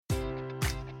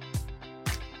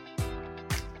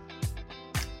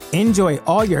Enjoy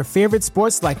all your favorite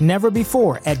sports like never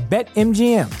before at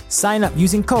BetMGM. Sign up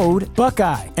using code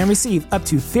Buckeye and receive up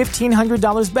to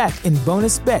 $1,500 back in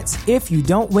bonus bets if you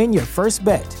don't win your first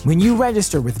bet. When you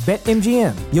register with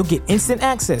BetMGM, you'll get instant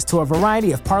access to a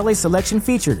variety of parlay selection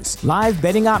features, live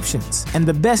betting options, and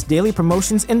the best daily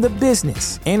promotions in the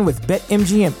business. And with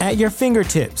BetMGM at your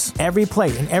fingertips, every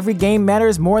play and every game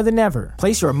matters more than ever.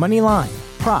 Place your money line,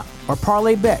 prop, or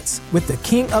parlay bets with the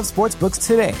king of sportsbooks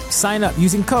today. Sign up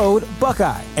using code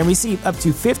Buckeye and receive up to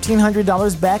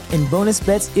 $1,500 back in bonus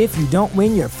bets if you don't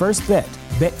win your first bet.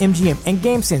 BetMGM and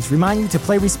GameSense remind you to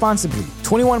play responsibly.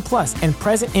 21 plus and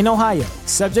present in Ohio,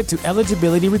 subject to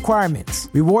eligibility requirements.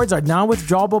 Rewards are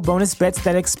non-withdrawable bonus bets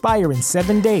that expire in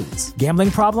 7 days. Gambling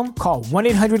problem? Call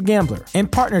 1-800-GAMBLER. In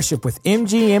partnership with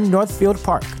MGM Northfield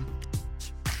Park.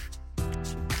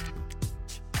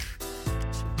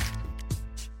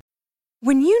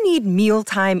 When you need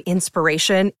mealtime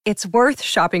inspiration, it's worth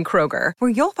shopping Kroger, where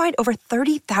you'll find over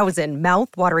 30,000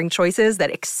 mouth-watering choices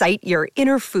that excite your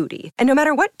inner foodie. And no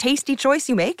matter what tasty choice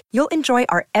you make, you'll enjoy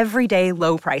our everyday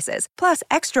low prices, plus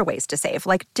extra ways to save,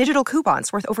 like digital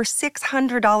coupons worth over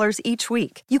 $600 each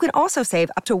week. You can also save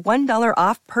up to $1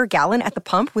 off per gallon at the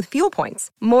pump with fuel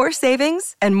points. More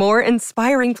savings and more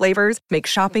inspiring flavors make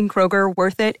shopping Kroger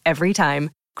worth it every time.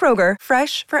 Kroger,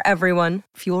 fresh for everyone.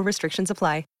 Fuel restrictions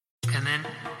apply.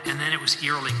 And then it was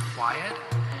eerily quiet.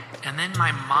 And then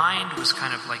my mind was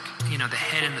kind of like, the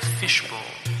head in the fishbowl.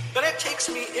 Then it takes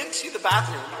me into the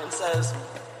bathroom and says,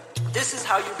 this is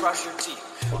how you brush your teeth.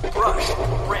 Brush,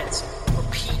 rinse,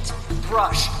 repeat.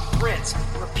 Brush, rinse,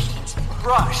 repeat.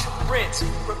 Brush, rinse,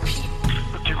 repeat.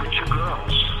 But there were two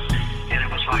girls. And it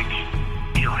was like,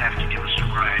 you don't have to give us a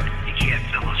ride. You can't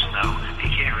fill us, no. You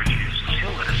can't refuse us.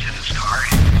 He'll let us in his car.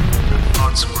 The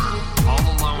thoughts were all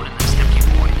alone in this empty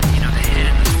void. The head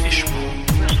in the fishbowl.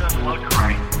 This doesn't look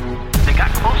right. They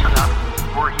got close enough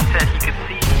where he said he could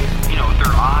see,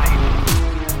 their eyes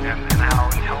and how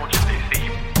intelligent they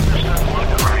seem. This doesn't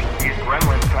look right. These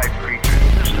gremlin-type creatures.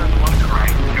 This doesn't look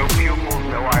right. No pupils,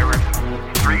 no iris,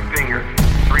 3 fingers,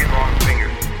 3 long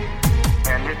fingers.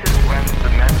 And this is when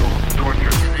the mental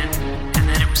torture. And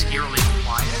then it was eerily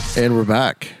quiet. And we're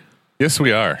back. Yes,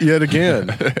 we are. Yet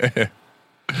again.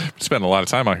 Spent a lot of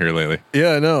time out here lately.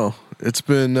 Yeah, I know. It's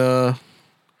been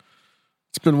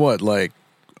what, like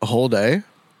a whole day?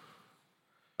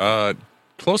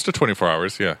 Close to 24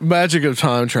 hours, yeah. Magic of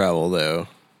time travel, though.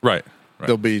 Right.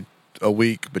 There'll be a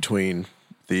week between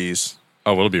these.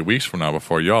 Oh, well, it'll be weeks from now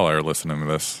before y'all are listening to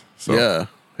this. So. Yeah,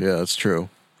 that's true.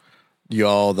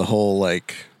 Y'all, the whole,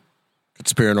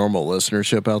 it's paranormal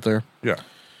listenership out there. Yeah.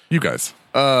 You guys.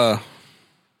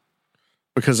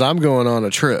 Because I'm going on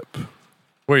a trip.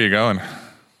 Where are you going?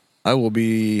 I will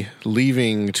be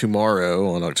leaving tomorrow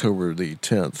on October the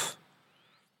 10th.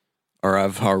 Or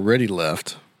I've already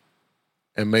left.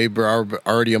 And maybe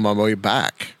already on my way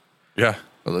back. Yeah.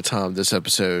 By the time this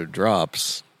episode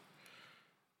drops.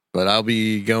 But I'll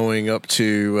be going up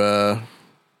to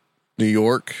New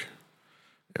York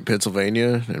and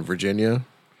Pennsylvania and Virginia.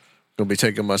 Going to be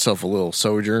taking myself a little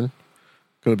sojourn.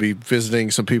 Going to be visiting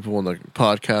some people in the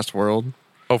podcast world.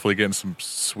 Hopefully getting some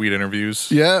sweet interviews.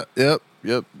 Yeah, yep.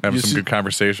 Having some good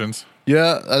conversations.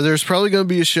 Yeah, there's probably going to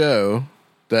be a show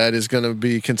that is going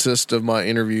to consist of my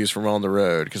interviews from on the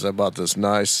road because I bought this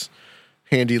nice,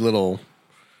 handy little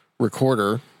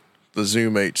recorder, the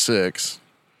Zoom H6,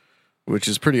 which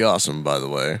is pretty awesome, by the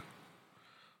way.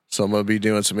 So I'm going to be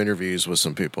doing some interviews with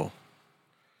some people.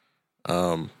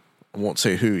 I won't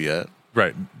say who yet.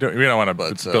 Right. We don't want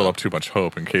to build up too much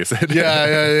hope in case it...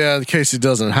 Yeah. In case it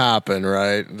doesn't happen,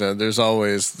 right? There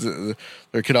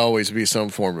could always be some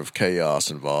form of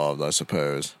chaos involved, I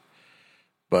suppose.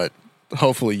 But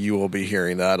hopefully you will be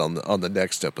hearing that on the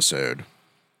next episode.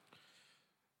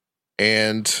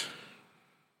 And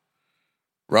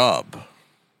Rob,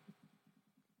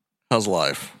 how's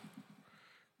life?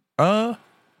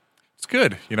 It's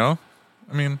good, I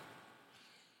mean...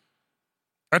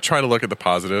 I try to look at the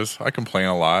positives. I complain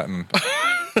a lot, and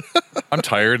I'm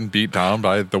tired and beat down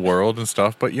by the world and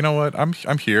stuff. But you know what? I'm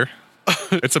here.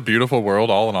 It's a beautiful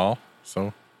world, all in all.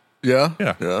 So yeah.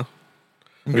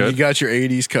 I'm good. You got your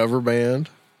 '80s cover band.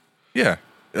 Yeah,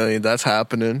 I mean that's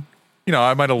happening.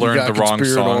 I might have learned the wrong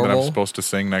song that I'm supposed to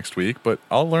sing next week, but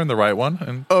I'll learn the right one.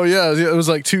 And oh yeah, it was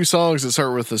like 2 songs that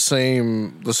start with the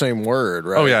same word,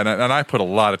 right? Oh yeah, and I put a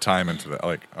lot of time into that.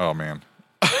 Like, oh man,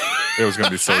 it was going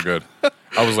to be so good.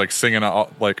 I was like singing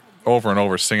over and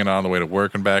over, singing on the way to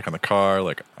work and back in the car.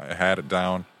 Like I had it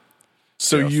down.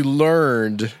 So you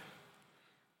learned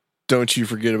 "Don't You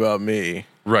Forget About Me,"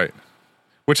 right?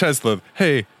 which has the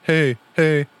hey in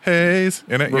it,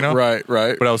 you know? Right.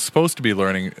 But I was supposed to be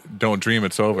learning Don't Dream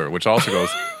It's Over, which also goes,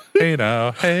 hey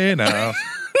now.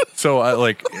 So I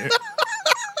like,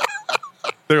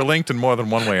 they're linked in more than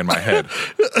one way in my head.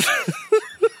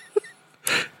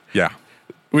 Yeah.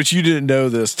 Which you didn't know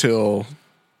this till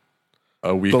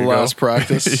a week the ago. last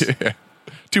practice? Yeah.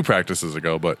 2 practices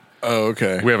ago, but Oh,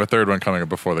 okay. we have a third one coming up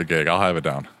before the gig. I'll have it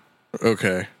down.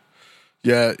 Okay.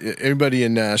 Yeah, everybody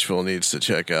in Nashville needs to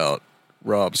check out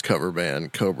Rob's cover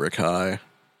band, Cobra Kai.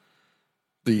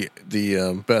 The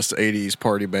best 80s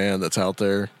party band that's out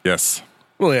there. Yes.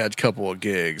 Well, they had a couple of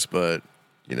gigs, but,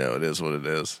 you know, it is what it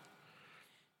is.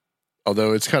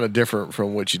 Although it's kind of different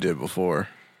from what you did before.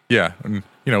 Yeah. And,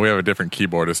 you know, we have a different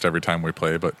keyboardist every time we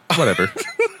play, but whatever.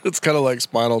 It's kind of like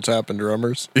Spinal Tap and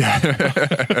drummers.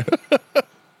 Yeah.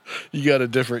 You got a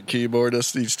different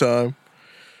keyboardist each time.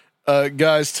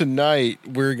 Guys, tonight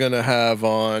we're going to have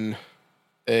on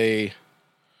a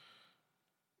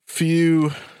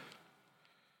few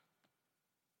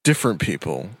different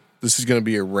people. This is going to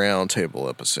be a roundtable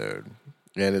episode,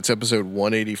 and it's episode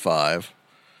 185.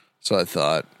 So I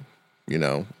thought, you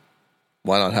know,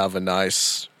 why not have a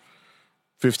nice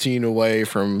 15 away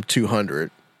from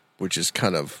 200, which is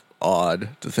kind of odd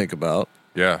to think about.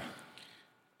 Yeah.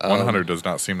 100 does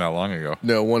not seem that long ago.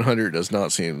 No, 100 does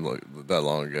not seem like that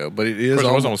long ago, but it is. It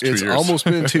was almost 2 years. It's almost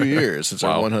been 2 years since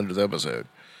Wow. our 100th episode.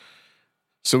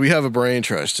 So we have a brain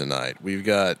trust tonight. We've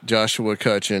got Joshua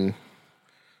Cutchin,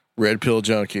 Red Pill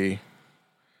Junkie,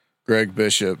 Greg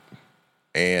Bishop,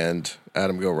 and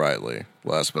Adam Gorightly,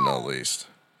 last but not least.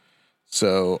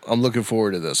 So I'm looking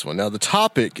forward to this one. Now, the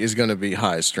topic is going to be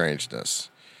high strangeness.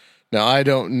 Now, I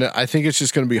don't know. I think it's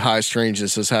just going to be high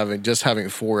strangeness as having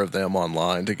 4 of them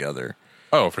online together.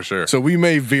 Oh, for sure. So we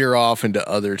may veer off into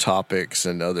other topics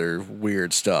and other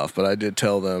weird stuff, but I did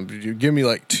tell them, you give me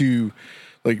like 2,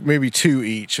 like maybe 2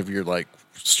 each of your like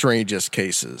strangest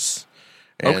cases.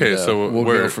 And, Okay, so we'll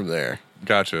we're- go from there.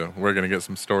 Gotcha. We're going to get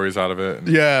some stories out of it.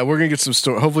 Yeah, we're gonna get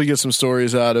hopefully get some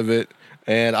stories out of it.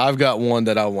 And I've got one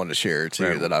that I want to share to you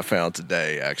Right. that I found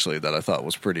today, actually, that I thought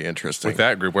was pretty interesting. With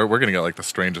that group, we're going to get like the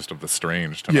strangest of the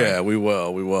strange tonight. Yeah, we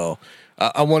will.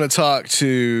 I want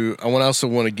to also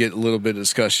want to get a little bit of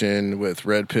discussion with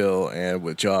Red Pill and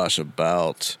with Josh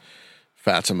about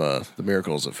Fatima, the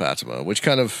miracles of Fatima, which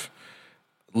kind of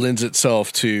lends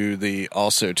itself to the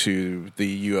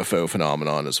UFO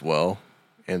phenomenon as well,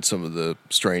 and some of the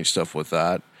strange stuff with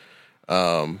that.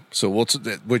 So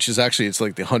which is actually, it's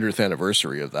like the 100th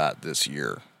anniversary of that this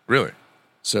year. Really?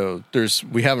 So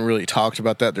we haven't really talked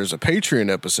about that. There's a Patreon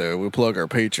episode. We plug our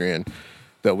Patreon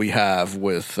that we have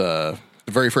with the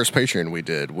very first Patreon we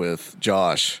did with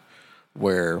Josh,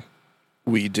 where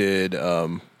we did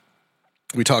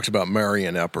we talked about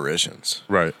Marian apparitions.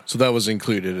 Right. So that was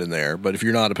included in there. But if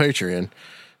you're not a Patreon,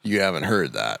 you haven't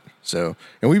heard that. So,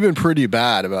 and we've been pretty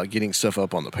bad about getting stuff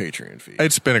up on the Patreon feed.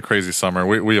 It's been a crazy summer.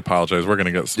 We apologize. We're going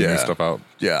to get some new stuff out.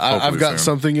 Yeah, I've hopefully got soon.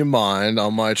 something in mind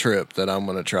on my trip that I'm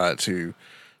going to try to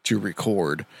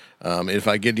record. If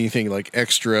I get anything like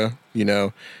extra, you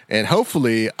know, and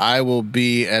hopefully I will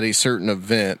be at a certain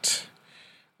event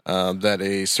that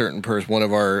a certain person, one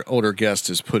of our older guests,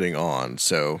 is putting on.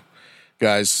 So,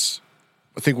 guys,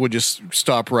 I think we'll just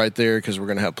stop right there because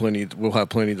we'll have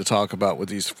plenty to talk about with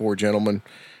these 4 gentlemen,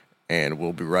 and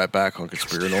we'll be right back on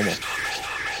Conspiranormal.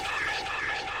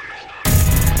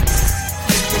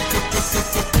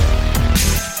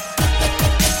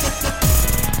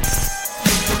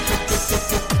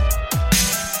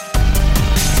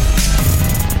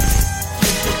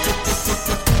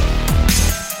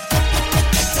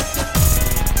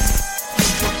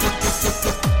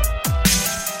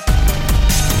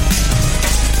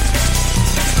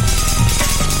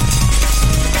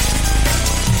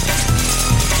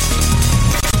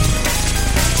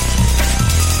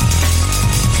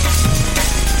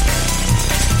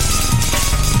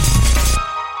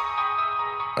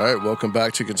 All right, welcome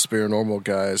back to Conspiranormal,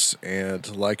 guys.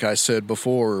 And like I said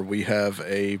before, we have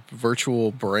a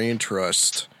virtual brain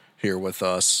trust here with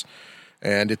us.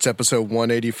 And it's episode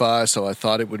 185, so I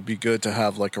thought it would be good to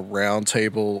have like a round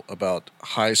table about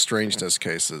high strangeness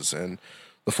cases. And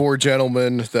the 4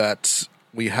 gentlemen that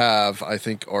we have, I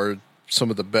think, are some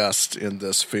of the best in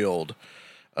this field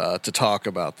to talk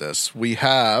about this. We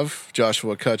have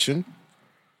Joshua Cutchin.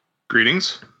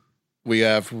 Greetings. We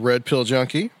have Red Pill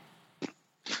Junkie.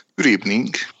 Good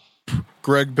evening.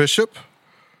 Greg Bishop.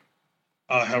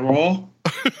 Hello.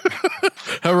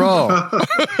 Hurrah.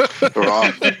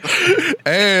 Hurrah.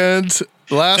 And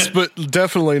last but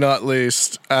definitely not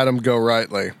least, Adam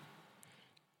Gorightly.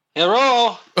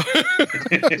 Hello.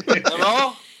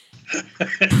 Hello.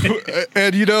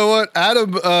 And you know what?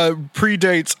 Adam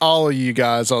predates all of you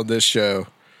guys on this show.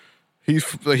 He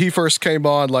first came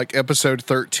on like episode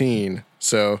 13.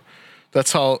 So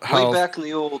that's how way back in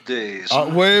the old days.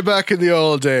 Way back in the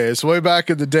old days. Way back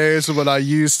in the days when I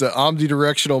used the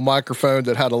omnidirectional microphone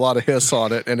that had a lot of hiss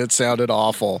on it and it sounded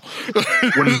awful.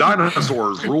 When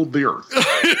dinosaurs ruled the earth.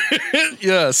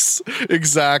 Yes,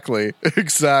 exactly.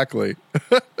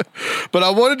 But I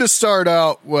wanted to start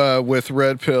out with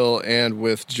Red Pill and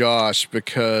with Josh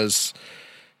because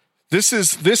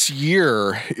this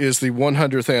year is the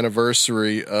 100th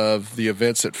anniversary of the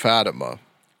events at Fatima.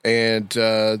 And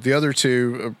the other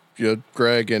two,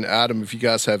 Greg and Adam, if you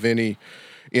guys have any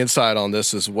insight on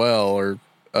this as well or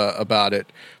about it.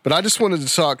 But I just wanted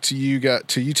to talk to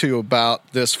you two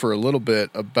about this for a little bit,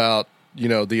 about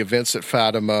the events at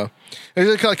Fatima,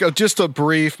 and like just a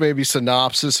brief maybe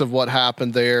synopsis of what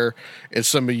happened there and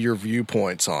some of your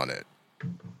viewpoints on it.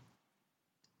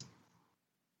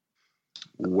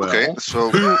 Well, okay, so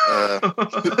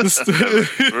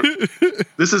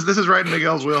this is right in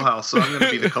Miguel's wheelhouse, so I'm going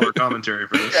to be the color commentary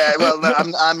for this. Yeah, well,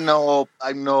 I'm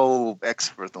no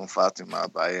expert on Fatima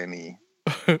by any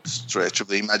stretch of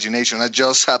the imagination. I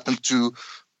just happened to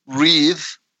read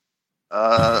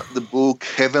the book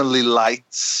Heavenly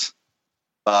Lights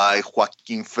by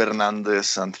Joaquim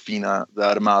Fernandez and Fina de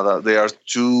Armada. They are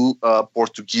two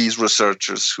Portuguese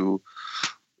researchers who,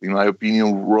 in my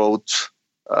opinion, wrote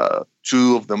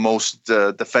two of the most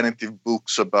definitive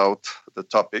books about the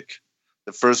topic.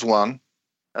 The first one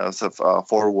has a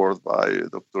foreword by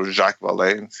Dr. Jacques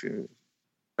Vallée.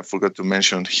 I forgot to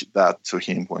mention that to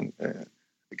him when I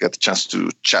got a chance to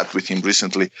chat with him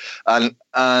recently.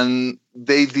 And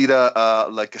they did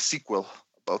a sequel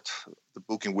about the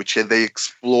book in which they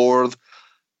explored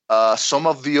some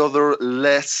of the other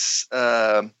less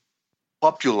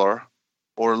popular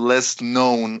or less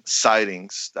known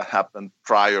sightings that happened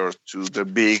prior to the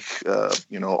big,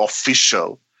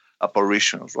 official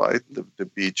apparitions, right?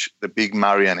 The big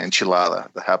Marian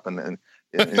enchilada that happened in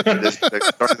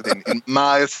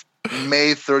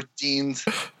May 13th,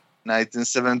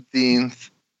 1917,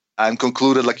 and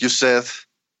concluded, like you said,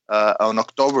 on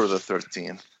October the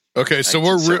 13th. Okay, so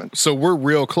we're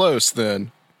real close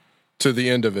then to the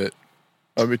end of it.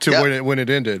 I mean, when it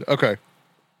ended. Okay.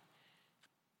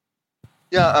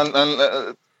 Yeah,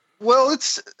 and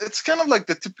it's kind of like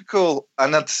the typical,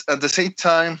 and at the same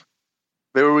time,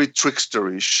 very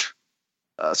tricksterish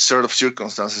set of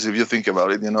circumstances. If you think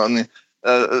about it, I mean,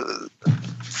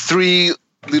 three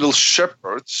little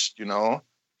shepherds,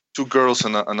 two girls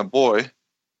and a boy.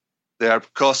 They are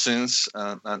cousins,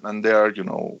 and they are,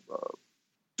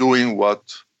 doing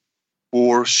what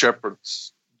poor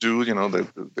shepherds do.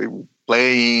 They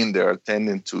playing, they're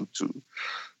attending to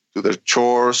their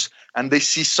chores. And they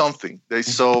see something. They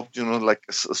saw, like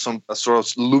a sort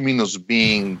of luminous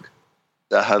being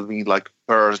that had been like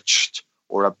perched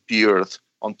or appeared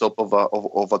on top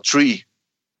of a tree.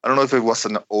 I don't know if it was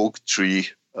an oak tree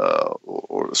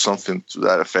or something to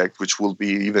that effect, which will be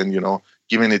even,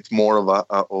 giving it more of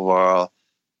a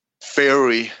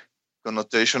fairy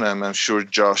connotation. And I'm sure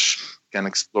Josh can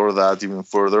explore that even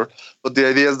further. But the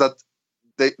idea is that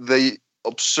they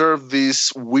observe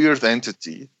this weird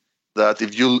entity that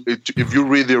if you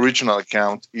read the original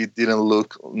account, it didn't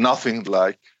look nothing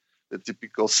like the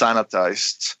typical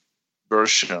sanitized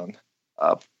version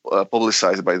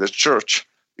publicized by the church.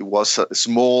 It was a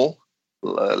small,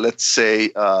 let's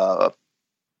say,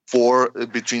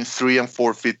 between 3 and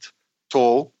 4 feet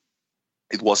tall.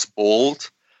 It was bald,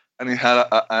 and it had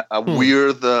a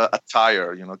weird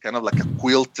attire, kind of like a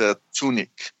quilted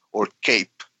tunic or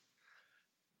cape.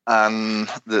 And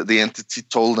the entity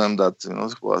told them that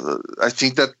it was. I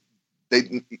think that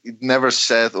it never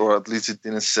said, or at least it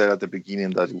didn't say at the beginning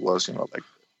that it was like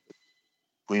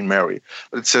Queen Mary,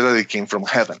 but it said that it came from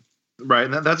heaven. Right,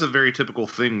 and that's a very typical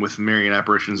thing with Marian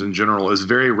apparitions in general. Is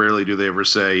very rarely do they ever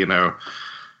say,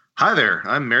 "Hi there,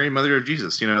 I'm Mary, Mother of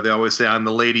Jesus." They always say, "I'm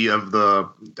the Lady of the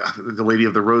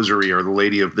Rosary," or "the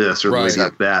Lady of this," or "the Lady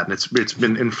of that," and it's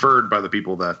been inferred by the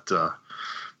people that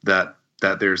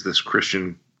there's this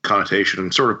Christian connotation.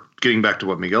 And sort of getting back to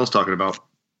what Miguel's talking about,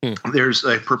 there's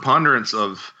a preponderance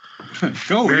of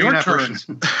your turn.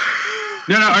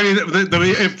 No, I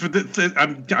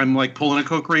mean, I'm like pulling a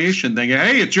co-creation thing.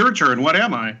 Hey, it's your turn. What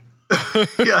am I?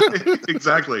 Yeah,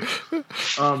 exactly.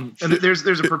 And there's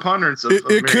a preponderance of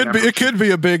it could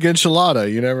be a big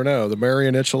enchilada. You never know, the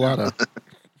Marian enchilada.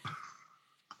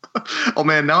 Oh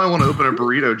man, now I want to open a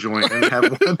burrito joint and have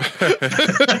one.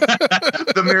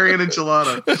 The Marion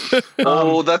enchilada.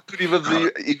 Oh, that could even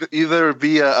be either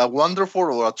be a wonderful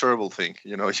or a terrible thing.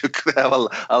 You know, you could have a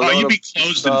lot you'd of be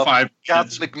closed in 5 minutes.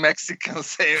 Catholic Mexicans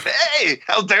saying, "Hey,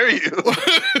 how dare you!"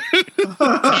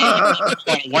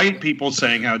 White people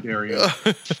saying, "How dare you?"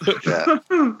 Yeah.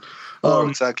 Oh,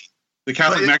 exactly. The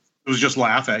Catholic Mexicans just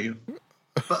laugh at you.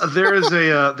 There is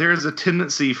a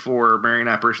tendency for Marian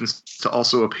apparitions to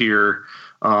also appear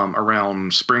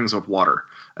around springs of water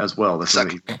as well. That's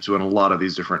something he do in a lot of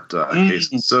these different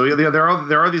cases. So yeah, there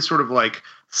are these sort of like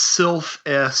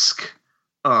sylph-esque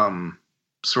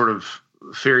sort of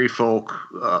fairy folk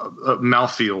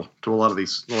mouthfeel to a lot of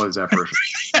these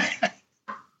apparitions.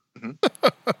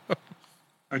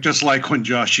 I just like when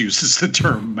Josh uses the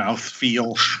term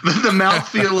mouthfeel. The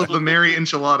mouthfeel of the Mary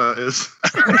enchilada is.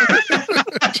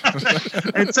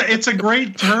 It's a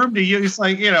great term to use.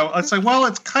 Like, you know, it's like, well,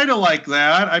 it's kind of like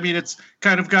that. I mean, it's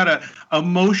kind of got a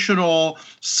emotional,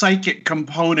 psychic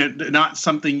component, not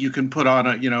something you can put on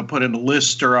put in a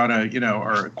list or on a,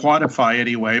 or quantify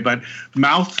anyway. But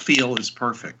mouthfeel is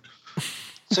perfect.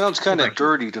 Sounds kind of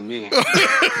dirty to me.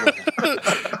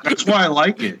 That's why I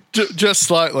like it. Just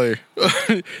slightly.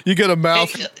 You get a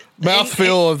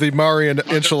mouthfeel of the Marian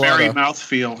enchilada. Very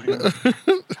mouthfeel. Yeah.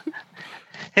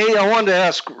 Hey, I wanted to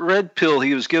ask Red Pill.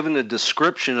 He was given a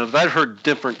description of. I've heard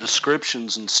different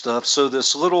descriptions and stuff. So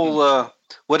this little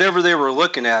whatever they were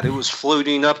looking at, it was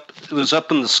floating up. It was up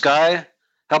in the sky.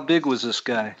 How big was this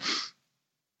guy?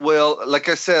 Well, like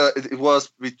I said, it was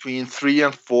between 3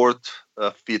 and 4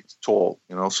 feet tall.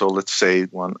 So let's say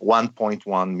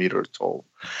 1.1 meter tall.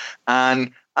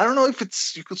 And I don't know if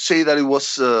you could say that it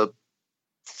was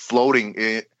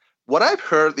floating. What I've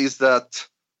heard is that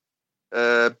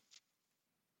there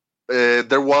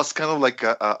was kind of like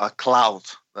a cloud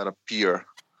that appeared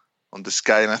on the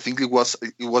sky, and I think it was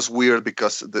weird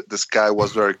because the sky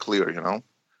was very clear.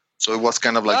 So it was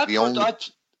kind of like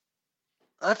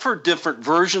I've heard different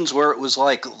versions where it was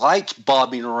like lights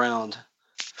bobbing around.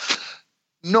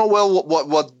 No, well,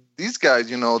 what these guys,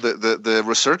 the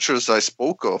researchers I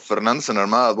spoke of, Fernandez and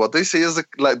Armada, what they say is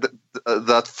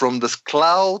that from this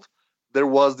cloud there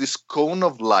was this cone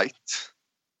of light,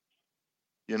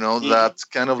 that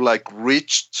kind of like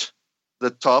reached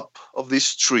the top of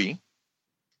this tree,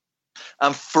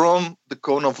 and from the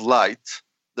cone of light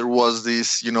there was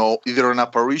this, either an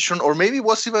apparition or maybe it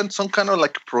was even some kind of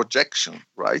like projection,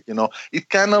 right? It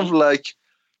kind of like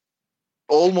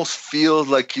almost feels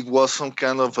like it was some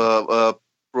kind of a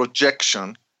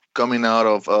projection coming out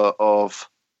of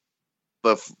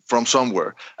from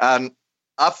somewhere. And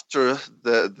after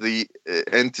the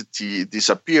entity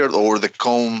disappeared, or the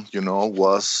cone,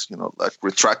 was like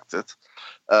retracted,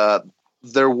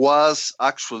 there was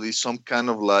actually some kind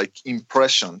of like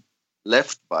impression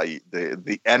left by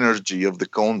the energy of the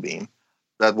cone beam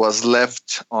that was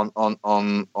left on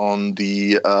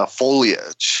the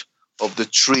foliage of the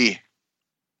tree.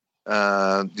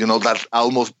 That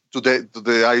almost to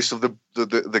the eyes of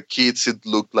the kids it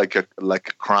looked like a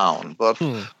crown, but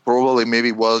probably maybe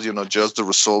it was just the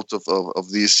result of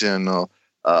this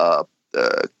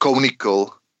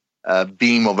conical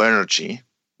beam of energy,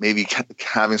 maybe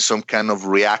having some kind of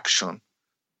reaction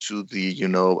to the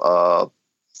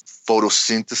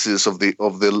photosynthesis of the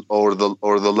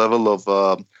level of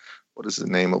what is the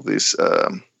name of this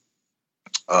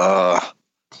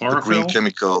chlorophyll, green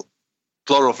chemical.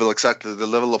 Chlorophyll, exactly. The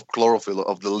level of chlorophyll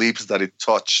of the leaves that it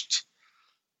touched.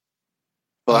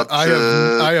 But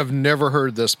I have never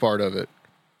heard this part of it.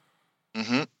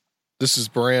 Mm-hmm. This is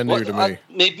brand new to me.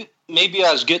 Maybe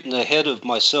I was getting ahead of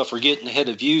myself or getting ahead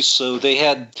of you. So they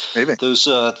had those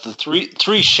the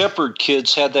three shepherd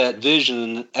kids had that vision,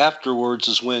 and afterwards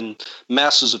is when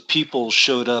masses of people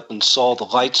showed up and saw the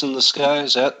lights in the sky.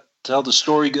 Is that how the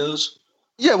story goes?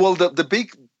 Yeah. Well, the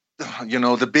big.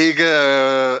 The big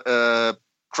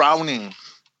crowning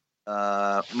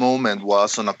moment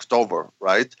was in October,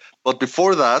 right? But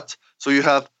before that, so you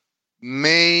have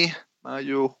May,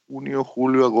 Mayo, Junio,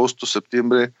 Julio, Agosto,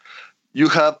 Septiembre. You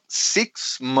have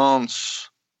 6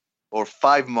 months or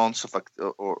 5 months of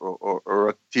or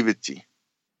activity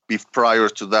prior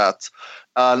to that.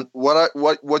 And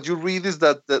what you read is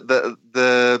that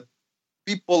the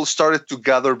people started to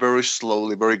gather very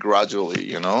slowly, very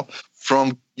gradually,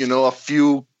 from a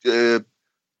few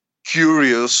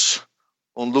curious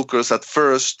onlookers at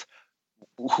first,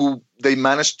 who they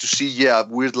managed to see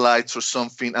weird lights or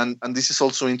something. And this is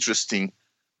also interesting.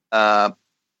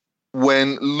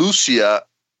 When Lucia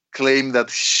claimed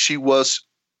that she was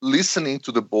listening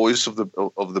to the voice of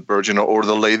the Virgin or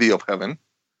the Lady of Heaven,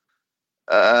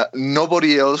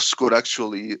 nobody else could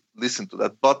actually listen to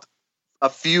that. But a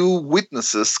few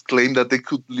witnesses claim that they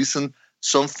could listen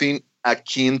something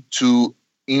akin to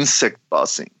insect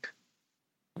buzzing.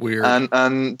 Weird.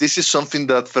 And this is something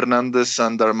that Fernandez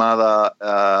and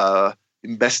Armada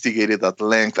investigated at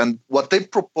length. And what they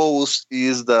proposed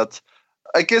is that,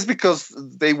 I guess because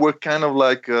they were kind of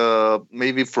like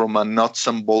maybe from a nuts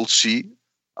and boltsy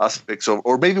aspects of,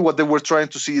 or maybe what they were trying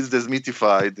to see is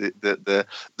demystify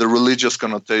the religious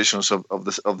connotations of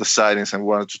the sightings, and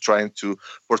wanted to try to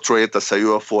portray it as a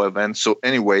UFO event. So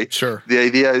anyway, sure. The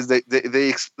idea is they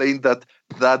explained that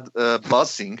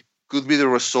buzzing could be the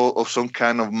result of some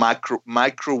kind of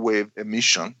microwave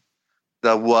emission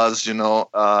that was,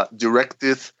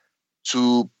 directed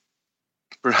to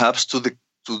perhaps to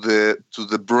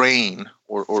the brain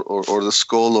or the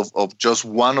skull of just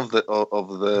one of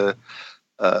the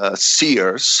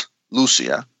seers,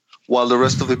 Lucia, while the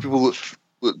rest of the people,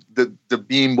 the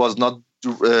beam was not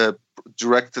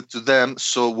directed to them.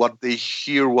 So what they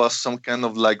hear was some kind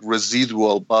of like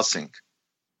residual buzzing.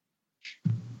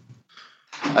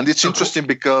 And it's interesting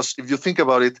because if you think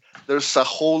about it, there's a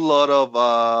whole lot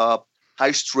of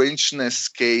high strangeness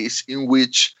case in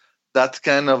which that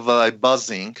kind of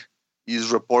buzzing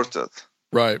is reported.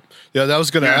 Right. Yeah, that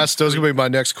was going to ask. That was going to be my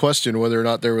next question, whether or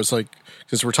not there was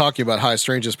because we're talking about high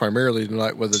strangeness primarily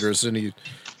tonight, whether there's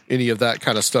any of that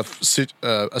kind of stuff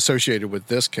associated with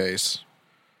this case,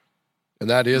 and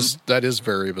that is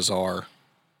very bizarre.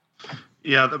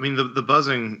 Yeah, I mean the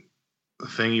buzzing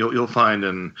thing you'll find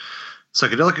in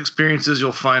psychedelic experiences.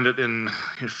 You'll find it in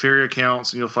fairy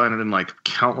accounts, and you'll find it in like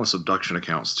countless abduction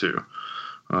accounts too.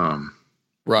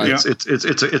 Right.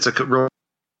 It's a real.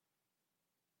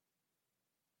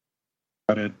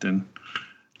 It and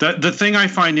the thing I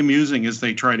find amusing is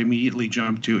they try to immediately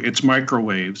jump to it's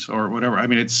microwaves or whatever. I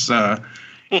mean, it's that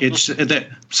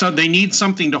so they need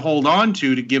something to hold on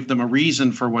to give them a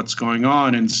reason for what's going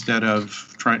on instead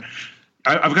of trying.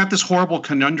 I've got this horrible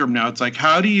conundrum now. It's like,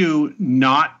 how do you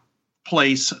not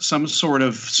place some sort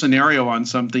of scenario on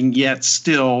something yet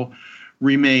still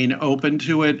remain open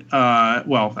to it?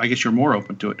 Well, I guess you're more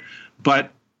open to it,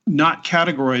 but not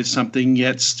categorize something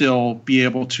yet still be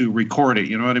able to record it.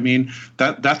 You know what I mean?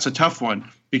 That's a tough one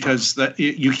because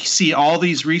you see all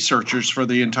these researchers for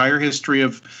the entire history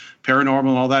of paranormal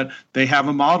and all that, they have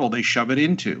a model they shove it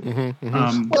into. Mm-hmm,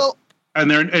 mm-hmm. And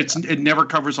it never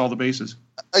covers all the bases.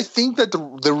 I think that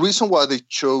the reason why they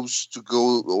chose to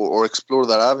go or explore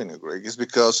that avenue, Greg, is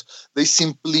because they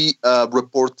simply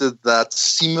reported that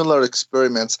similar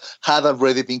experiments had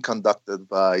already been conducted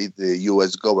by the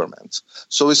U.S. government.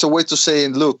 So it's a way to say,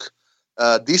 look,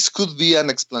 this could be an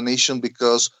explanation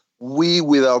because we,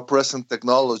 with our present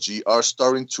technology, are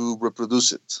starting to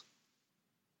reproduce it.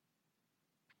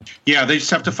 Yeah, they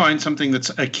just have to find something that's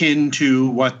akin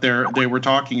to what they were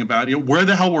talking about. Where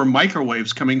the hell were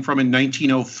microwaves coming from in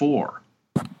 1904?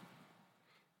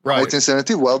 Right,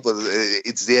 1970. Well, but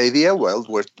it's the idea. Well,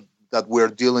 that we're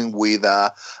dealing with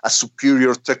a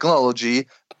superior technology,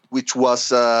 which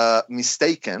was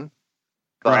mistaken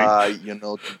by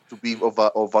to be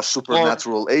of a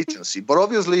supernatural agency. But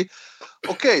obviously,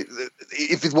 okay,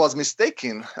 if it was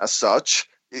mistaken as such,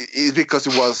 it's because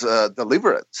it was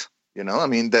deliberate. I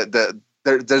mean, there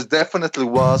definitely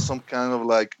was some kind of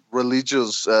like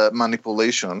religious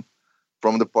manipulation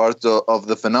from the part of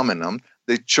the phenomenon.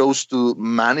 They chose to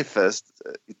manifest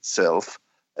itself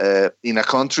in a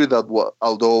country that,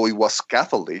 although it was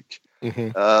Catholic,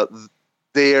 mm-hmm.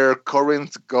 Their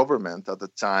current government at the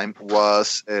time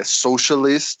was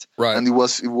socialist, right. And it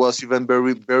was even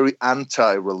very, very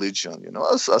anti-religion,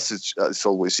 as it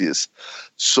always is.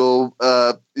 So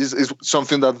is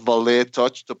something that Valet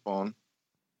touched upon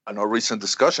in our recent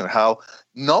discussion, how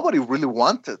nobody really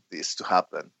wanted this to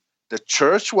happen. The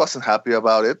church wasn't happy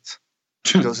about it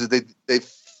because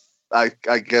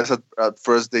I guess at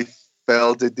first they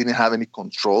felt they didn't have any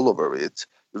control over it.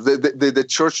 The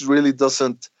church really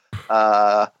doesn't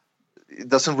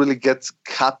really get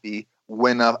happy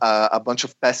when a bunch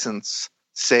of peasants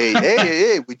say,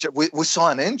 hey, we saw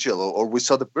an angel or we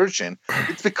saw the Virgin.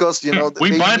 It's because, we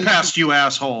bypassed you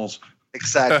assholes.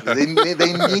 Exactly. They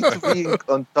need to be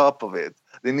on top of it.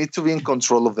 They need to be in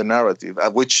control of the narrative,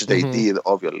 which they mm-hmm. did,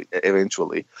 obviously,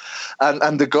 eventually.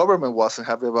 And the government wasn't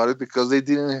happy about it because they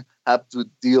didn't have to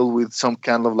deal with some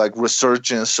kind of like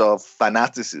resurgence of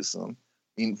fanaticism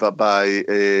in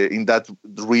that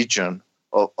region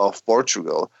of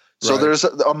Portugal. So right. There's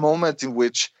a moment in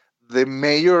which the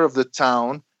mayor of the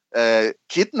town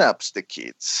kidnaps the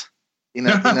kids in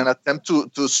an attempt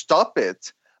to stop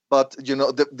it. But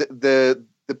the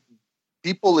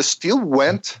people still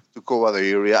went to Cova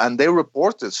de Iria and they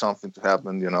reported something to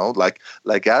happen,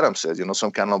 like Adam said,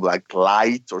 some kind of like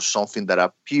light or something that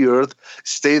appeared,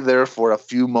 stayed there for a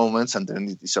few moments, and then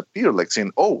it disappeared, like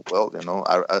saying, oh, well,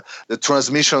 the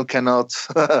transmission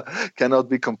cannot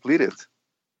be completed.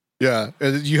 Yeah,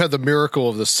 and you had the miracle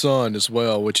of the sun as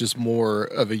well, which is more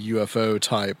of a UFO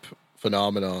type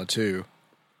phenomenon too.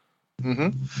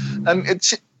 Mm-hmm. And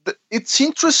it's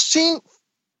interesting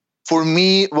for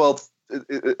me. Well,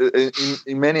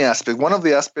 in many aspects, one of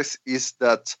the aspects is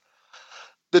that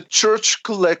the church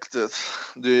collected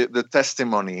the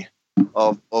testimony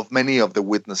of many of the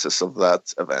witnesses of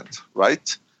that event,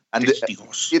 right? And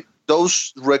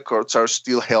those records are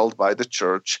still held by the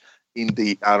church in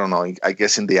the, I don't know, I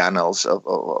guess in the annals of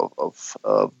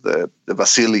the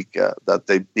basilica that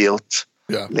they built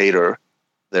later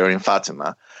there in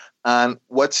Fatima. And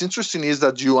what's interesting is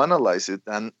that you analyze it,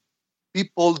 and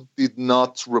people did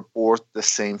not report the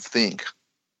same thing.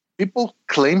 People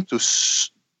claim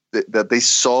that they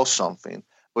saw something,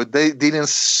 but they didn't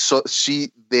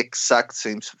see the exact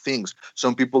same things.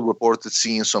 Some people reported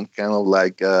seeing some kind of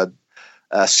like a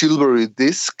silvery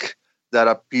disc that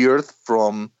appeared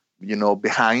from,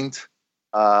 behind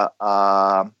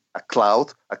a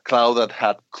cloud that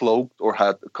had cloaked or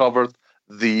had covered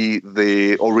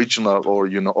the original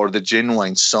or the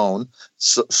genuine sun.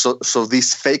 So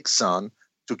this fake sun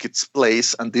took its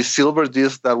place, and this silver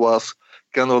disc that was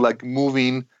kind of like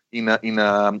moving in a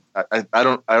I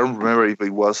don't remember if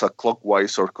it was a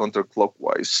clockwise or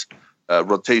counterclockwise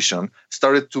rotation,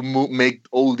 started to make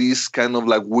all these kind of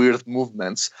like weird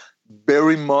movements,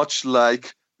 very much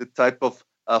like the type of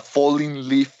falling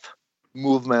leaf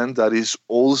movement that is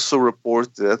also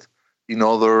reported in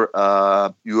other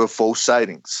UFO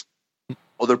sightings.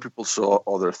 Other people saw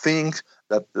other things,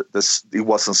 that it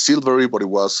wasn't silvery, but it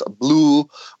was blue.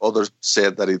 Others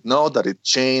said that it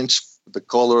changed the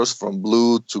colors from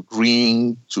blue to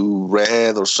green to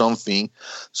red or something.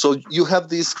 So you have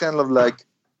this kind of like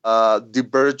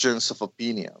divergence of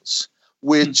opinions,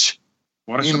 which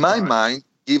in my mind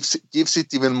gives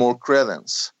it even more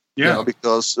credence. Yeah,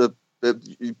 because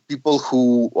people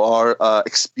who are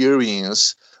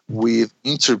experienced with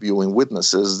interviewing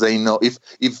witnesses, they know if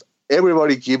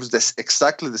everybody gives this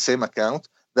exactly the same account,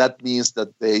 that means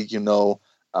that they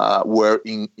were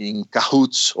in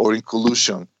cahoots or in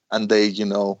collusion, and they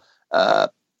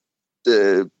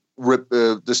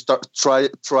try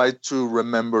to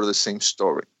remember the same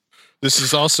story. This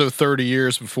is also 30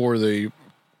 years before the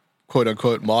quote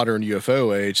unquote modern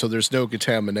UFO age, so there's no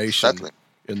contamination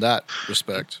in that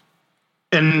respect.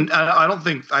 And I don't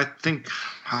think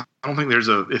there's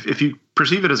if you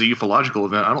perceive it as a ufological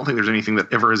event, I don't think there's anything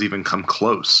that ever has even come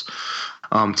close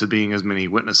to being as many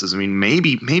witnesses. I mean,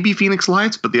 maybe Phoenix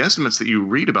Lights, but the estimates that you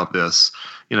read about this,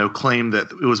 claim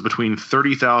that it was between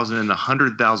 30,000 and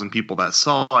 100,000 people that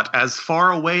saw it as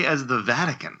far away as the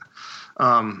Vatican.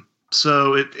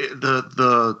 So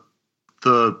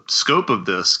the scope of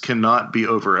this cannot be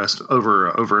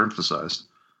overemphasized.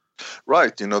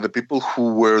 Right. The people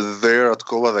who were there at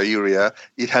Cova de Iria,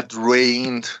 it had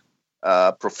rained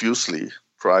profusely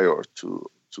prior to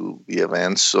the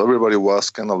event. So everybody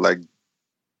was kind of like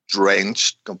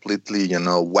drenched, completely,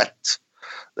 wet.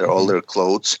 All their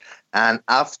clothes. And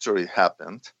after it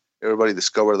happened, everybody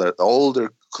discovered that all their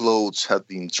clothes had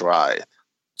been dried.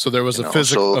 So there was a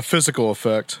physical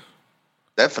effect.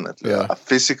 Definitely. A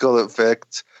physical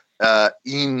effect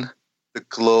in the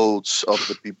clothes of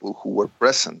the people who were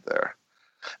present there.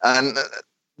 And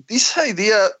this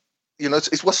idea,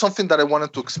 it was something that I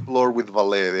wanted to explore with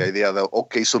Valet, the idea that,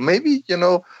 okay, so maybe,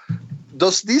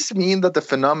 does this mean that the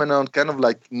phenomenon kind of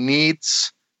like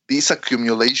needs this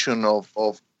accumulation of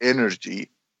energy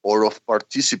or of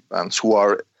participants who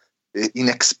are in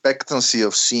expectancy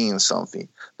of seeing something?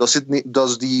 Does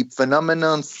the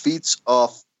phenomenon feeds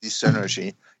off this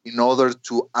energy in order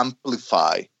to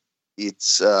amplify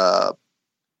its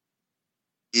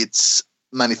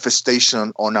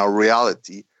manifestation on our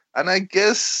reality? And I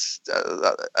guess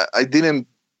I didn't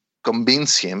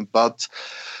convince him, but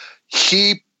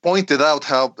he pointed out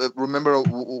how, remember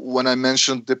when I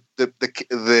mentioned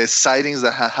the sightings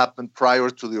that had happened prior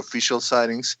to the official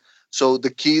sightings? So the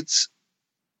kids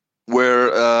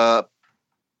were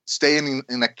staying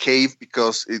in a cave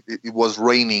because it was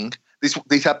raining.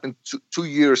 This happened 2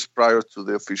 years prior to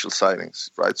the official sightings,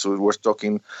 right? So we're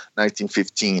talking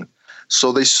 1915.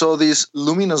 So they saw this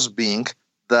luminous being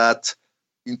that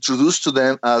introduced to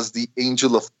them as the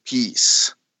angel of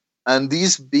peace. And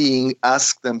this being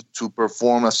asked them to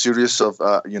perform a series of,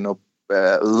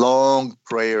 long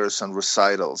prayers and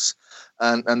recitals.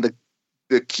 And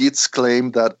the kids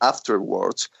claim that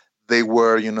afterwards they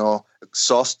were,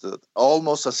 exhausted,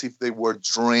 almost as if they were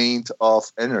drained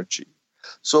of energy.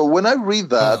 So when I read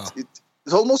that,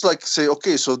 it's almost like say,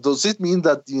 okay, so does it mean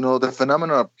that the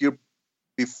phenomenon appeared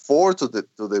before to the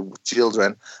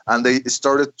children, and they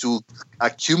started to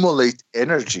accumulate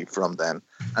energy from them,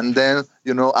 and then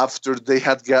after they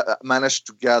had managed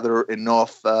to gather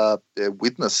enough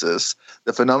witnesses,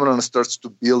 the phenomenon starts to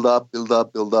build up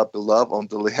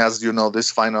until it has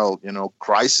this final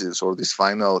crisis, or this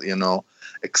final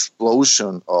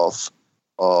explosion of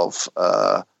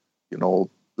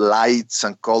lights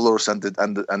and colors and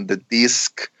the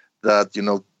disc that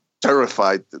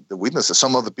terrified the witnesses.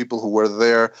 Some of the people who were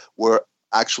there were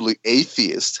actually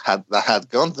atheists that had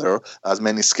gone there, as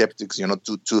many skeptics,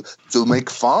 to make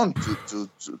fun, to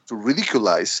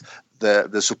ridiculize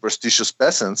the superstitious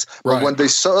peasants. But Right. when they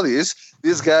saw these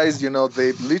guys,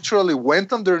 they literally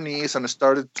went on their knees and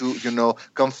started to,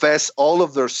 confess all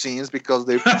of their sins, because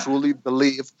they truly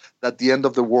believed that the end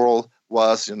of the world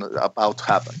was, about to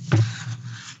happen.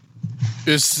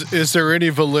 Is there any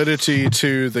validity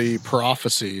to the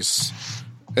prophecies?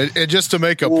 And just to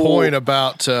make a point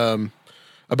about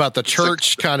the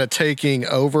church kind of taking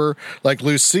over, like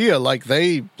Lucia, like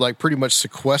they pretty much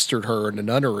sequestered her in a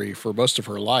nunnery for most of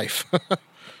her life.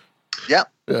 Yeah.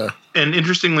 And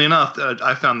interestingly enough,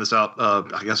 I found this out,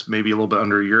 I guess maybe a little bit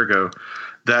under a year ago,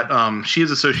 that she is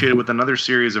associated with another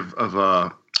series of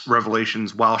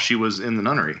revelations while she was in the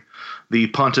nunnery, the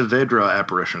Pontevedra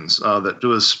apparitions.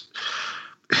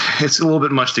 It's a little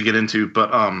bit much to get into, but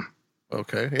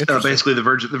okay. Basically, the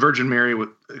Virgin Mary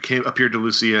appeared to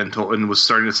Lucia and was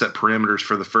starting to set parameters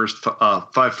for the first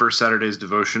first Saturdays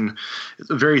devotion. It's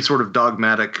a very sort of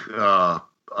dogmatic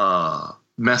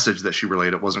message that she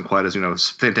relayed. It wasn't quite as as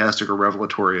fantastic or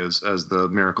revelatory as the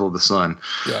Miracle of the Sun.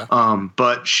 Yeah.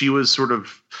 But she was sort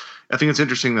of. I think it's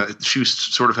interesting that she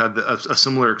sort of had a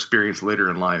similar experience later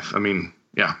in life. I mean,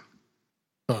 yeah.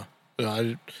 Huh.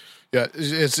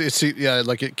 It's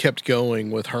like it kept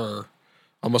going with her,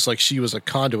 almost like she was a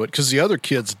conduit, because the other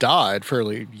kids died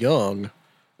fairly young,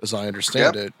 as I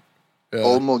understand it. Yeah.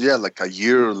 Almost, like a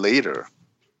year later.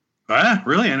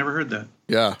 Really? I never heard that.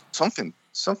 Yeah. Something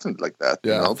like that.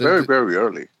 Yeah. Very, very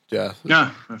early. Yeah.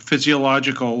 Yeah.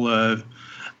 Physiological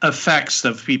effects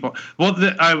of people. Well,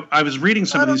 I was reading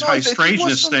some of these high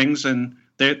strangeness things, and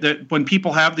that when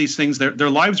people have these things, their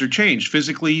lives are changed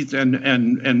physically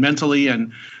and mentally,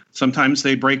 and sometimes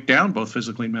they break down both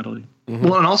physically and mentally. Mm-hmm.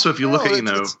 Well, and also if you look at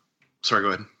sorry, go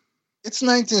ahead. It's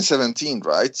 1917,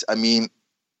 right? I mean,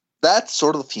 that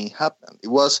sort of thing happened. It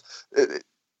was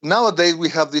nowadays we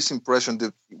have this impression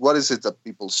that what is it that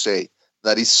people say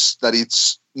that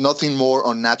it's nothing more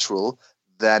unnatural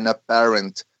than a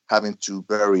parent having to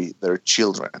bury their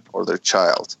children or their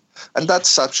child, and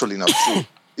that's actually not true.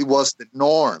 It was the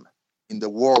norm in the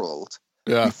world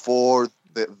before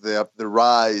the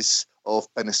rise of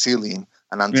penicillin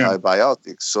and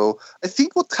antibiotics. So I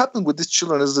think what happened with these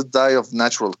children is they die of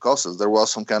natural causes. There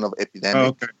was some kind of epidemic. Oh,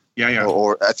 okay. Yeah.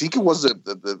 Or I think it was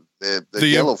the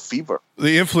yellow fever.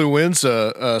 The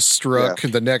influenza struck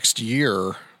the next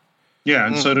year. Yeah,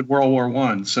 and so did World War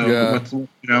I. So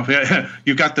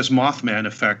you've got this Mothman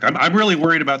effect. I'm really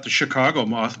worried about the Chicago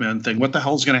Mothman thing. What the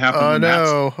hell's going to happen? I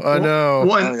know.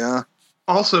 Well,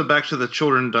 also back to the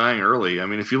children dying early. I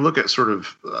mean, if you look at sort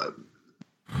of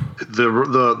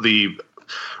the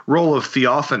role of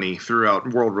theophany throughout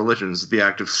world religions, the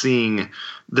act of seeing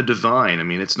the divine. I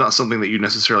mean, it's not something that you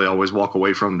necessarily always walk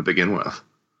away from to begin with.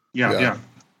 Yeah.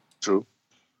 True.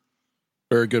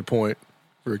 Very good point.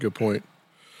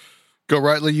 Go,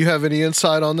 Rightly, you have any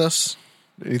insight on this?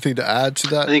 Anything to add to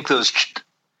that?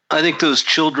 I think those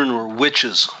children were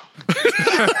witches.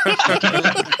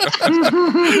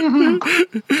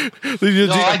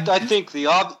 I think the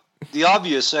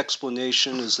obvious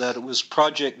explanation is that it was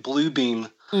Project Bluebeam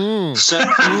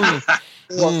sent from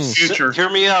the future. Hear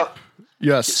me out.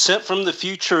 Yes. Sent from the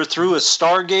future through a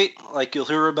Stargate, like you'll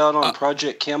hear about on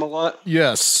Project Camelot.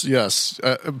 Yes.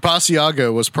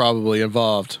 Basiago was probably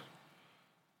involved.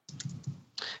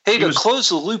 Hey, to close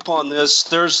the loop on this,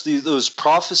 there's those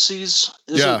prophecies.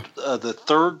 Isn't the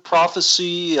third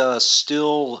prophecy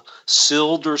still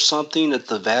sealed or something at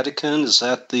the Vatican? Is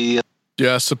that the...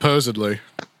 Yeah, supposedly.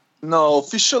 No,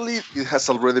 officially it has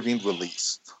already been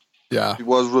released. Yeah. It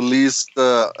was released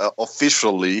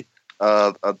officially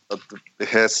at the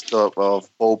behest of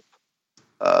Pope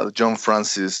John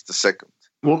Francis II.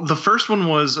 Well, the first one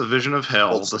was A Vision of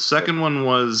Hell. The second one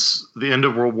was the end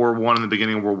of World War I and the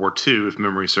beginning of World War II, if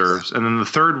memory serves. And then the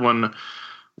third one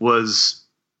was,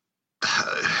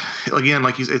 again,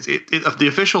 like the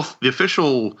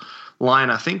official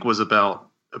line, I think, was about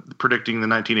predicting the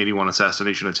 1981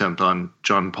 assassination attempt on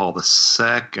John Paul II,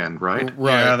 right?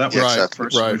 Yeah, that was Exactly. the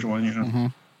first original one. Yeah. Mm-hmm.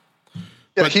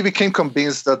 Yeah, he became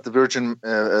convinced that the Virgin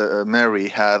Mary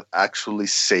had actually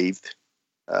saved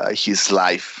his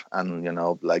life, and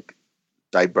like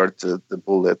diverted the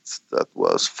bullet that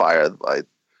was fired by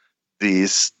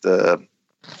this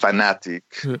fanatic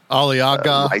Ali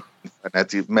Aga,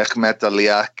 fanatic Mehmet Ali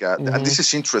Aga. And this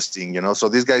is interesting, So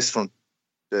this guy is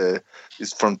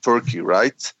from Turkey,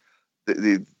 right?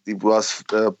 It was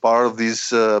part of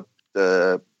this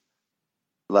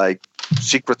like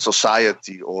secret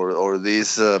society or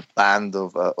this band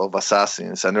of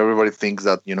assassins, and everybody thinks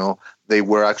that they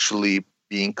were actually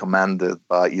being commanded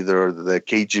by either the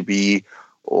KGB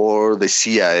or the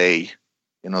CIA.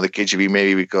 The KGB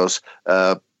maybe because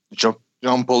John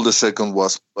Paul II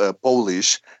was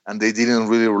Polish, and they didn't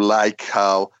really like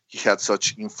how he had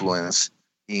such influence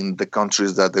in the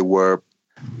countries that they were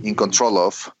in control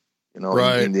of.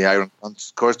 Right. In the Iron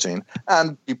Curtain.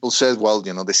 And people said, well,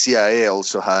 the CIA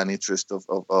also had an interest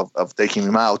of taking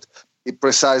him out,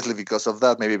 precisely because of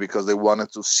that, maybe because they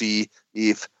wanted to see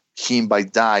if him by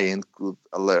dying could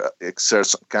exert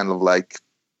some kind of like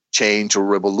change or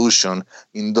revolution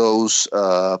in those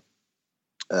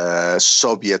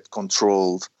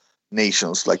Soviet-controlled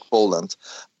nations like Poland.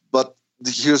 But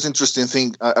here's the interesting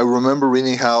thing. I remember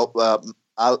reading how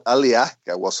Ali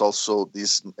Aga was also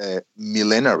this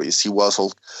millenarist. He was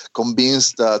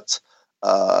convinced that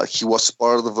he was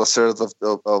part of a set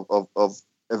of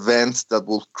events that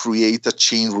will create a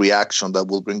chain reaction that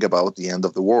will bring about the end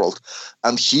of the world.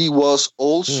 And he was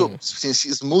also, since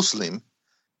he's Muslim,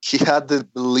 he had the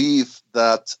belief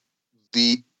that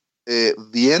the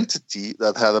entity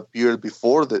that had appeared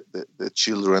before the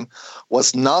children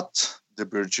was not the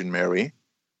Virgin Mary,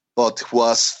 but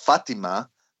was Fatima,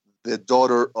 the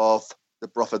daughter of the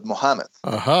Prophet Muhammad.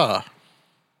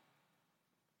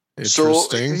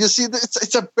 Interesting. So you see,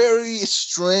 it's a very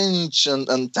strange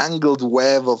and tangled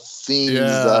web of things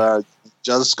that are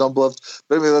just complex.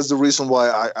 Maybe that's the reason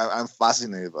why I'm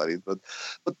fascinated by it. But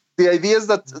the idea is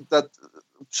that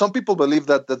some people believe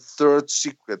that the third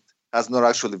secret has not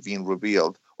actually been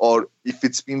revealed, or if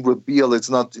it's been revealed, it's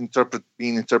not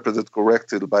being interpreted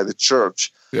correctly by the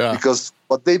church. Yeah. Because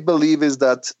what they believe is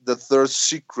that the third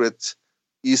secret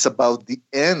is about the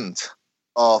end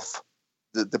of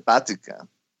the Vatican.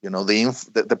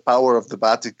 The power of the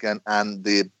Vatican and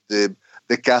the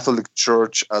Catholic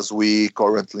Church as we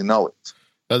currently know it.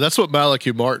 Now, that's what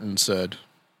Malachi Martin said.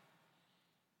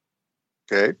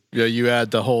 Okay. Yeah, you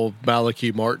add the whole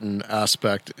Malachi Martin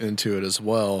aspect into it as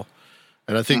well.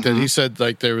 And I think that he said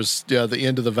like there was the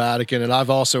end of the Vatican, and I've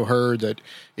also heard that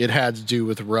it had to do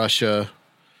with Russia.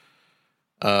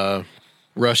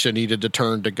 Russia needed to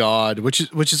turn to God, which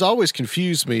has always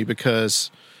confused me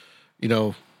because,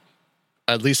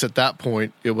 at least at that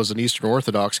point, it was an Eastern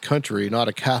Orthodox country, not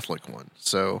a Catholic one.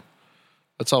 So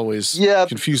that's always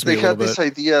confused me a little bit. They had this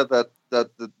idea that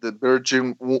the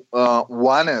Virgin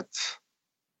wanted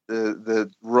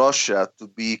the Russia to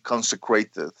be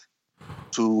consecrated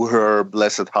to her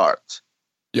Blessed Heart.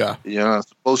 Yeah.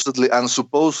 Supposedly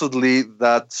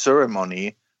that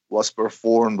ceremony was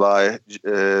performed by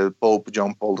Pope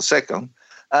John Paul II.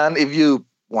 And if you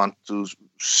want to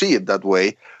see it that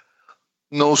way,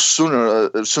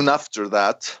 soon after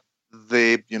that,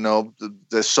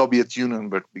 the Soviet Union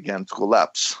began to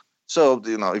collapse. So,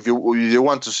 if you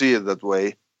want to see it that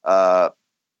way,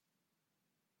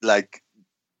 like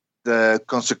the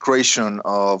consecration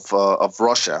of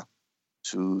Russia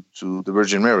to the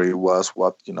Virgin Mary was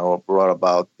what brought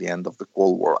about the end of the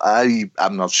Cold War.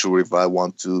 I'm not sure if I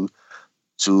want to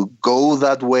go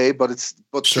that way, but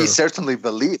sure. He certainly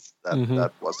believed that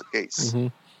that was the case.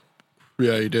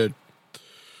 Yeah, he did.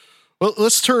 Well,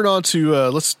 let's turn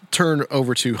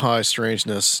over to High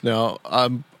Strangeness. Now,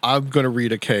 I'm going to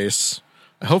read a case.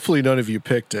 Hopefully none of you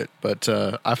picked it, but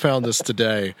I found this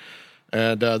today.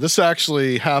 And this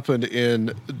actually happened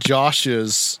in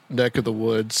Josh's neck of the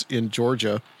woods in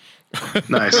Georgia.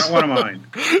 Nice. Not one of mine.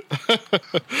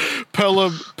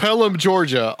 Pelham,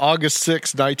 Georgia, August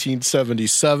 6,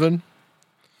 1977.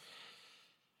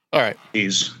 All right.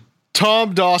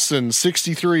 Tom Dawson,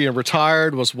 63 and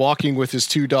retired, was walking with his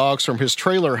two dogs from his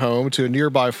trailer home to a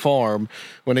nearby farm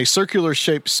when a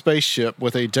circular-shaped spaceship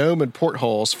with a dome and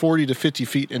portholes 40 to 50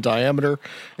 feet in diameter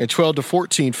and 12 to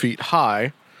 14 feet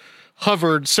high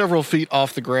hovered several feet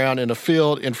off the ground in a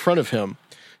field in front of him.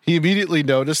 He immediately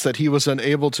noticed that he was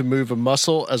unable to move a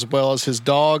muscle, as well as his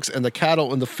dogs and the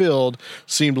cattle in the field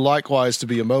seemed likewise to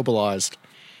be immobilized.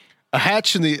 A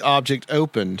hatch in the object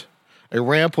opened, A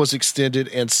ramp was extended,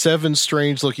 and 7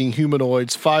 strange-looking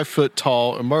humanoids, 5 foot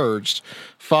tall, emerged,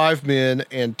 5 men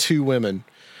and 2 women.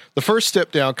 The first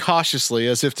stepped down cautiously,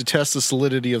 as if to test the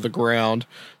solidity of the ground.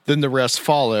 Then the rest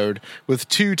followed, with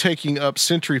 2 taking up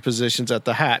sentry positions at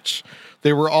the hatch.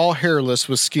 They were all hairless,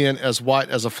 with skin as white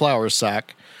as a flour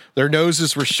sack. Their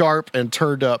noses were sharp and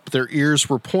turned up. Their ears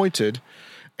were pointed,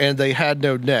 and they had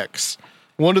no necks.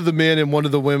 One of the men and one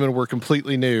of the women were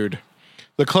completely nude.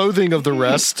 The clothing of the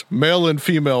rest, male and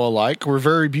female alike, were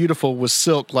very beautiful, with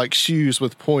silk like shoes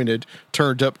with pointed,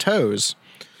 turned-up toes.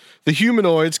 The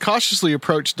humanoids cautiously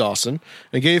approached Dawson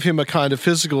and gave him a kind of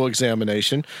physical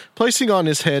examination, placing on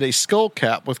his head a skull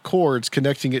cap with cords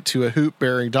connecting it to a hoop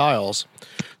bearing dials.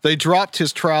 They dropped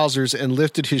his trousers and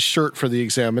lifted his shirt for the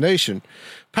examination,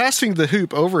 passing the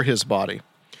hoop over his body.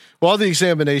 While the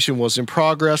examination was in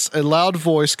progress, a loud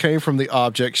voice came from the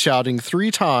object shouting 3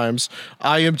 times,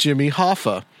 "I am Jimmy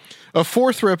Hoffa." A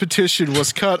 4th repetition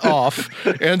was cut off,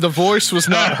 and the voice was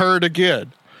not heard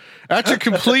again. After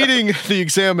completing the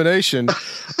examination,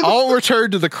 all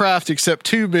returned to the craft except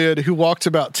 2 men who walked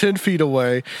about 10 feet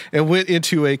away and went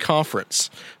into a conference.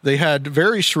 They had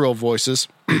very shrill voices,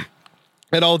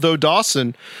 and although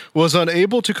Dawson was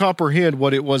unable to comprehend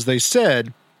what it was they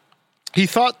said, he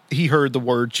thought he heard the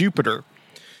word Jupiter.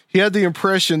 He had the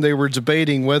impression they were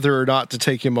debating whether or not to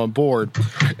take him on board.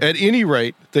 At any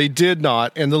rate, they did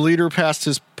not, and the leader passed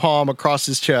his palm across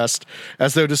his chest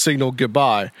as though to signal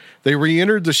goodbye. They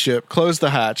re-entered the ship, closed the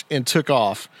hatch, and took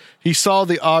off. He saw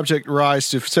the object rise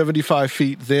to 75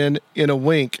 feet, then, in a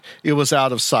wink, it was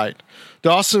out of sight.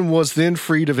 Dawson was then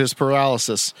freed of his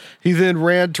paralysis. He then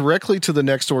ran directly to the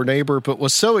next-door neighbor, but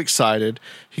was so excited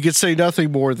he could say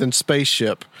nothing more than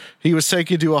spaceship. He was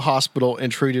taken to a hospital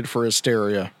and treated for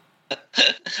hysteria.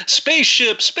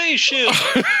 Spaceship. Spaceship.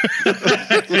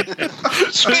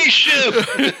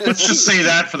 Let's just say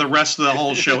that for the rest of the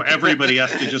whole show. Everybody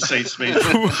has to just say spaceship.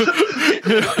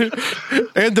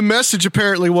 And the message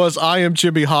apparently was, "I am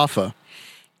Jimmy Hoffa."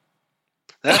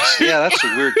 That's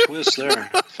a weird twist there.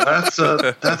 That's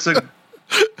a.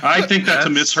 I think that's a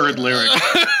misheard lyric.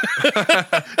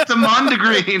 It's a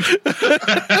Mondegreen.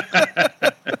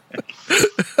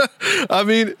 I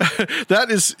mean, that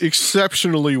is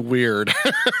exceptionally weird.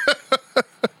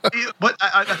 But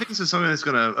I think this is something that's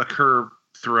going to occur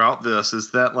throughout this,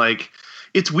 is that, like,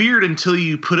 it's weird until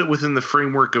you put it within the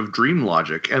framework of dream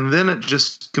logic, and then it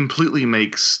just completely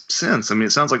makes sense. I mean,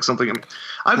 it sounds like something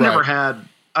I've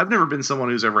never been someone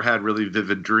who's ever had really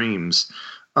vivid dreams.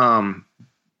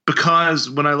 Because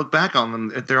when I look back on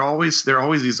them, they're always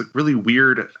these like really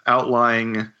weird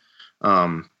outlying,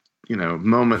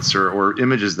 moments or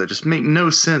images that just make no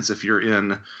sense if you're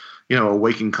in, a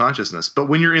waking consciousness. But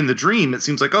when you're in the dream, it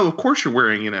seems like, oh, of course you're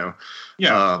wearing, of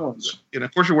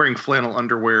course you're wearing flannel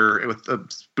underwear with a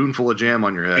spoonful of jam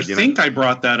on your head. I think I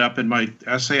brought that up in my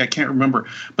essay. I can't remember,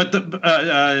 but the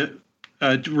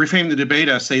Reframe the Debate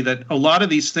essay, that a lot of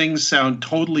these things sound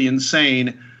totally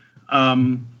insane.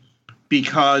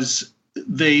 Because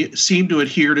they seem to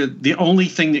adhere to the only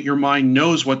thing that your mind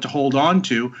knows what to hold on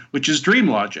to, which is dream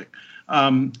logic.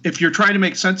 If you're trying to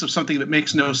make sense of something that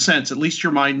makes no sense, at least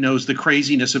your mind knows the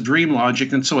craziness of dream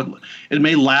logic, and so it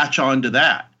may latch on to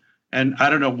that. And I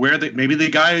don't know maybe the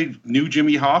guy knew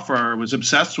Jimmy Hoffa or was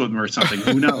obsessed with him or something.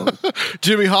 Who knows?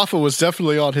 Jimmy Hoffa was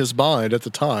definitely on his mind at the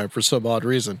time for some odd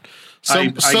reason.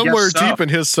 Somewhere deep in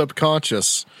his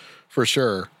subconscious, for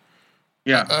sure.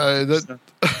 Yeah.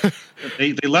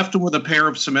 They left him with a pair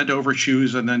of cement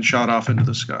overshoes and then shot off into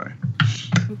the sky.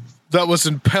 That was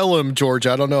in Pelham,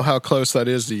 Georgia. I don't know how close that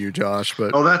is to you, Josh,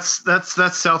 but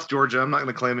that's South Georgia. I'm not going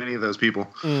to claim any of those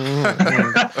people.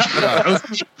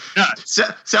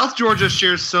 South Georgia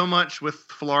shares so much with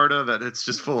Florida that it's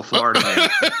just full of Florida man.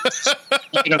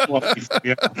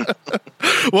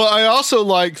 Well, I also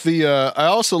like the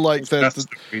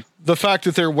fact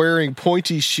that they're wearing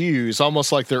pointy shoes,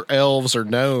 almost like they're elves or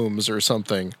gnomes or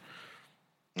something.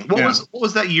 What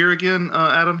was that year again,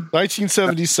 Adam?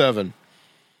 1977.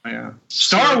 Yeah,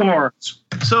 Star Wars.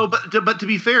 So, but to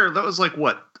be fair, that was like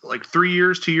 2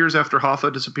 years after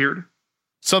Hoffa disappeared,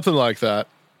 something like that.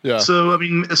 Yeah. So I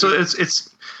mean, it's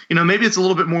maybe it's a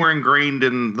little bit more ingrained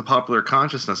in the popular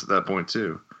consciousness at that point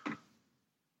too.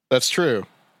 That's true.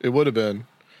 It would have been,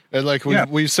 and like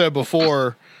we've said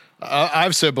before,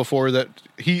 I've said before that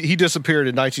he disappeared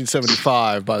in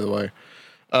 1975. By the way.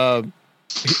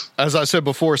 As I said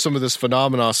before, some of this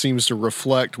phenomena seems to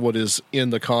reflect what is in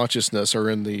the consciousness or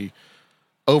in the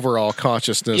overall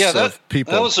consciousness of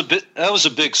people. That was a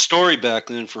big story back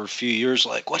then for a few years.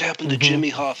 Like, what happened to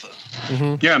Jimmy Hoffa?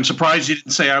 Mm-hmm. Yeah, I'm surprised you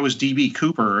didn't say I was DB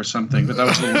Cooper or something, but that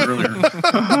was a little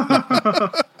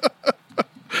earlier.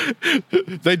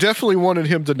 They definitely wanted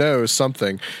him to know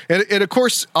something, and of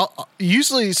course,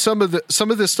 usually some of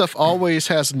this stuff always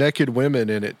has naked women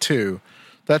in it too.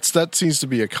 That seems to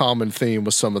be a common theme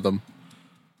with some of them.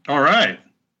 All right,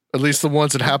 at least the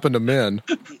ones that happen to men.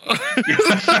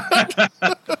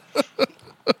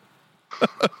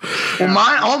 Well,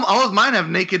 all of mine have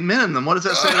naked men in them. What does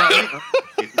that say about me?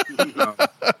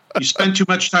 You spent too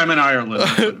much time in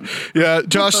Ireland. Yeah,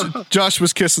 Josh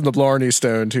was kissing the Blarney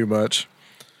Stone too much.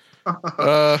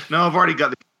 No, I've already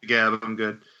got the gab. I'm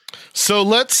good. So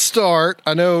let's start.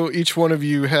 I know each one of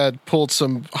you had pulled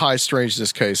some high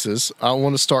strangeness cases. I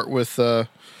want to start with Go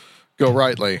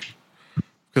Rightly,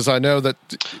 because I know that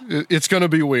it's going to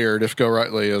be weird if Go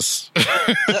Rightly is.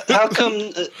 How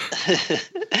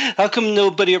come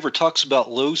nobody ever talks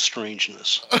about low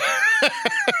strangeness?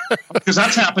 Because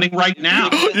that's happening right now.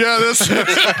 Yeah, that's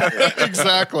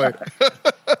exactly.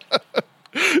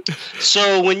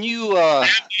 So when you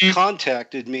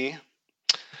contacted me,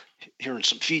 hearing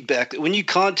some feedback, when you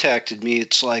contacted me,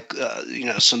 it's like,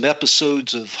 some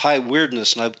episodes of high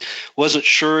weirdness, and I wasn't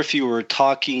sure if you were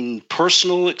talking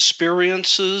personal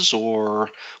experiences or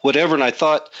whatever, and I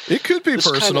thought it could be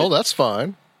personal. That's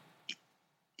fine.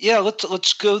 Yeah,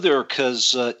 let's go there,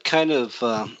 because it kind of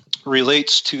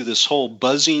relates to this whole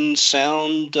buzzing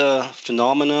sound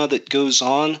phenomena that goes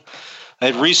on. I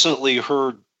had recently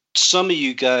heard some of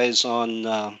you guys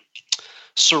on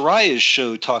Soraya's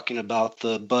show talking about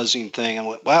the buzzing thing. I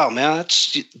went, wow, man,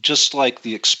 that's just like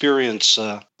the experience.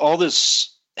 All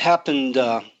this happened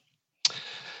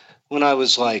when I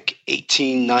was like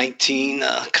 18, 19,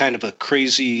 kind of a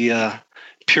crazy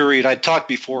period. I talked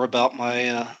before about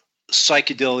my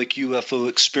psychedelic UFO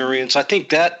experience. I think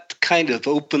that kind of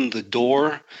opened the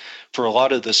door for a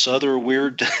lot of this other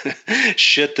weird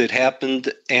shit that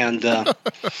happened. And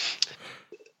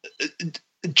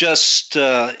just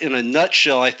in a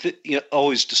nutshell, I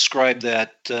always describe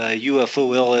that UFO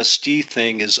LSD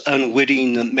thing as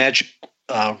unwitting magic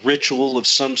ritual of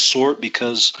some sort,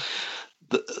 because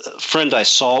the friend I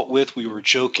saw it with, we were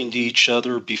joking to each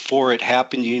other before it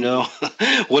happened,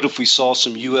 what if we saw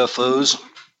some UFOs?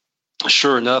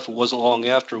 Sure enough, it wasn't long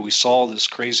after we saw this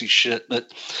crazy shit.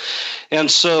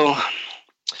 And so,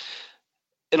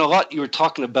 in a lot, you were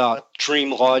talking about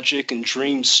dream logic and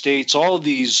dream states. All of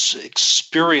these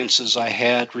experiences I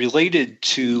had related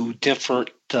to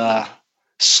different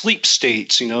sleep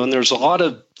states, and there's a lot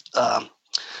of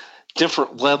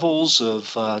different levels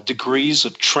of degrees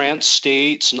of trance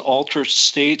states and altered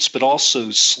states, but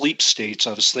also sleep states.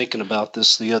 I was thinking about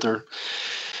this the other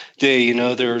day.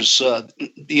 There's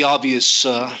the obvious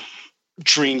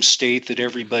dream state that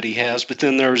everybody has, but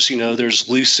then there's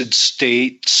lucid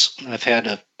states. I've had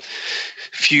a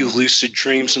few lucid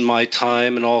dreams in my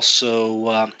time, and also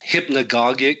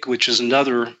hypnagogic, which is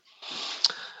another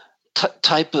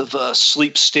type of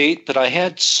sleep state. But I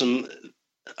had some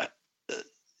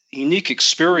unique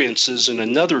experiences in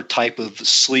another type of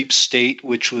sleep state,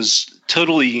 which was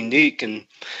totally unique. And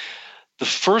the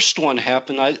first one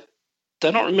happened, I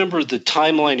don't remember the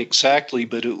timeline exactly,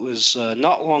 but it was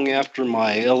not long after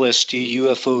my LSD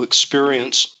UFO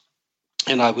experience,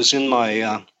 and I was in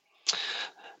my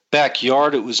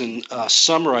backyard. It was in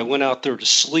summer. I went out there to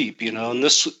sleep, and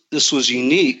this was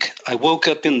unique. I woke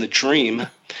up in the dream,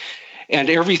 and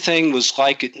everything was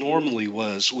like it normally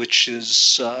was, which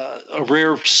is a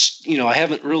rare, I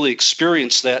haven't really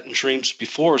experienced that in dreams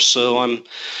before. So I'm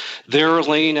there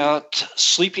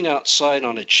sleeping outside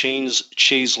on a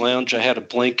chaise lounge. I had a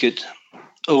blanket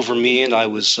over me, and I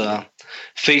was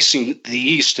facing the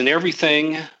east, and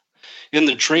everything in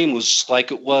the dream was like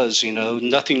it was,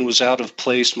 nothing was out of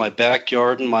place. My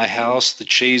backyard and my house, the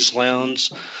chaise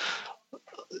lounge,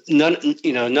 none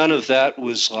of that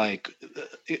was like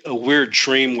a weird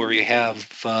dream where you have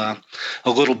a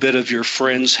little bit of your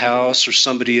friend's house or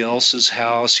somebody else's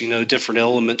house, different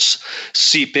elements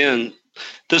seep in.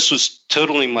 This was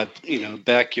totally my,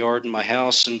 backyard and my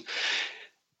house.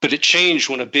 But it changed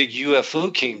when a big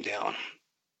UFO came down,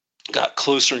 got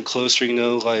closer and closer,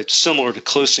 like similar to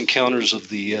Close Encounters of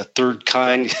the Third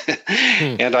Kind.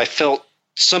 And I felt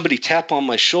somebody tap on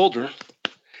my shoulder,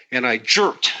 and I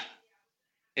jerked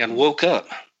and woke up.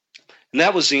 And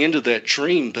that was the end of that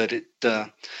dream, but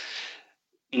and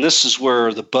this is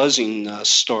where the buzzing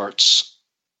starts.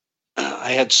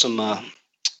 I had some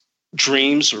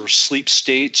dreams or sleep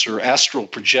states or astral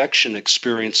projection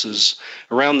experiences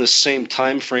around the same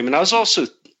time frame. And I was also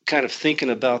kind of thinking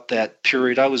about that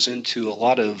period. I was into a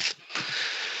lot of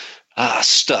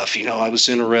stuff. I was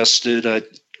interested. I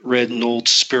read an old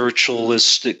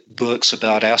spiritualistic books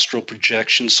about astral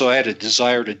projection, so I had a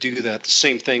desire to do that. The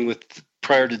same thing with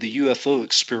prior to the UFO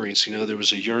experience. You know, there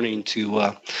was a yearning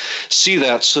to see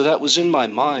that. So that was in my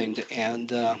mind.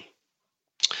 And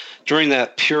during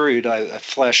that period, I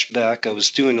flashed back. I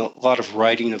was doing a lot of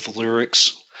writing of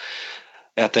lyrics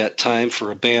at that time for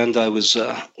a band I was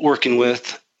working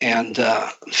with. And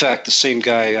in fact, the same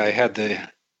guy I had the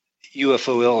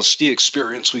UFO LSD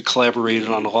experience, we collaborated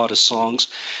on a lot of songs.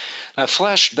 I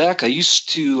flashed back. I used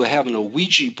to have a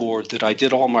Ouija board that I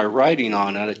did all my writing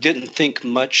on, and I didn't think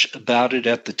much about it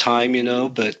at the time, you know,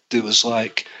 but it was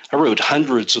like I wrote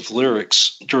hundreds of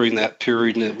lyrics during that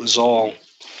period, and it was all,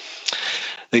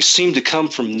 they seemed to come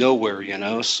from nowhere, you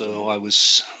know, so I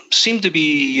seemed to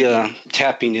be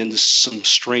tapping into some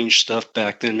strange stuff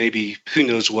back then. Maybe who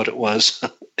knows what it was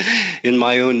in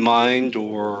my own mind,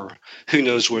 or who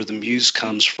knows where the muse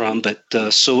comes from. But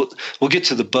so we'll get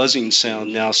to the buzzing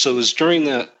sound now. So it was during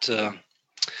that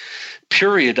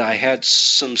period I had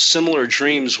some similar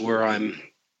dreams where I'm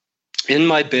in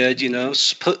my bed, you know,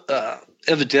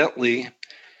 evidently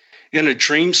in a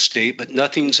dream state, but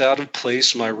nothing's out of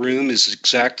place. My room is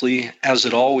exactly as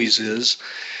it always is.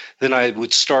 Then I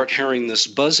would start hearing this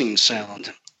buzzing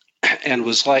sound, and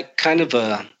was like kind of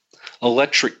a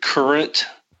electric current,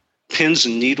 pins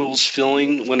and needles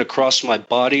feeling went across my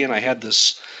body, and I had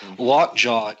this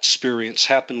lockjaw experience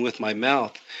happen with my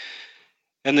mouth.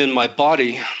 And then my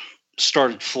body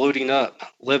started floating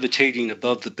up, levitating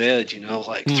above the bed, you know,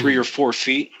 like 3 or 4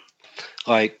 feet,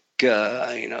 like,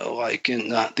 you know, like in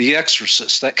The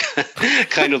Exorcist, that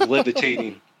kind of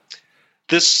levitating.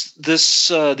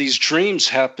 These dreams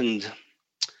happened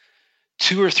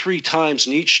 2 or 3 times,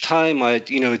 and each time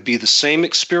it'd be the same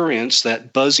experience,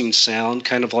 that buzzing sound,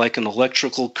 kind of like an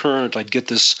electrical current. I'd get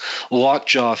this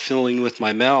lockjaw feeling with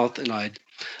my mouth, and I'd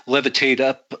levitate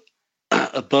up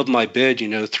above my bed, you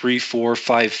know, 3, 4,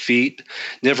 5 feet.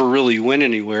 Never really went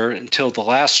anywhere until the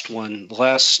last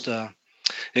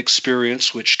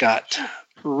experience, which got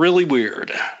really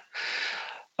weird.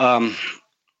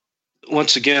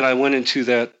 Once again, I went into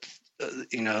that,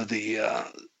 the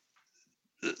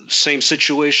same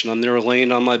situation. I'm there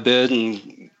laying on my bed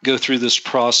and go through this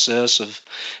process of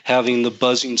having the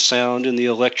buzzing sound and the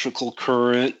electrical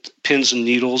current, pins and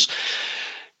needles.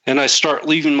 And I start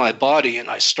leaving my body, and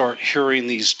I start hearing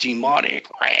these demonic,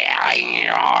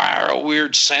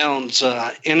 weird sounds,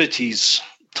 entities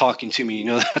talking to me. You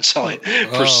know, that's how I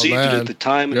perceived it at the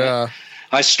time. Yeah.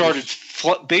 I started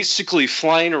basically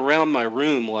flying around my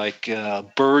room like a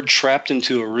bird trapped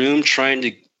into a room trying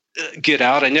to get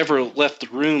out. I never left the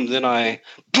room. Then I,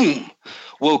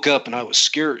 woke up, and I was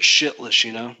scared shitless,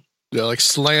 you know? Yeah, like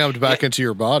slammed back into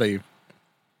your body.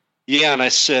 Yeah, and I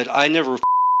said, I never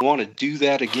want to do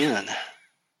that again.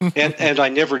 and I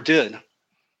never did.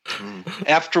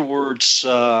 Afterwards,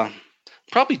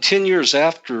 probably 10 years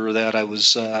after that, I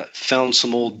was found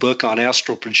some old book on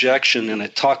astral projection, and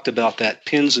it talked about that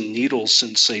pins and needles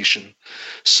sensation.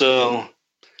 So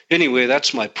anyway,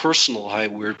 that's my personal high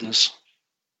weirdness.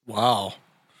 Wow.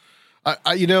 I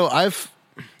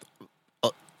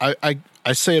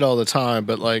say it all the time,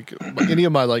 but like any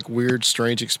of my like weird,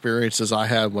 strange experiences I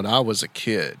had when I was a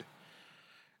kid,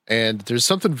 and there's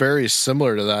something very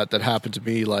similar to that happened to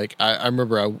me. Like I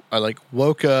remember I like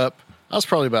woke up, I was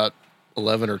probably about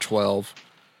 11 or 12,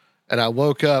 and I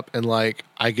woke up and like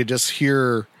I could just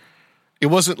hear, it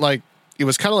was kind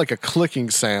of like a clicking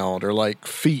sound or like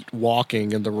feet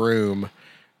walking in the room,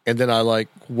 and then I like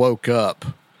woke up,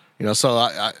 you know. So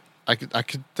I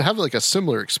could have like a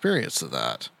similar experience to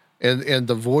that, and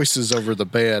the voices over the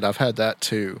bed, I've had that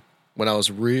too when I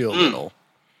was real little.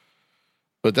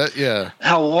 But that, yeah,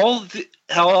 how all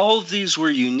of these were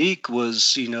unique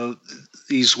was, you know,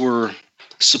 these were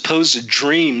supposed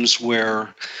dreams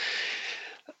where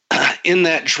in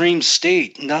that dream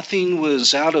state, nothing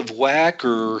was out of whack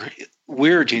or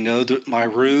weird, you know, my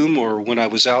room or when I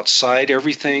was outside,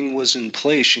 everything was in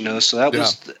place, you know, so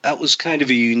that was kind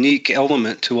of a unique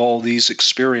element to all these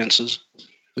experiences.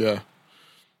 Yeah.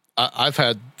 I've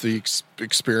had the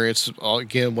experience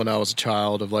again when I was a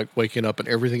child of like waking up and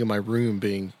everything in my room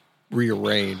being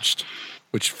rearranged,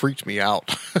 which freaked me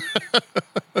out.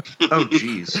 Oh,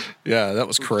 geez. Yeah, that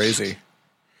was crazy.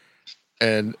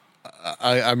 And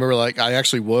I remember like I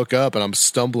actually woke up and I'm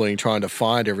stumbling trying to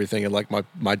find everything, and like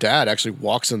my dad actually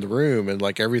walks in the room and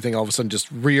like everything all of a sudden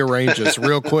just rearranges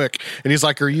real quick, and he's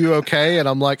like, "Are you okay?" And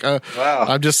I'm like, "Wow."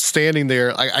 I'm just standing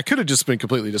there. I could have just been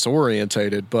completely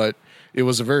disorientated, but it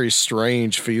was a very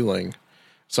strange feeling.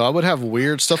 So I would have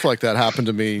weird stuff like that happen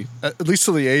to me, at least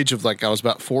to the age of like I was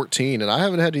about 14, and I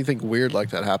haven't had anything weird like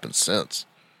that happen since.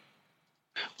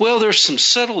 Well, there's some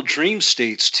subtle dream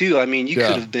states too. I mean, you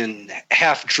could have been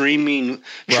half dreaming,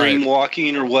 dream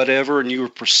walking or whatever, and you were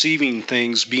perceiving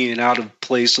things being out of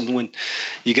place. And when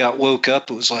you got woke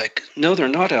up, it was like, no, they're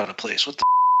not out of place. What the?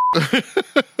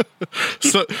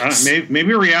 So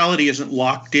maybe reality isn't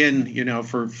locked in,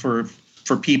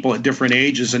 for people at different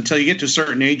ages. Until you get to a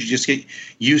certain age, you just get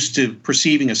used to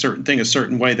perceiving a certain thing a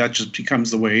certain way. That just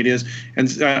becomes the way it is. And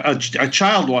a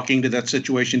child walking into that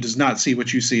situation does not see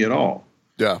what you see at all.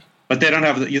 Yeah, but they don't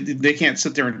have they can't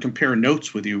sit there and compare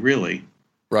notes with you, really.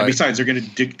 Right. And besides, they're going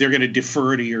to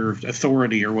defer to your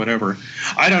authority or whatever.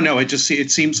 I don't know. It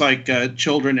seems like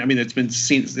children. I mean, it's been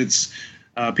seen.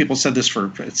 People said this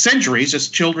for centuries.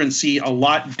 Just children see a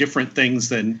lot different things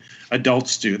than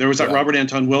adults do. There was that Robert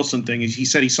Anton Wilson thing. He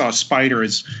said he saw a spider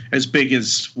as big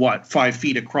as 5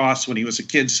 feet across when he was a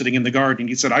kid sitting in the garden.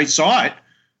 He said, "I saw it.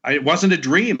 It wasn't a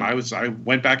dream. I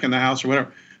went back in the house or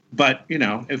whatever." But,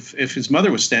 if his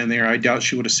mother was standing there, I doubt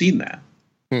she would have seen that.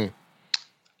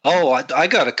 Oh, I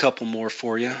got a couple more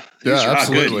for you. These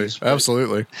absolutely.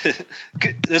 Absolutely.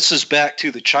 This is back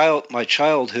to my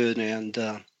childhood,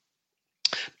 and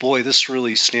boy, this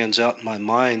really stands out in my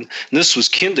mind. And this was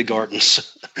kindergarten,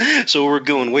 so we're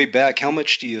going way back. How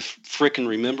much do you frickin'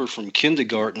 remember from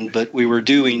kindergarten? But we were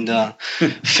doing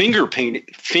finger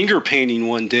painting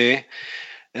one day,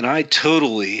 and I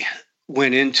totally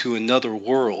went into another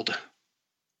world,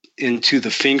 into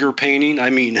the finger painting. I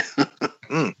mean,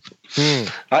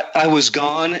 I was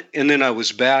gone and then I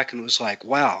was back, and it was like,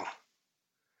 wow,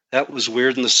 that was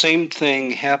weird. And the same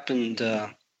thing happened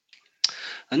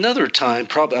another time.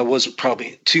 I wasn't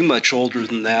probably too much older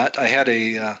than that. I had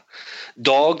a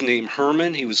dog named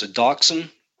Herman. He was a dachshund.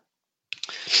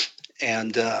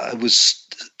 And I was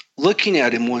looking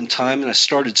at him one time, and I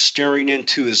started staring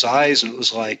into his eyes, and it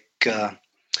was like,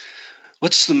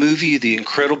 what's the movie, The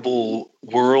Incredible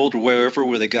World, or wherever,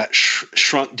 where they got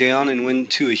shrunk down and went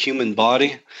into a human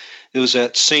body? It was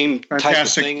that same type of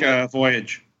thing. Fantastic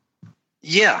Voyage.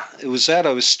 Yeah, it was that.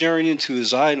 I was staring into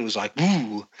his eye, and it was like,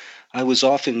 ooh, I was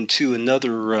off into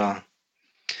another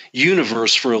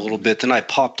universe for a little bit. Then I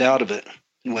popped out of it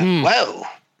and went, whoa.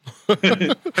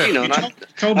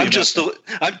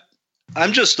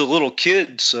 I'm just a little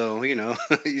kid, so you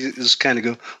just kind of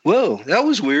go, "Whoa, that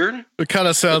was weird." It kind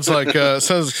of sounds like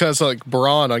sounds like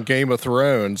Bronn on Game of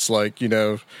Thrones. Like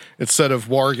instead of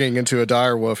warging into a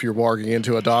direwolf, you're warging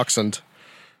into a dachshund.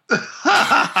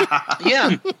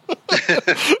 Yeah,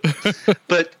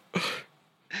 but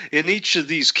in each of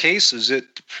these cases,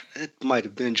 it might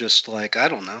have been just like, I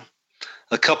don't know,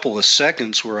 a couple of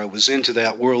seconds where I was into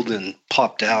that world and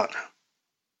popped out.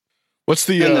 What's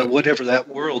the whatever that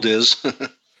world is?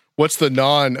 What's the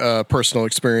non-personal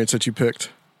experience that you picked?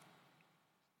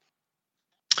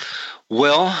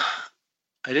 Well,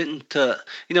 I didn't.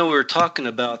 We were talking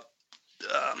about.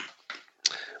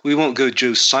 We won't go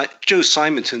Joe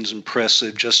Simonton's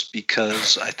impressive just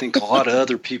because I think a lot of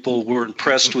other people were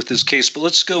impressed with his case. But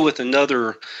let's go with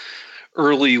another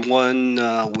early one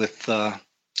with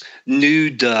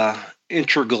nude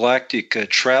intergalactic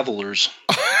travelers.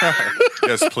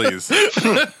 Yes, please.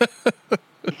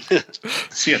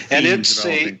 And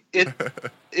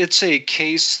it's a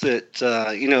case that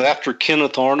after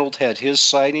Kenneth Arnold had his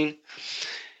sighting,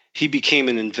 he became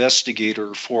an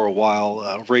investigator for a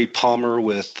while. Ray Palmer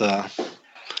with the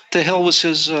hell was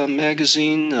his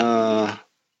magazine?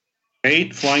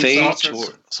 Fate, Flying Saucer,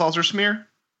 Saucer Smear?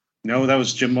 No, that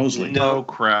was Jim Mosley. No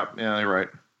crap. Yeah, you're right.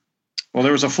 Well,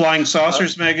 there was a Flying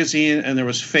Saucers magazine, and there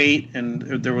was Fate, and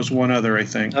there was one other, I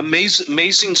think.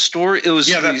 Amazing Story. It was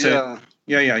that's it.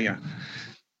 Yeah.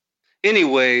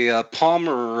 Anyway,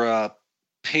 Palmer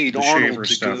paid Arnold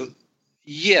to go.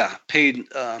 Yeah, paid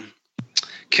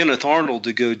Kenneth Arnold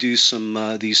to go do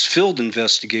some these field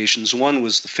investigations. One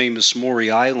was the famous Maury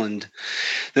Island.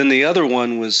 Then the other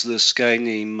one was this guy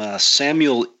named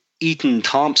Samuel Eaton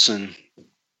Thompson.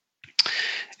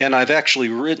 And I've actually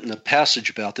written a passage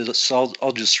about this, so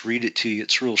I'll just read it to you.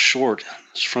 It's real short.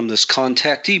 It's from this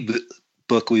contactee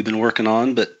book we've been working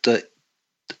on, but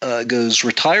goes,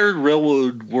 retired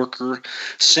railroad worker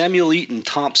Samuel Eaton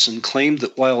Thompson claimed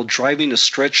that while driving a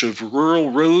stretch of rural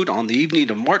road on the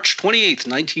evening of March 28th,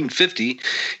 1950,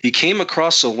 he came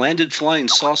across a landed flying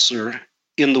saucer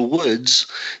in the woods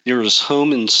near his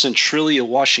home in Centralia,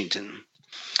 Washington.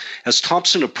 As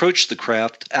Thompson approached the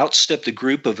craft, out stepped a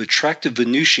group of attractive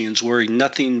Venusians wearing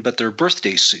nothing but their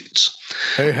birthday suits.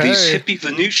 Hey, hey.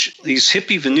 These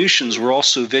hippie Venusians were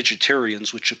also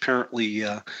vegetarians, which apparently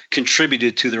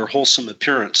contributed to their wholesome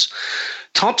appearance.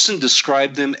 Thompson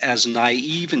described them as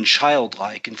naive and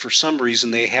childlike, and for some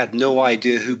reason they had no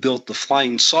idea who built the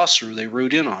flying saucer they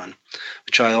rode in on,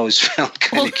 which I always found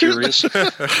kind of curious.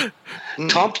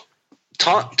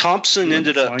 Thompson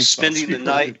ended up spending the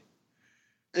night.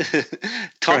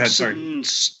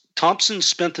 Thompson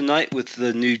spent the night with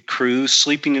the nude crew,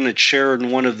 sleeping in a chair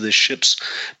in one of the ship's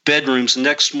bedrooms. The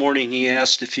next morning, he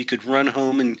asked if he could run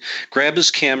home and grab his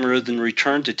camera, then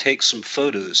return to take some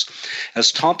photos.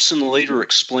 As Thompson later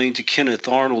explained to Kenneth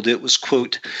Arnold, it was,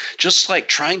 quote, just like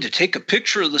trying to take a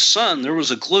picture of the sun. There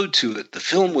was a glow to it. The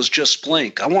film was just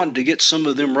blank. I wanted to get some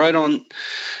of them right on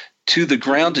to the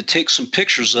ground to take some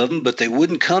pictures of them, but they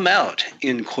wouldn't come out,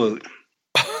 end quote.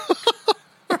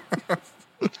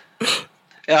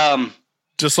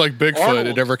 Just like Bigfoot, Arnold,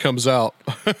 it never comes out.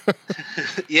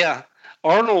 Yeah.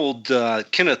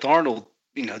 Kenneth Arnold,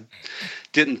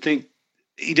 didn't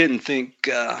think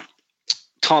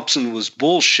Thompson was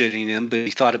bullshitting him, but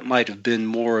he thought it might have been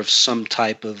more of some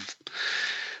type of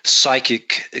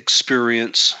psychic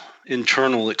experience,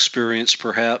 internal experience,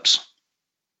 perhaps.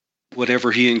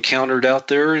 Whatever he encountered out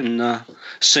there in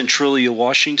Centralia,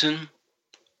 Washington.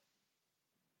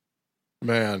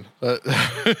 Man,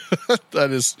 that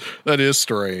is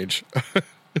strange.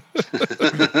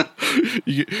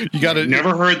 you got it.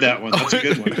 Never heard that one. That's a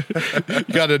good one.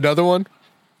 You got another one?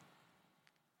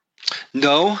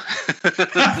 No.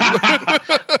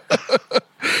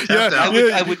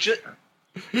 I would just.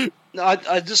 No,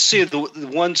 I just see the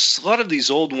ones. A lot of these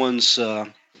old ones,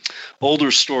 older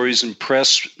stories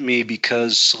impress me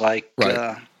because, like.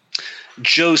 Right.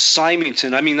 Joe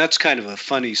Symington, I mean, that's kind of a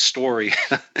funny story,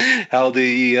 how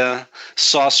the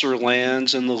saucer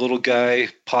lands and the little guy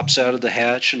pops out of the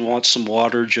hatch and wants some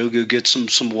water. Joe go gets him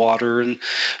some water, and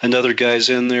another guy's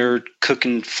in there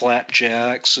cooking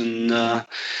flapjacks, and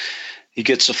he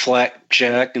gets a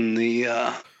flapjack, and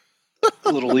the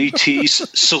little E.T.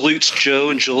 salutes Joe,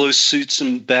 and Joe suits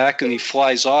him back, and he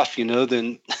flies off,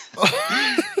 then...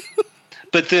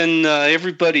 But then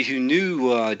everybody who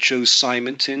knew Joe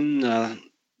Symington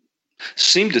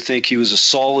seemed to think he was a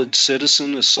solid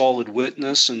citizen, a solid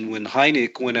witness. And when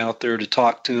Hynek went out there to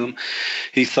talk to him,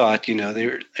 he thought, they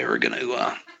were going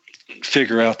to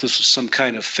figure out this was some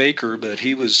kind of faker. But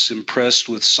he was impressed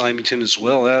with Symington as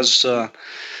well, as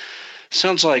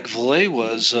sounds like Valet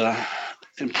was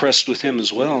impressed with him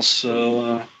as well.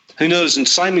 So who knows? And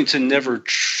Symington never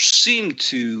seemed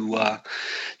to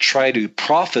try to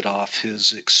profit off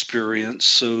his experience.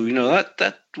 So,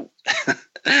 that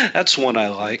that's one I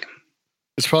like.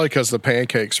 It's probably because the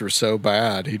pancakes were so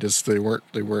bad. They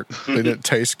didn't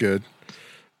taste good.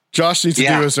 Josh needs to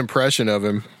do his impression of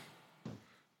him.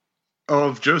 Oh,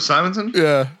 of Joe Simonson?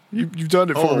 Yeah. You've done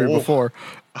it for me before.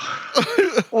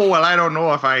 Oh, well, I don't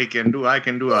know if I can do a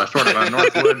sort of a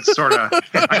Northwoods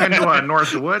I can do a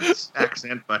Northwoods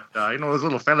accent, but those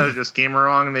little fellas just came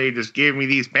along and they just gave me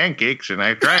these pancakes and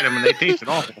I tried them and they tasted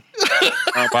awful.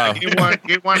 Wow. I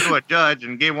gave one to a judge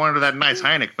and gave one to that nice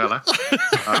Hynek fella.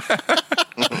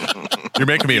 You're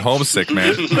making me homesick,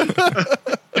 man.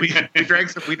 we drank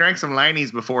some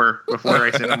Liney's before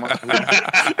I sent them off.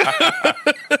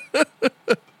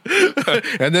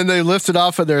 And then they lifted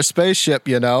off of their spaceship,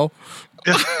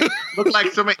 Look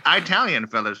like some Italian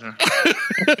fellas.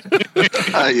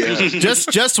 Yeah.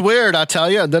 Just weird, I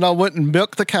tell you. And then I went and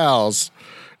milked the cows.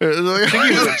 He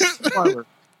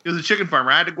was a chicken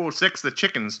farmer. I had to go sex the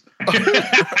chickens.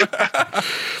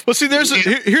 Well, see,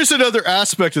 here's another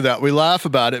aspect of that. We laugh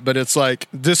about it, but it's like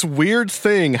this weird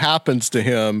thing happens to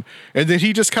him, and then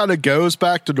he just kind of goes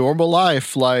back to normal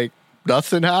life, like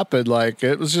nothing happened. Like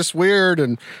it was just weird,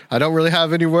 and I don't really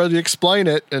have anywhere to explain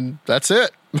it, and that's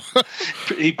it.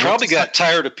 He probably got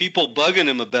tired of people bugging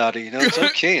him about it. It's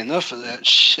okay, enough of that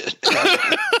shit.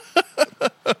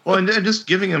 Well, and just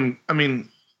giving him,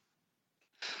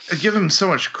 give him so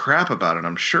much crap about it.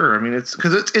 I'm sure. It's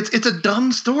because it's a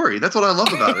dumb story. That's what I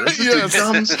love about it. It's just a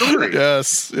dumb story.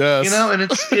 Yes. And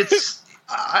it's.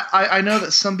 I know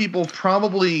that some people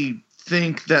probably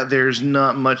think that there's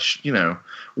not much,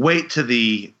 weight to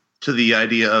the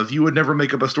idea of you would never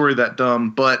make up a story that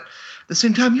dumb, but at the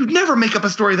same time, you'd never make up a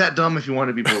story that dumb if you want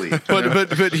to be believed.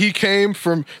 But he came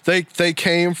from they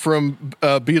came from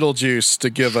Beetlejuice to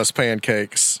give us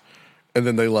pancakes, and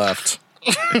then they left.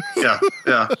 Yeah.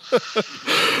 All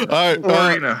right,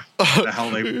 the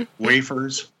hell they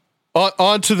wafers.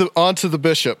 On to the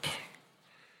bishop.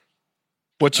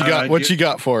 What you got? What you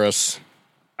got for us?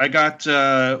 I got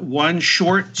one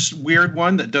short, weird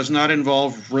one that does not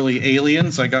involve really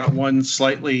aliens. I got one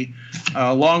slightly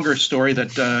longer story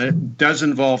that does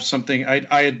involve something.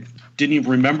 I didn't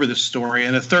even remember this story.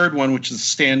 And a third one, which is the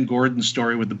Stan Gordon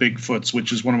story with the Bigfoots,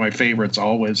 which is one of my favorites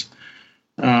always.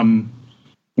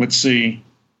 Let's see.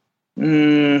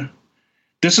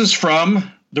 This is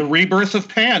from The Rebirth of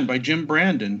Pan by Jim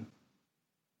Brandon.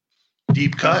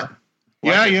 Deep cut.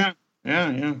 Yeah.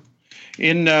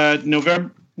 In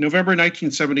November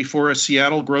 1974, a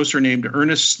Seattle grocer named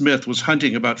Ernest Smith was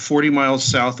hunting about 40 miles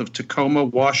south of Tacoma,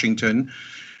 Washington,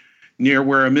 near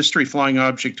where a mystery flying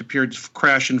object appeared to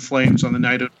crash in flames on the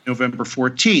night of November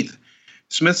 14th.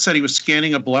 Smith said he was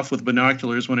scanning a bluff with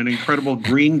binoculars when an incredible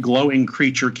green glowing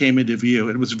creature came into view.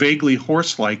 It was vaguely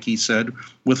horse-like, he said,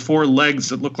 with 4 legs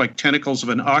that looked like tentacles of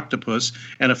an octopus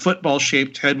and a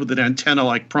football-shaped head with an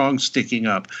antenna-like prong sticking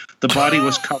up. The body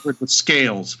was covered with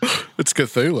scales. It's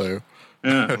Cthulhu.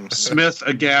 Yeah. Smith,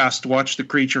 aghast, watched the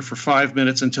creature for 5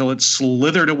 minutes until it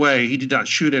slithered away. He did not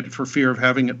shoot it for fear of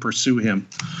having it pursue him.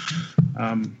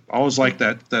 Always like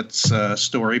that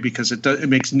story because it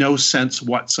makes no sense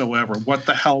whatsoever. What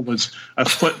the hell was a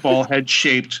football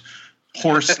head-shaped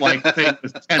horse-like thing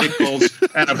with tentacles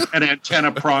and an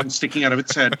antenna prong sticking out of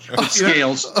its head with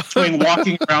scales doing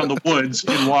walking around the woods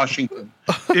in Washington?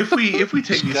 If we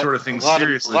take these sort of things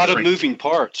seriously, a lot of moving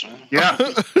parts. Man. Yeah.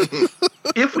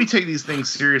 If we take these things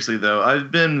seriously, though,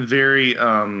 I've been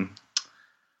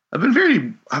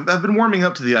warming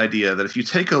up to the idea that if you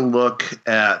take a look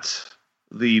at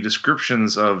the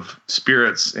descriptions of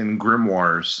spirits in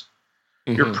grimoires,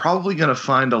 you're probably going to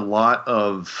find a lot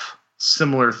of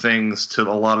similar things to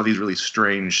a lot of these really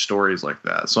strange stories like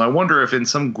that. So I wonder if in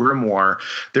some grimoire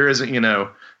there isn't,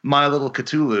 My Little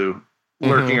Cthulhu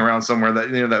lurking around somewhere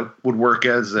that that would work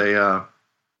as a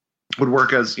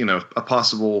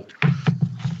possible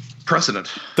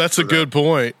precedent. That's a good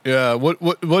point. Yeah.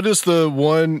 What is the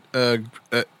one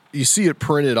you see it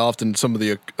printed often in some of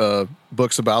the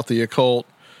books about the occult?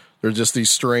 They're just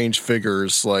these strange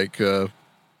figures like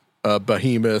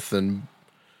behemoth and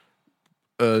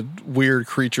weird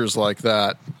creatures like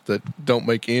that don't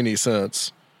make any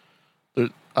sense.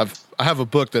 I have a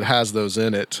book that has those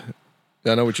in it.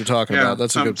 I know what you're talking about.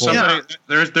 That's a good point.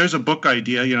 There's a book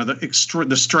idea,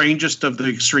 the strangest of the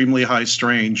extremely high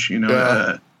strange,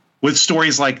 with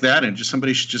stories like that, and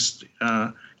somebody should just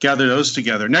gather those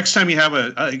together. Next time you have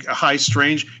a high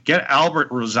strange, get Albert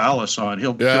Rosales on.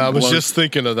 I was just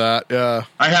thinking of that. Yeah,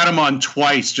 I had him on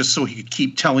twice just so he could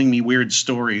keep telling me weird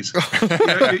stories.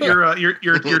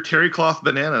 your terry cloth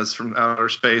bananas from outer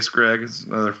space, Greg, is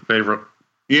another favorite.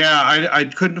 Yeah, I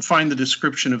couldn't find the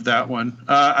description of that one.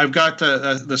 I've got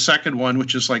the second one,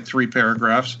 which is like 3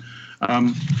 paragraphs.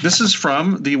 This is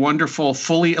from the wonderful,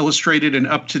 fully illustrated and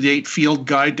up-to-date Field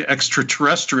Guide to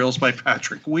Extraterrestrials by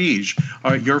Patrick Weege,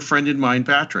 your friend and mine,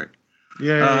 Patrick.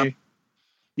 Yay!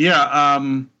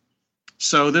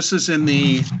 So this is in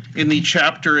the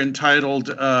chapter entitled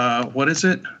what is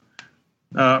it?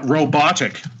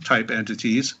 Robotic type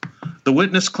entities. The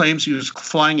witness claims he was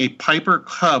flying a Piper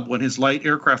Cub when his light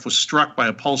aircraft was struck by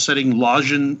a pulsating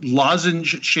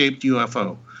lozenge-shaped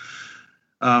UFO.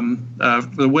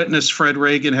 The witness, Fred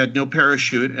Reagan, had no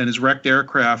parachute, and his wrecked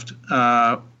aircraft, he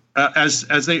and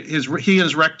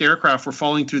his wrecked aircraft were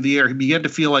falling through the air, he began to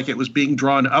feel like it was being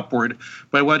drawn upward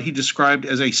by what he described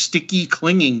as a sticky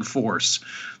clinging force.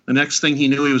 The next thing he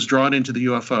knew, he was drawn into the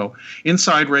UFO.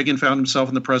 Inside, Reagan found himself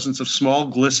in the presence of small,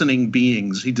 glistening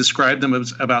beings. He described them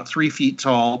as about 3 feet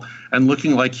tall and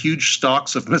looking like huge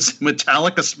stalks of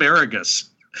metallic asparagus.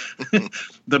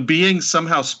 The beings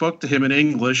somehow spoke to him in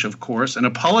English, of course, and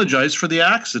apologized for the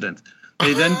accident.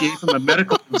 They then gave him a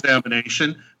medical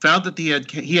examination, found that he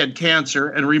had cancer,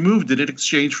 and removed it in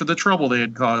exchange for the trouble they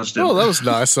had caused him. Oh, that was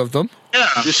nice of them. Yeah.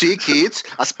 You see, kids,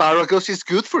 asparagus is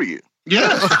good for you.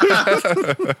 Yeah.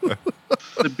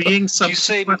 The beings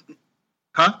subsequent... You say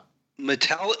huh?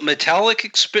 Metallic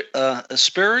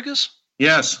asparagus?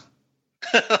 Yes.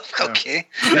 Okay.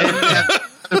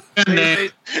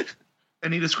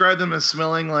 And he described them as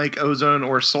smelling like ozone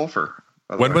or sulfur.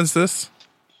 When was this?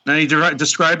 And he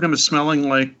described them as smelling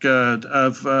like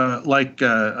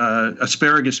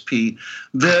asparagus pea.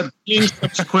 The beings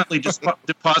subsequently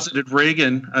deposited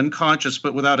Reagan unconscious,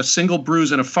 but without a single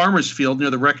bruise, in a farmer's field near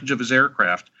the wreckage of his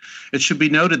aircraft. It should be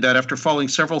noted that after falling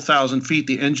several thousand feet,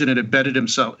 the engine had embedded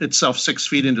itself 6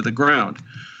 feet into the ground.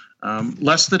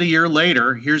 Less than a year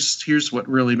later, here's what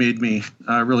really made me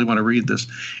really want to read this.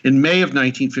 In May of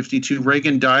 1952,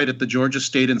 Reagan died at the Georgia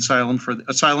State Asylum for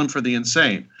the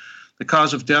Insane. The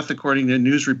cause of death, according to a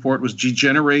news report, was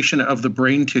degeneration of the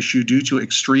brain tissue due to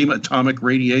extreme atomic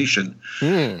radiation.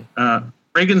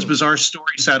 Reagan's bizarre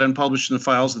story sat unpublished in the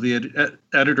files of the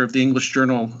editor of the English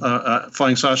journal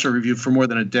Flying Saucer Review for more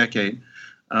than a decade.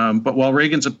 But while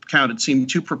Reagan's account had seemed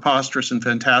too preposterous and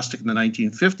fantastic in the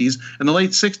 1950s, in the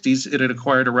late 60s, it had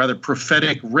acquired a rather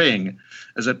prophetic ring,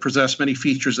 as it possessed many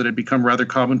features that had become rather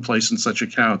commonplace in such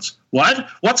accounts. What?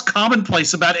 What's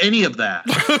commonplace about any of that?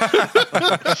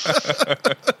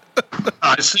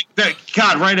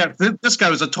 God, right after this guy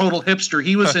was a total hipster.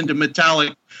 He was into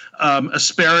metallic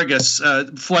asparagus,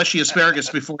 fleshy asparagus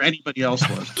before anybody else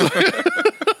was.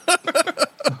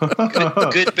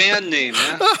 Good band name,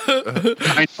 yeah.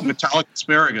 I know, metallic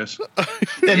asparagus.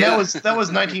 And that was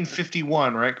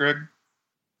 1951, right, Greg?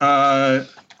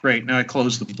 Great. Now I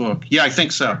closed the book. Yeah, I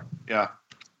think so. Yeah.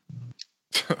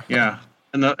 Yeah.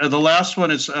 And the last one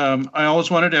is I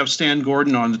always wanted to have Stan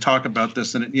Gordon on to talk about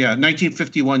this. And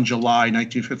 1951, July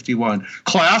 1951.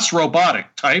 Class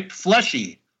robotic, type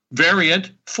fleshy,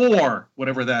 variant 4,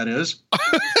 whatever that is.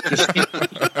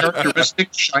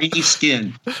 Characteristic shiny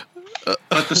skin.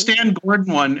 But the Stan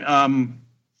Gordon one,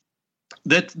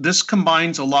 this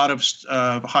combines a lot of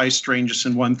high strangeness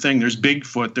in one thing. There's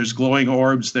Bigfoot, there's glowing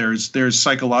orbs, there's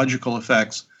psychological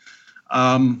effects.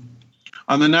 On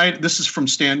the night, this is from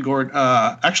Stan Gordon.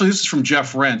 Actually, this is from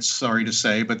Jeff Rentz. Sorry to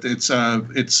say, but it's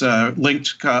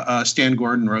linked. Stan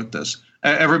Gordon wrote this.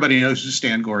 Everybody knows who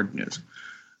Stan Gordon is.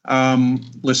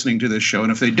 Listening to this show,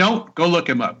 and if they don't, go look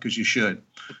him up because you should.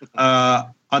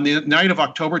 On the night of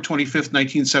October 25th,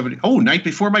 1970. Oh, night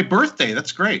before my birthday.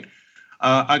 That's great.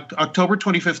 October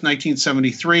 25th,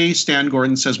 1973, Stan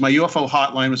Gordon says, my UFO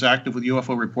hotline was active with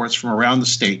UFO reports from around the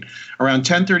state. Around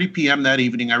 10:30 p.m. that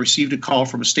evening, I received a call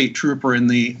from a state trooper in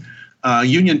the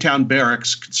Uniontown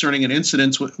barracks concerning an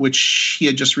incident which he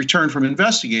had just returned from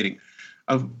investigating.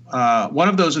 One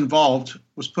of those involved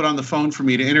was put on the phone for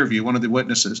me to interview one of the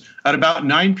witnesses. At about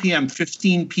 9 p.m.,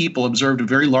 15 people observed a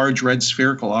very large red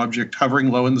spherical object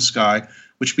hovering low in the sky,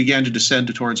 which began to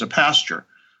descend towards a pasture.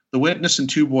 The witness and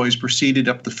 2 boys proceeded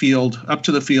up to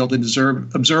the field and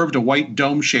observed a white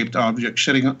dome-shaped object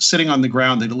sitting on the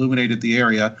ground that illuminated the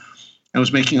area and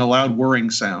was making a loud whirring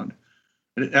sound.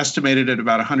 It estimated at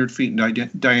about 100 feet in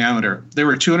diameter. They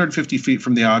were 250 feet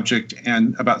from the object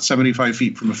and about 75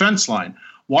 feet from a fence line.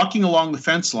 Walking along the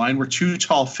fence line were 2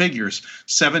 tall figures,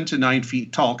 7 to 9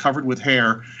 feet tall, covered with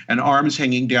hair and arms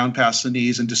hanging down past the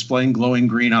knees and displaying glowing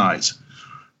green eyes.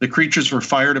 The creatures were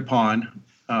fired upon.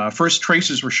 First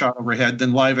traces were shot overhead,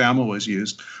 then live ammo was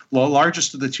used. The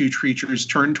largest of the 2 creatures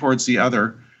turned towards the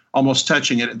other, almost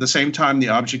touching it. At the same time, the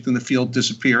object in the field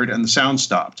disappeared and the sound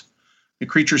stopped. The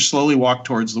creature slowly walked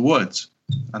towards the woods.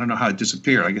 I don't know how it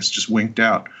disappeared. I guess it just winked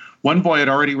out. One boy had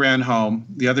already ran home.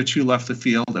 The other 2 left the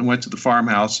field and went to the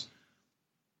farmhouse.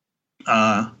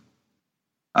 And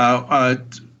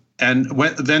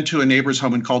went then to a neighbor's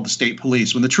home and called the state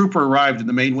police. When the trooper arrived and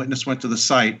the main witness went to the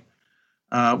site,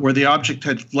 where the object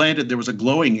had landed, there was a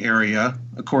glowing area,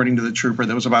 according to the trooper,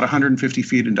 that was about 150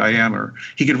 feet in diameter.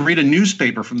 He could read a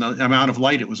newspaper from the amount of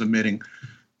light it was emitting.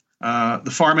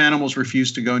 The farm animals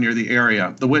refused to go near the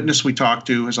area. The witness we talked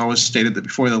to has always stated that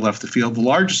before they left the field, the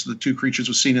largest of the 2 creatures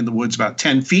was seen in the woods about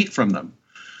 10 feet from them.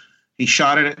 He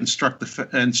shot at it and struck the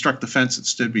fence that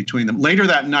stood between them. Later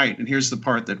that night, and here's the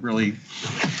part that really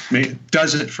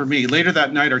does it for me. Later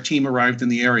that night, our team arrived in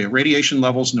the area. Radiation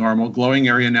levels normal, glowing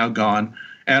area now gone.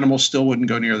 Animals still wouldn't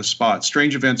go near the spot.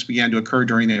 Strange events began to occur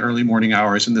during the early morning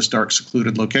hours in this dark,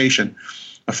 secluded location.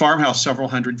 A farmhouse several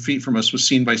hundred feet from us was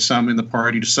seen by some in the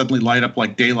party to suddenly light up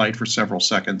like daylight for several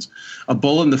seconds. A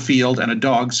bull in the field and a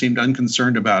dog seemed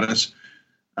unconcerned about us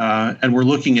and were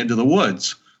looking into the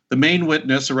woods. The main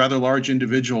witness, a rather large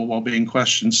individual, while being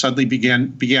questioned, suddenly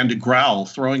began to growl,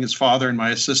 throwing his father and my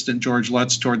assistant, George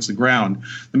Lutz, towards the ground.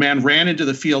 The man ran into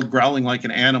the field growling like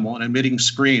an animal and emitting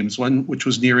screams, one which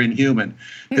was near inhuman.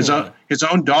 His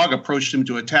own dog approached him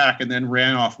to attack and then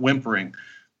ran off whimpering.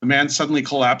 The man suddenly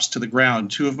collapsed to the ground.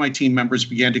 2 of my team members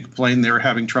began to complain they were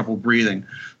having trouble breathing.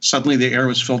 Suddenly, the air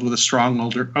was filled with a strong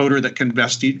odor that can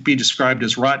best be described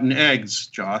as rotten eggs,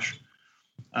 Josh.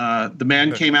 The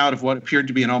man came out of what appeared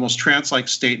to be an almost trance-like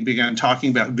state and began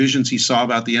talking about visions he saw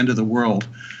about the end of the world.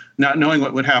 Not knowing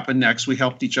what would happen next, we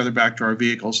helped each other back to our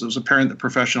vehicles. It was apparent that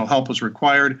professional help was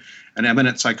required. An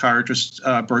eminent psychiatrist,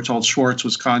 Bertold Schwartz,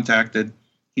 was contacted.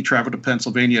 He traveled to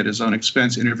Pennsylvania at his own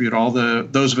expense, interviewed all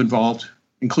those involved,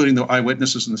 including the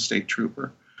eyewitnesses and the state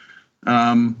trooper.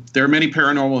 There are many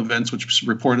paranormal events which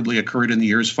reportedly occurred in the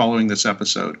years following this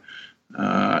episode.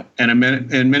 And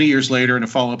many years later, in a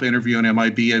follow-up interview, an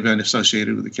MIB event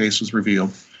associated with the case was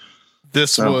revealed.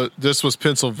 This was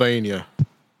Pennsylvania.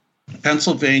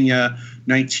 Pennsylvania,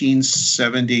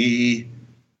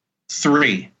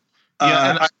 1973.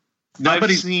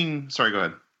 Nobody's seen. Sorry, go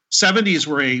ahead. 70s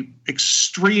were a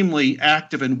extremely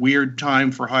active and weird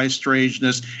time for high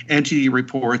strangeness, entity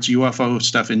reports, UFO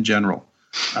stuff in general.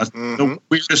 The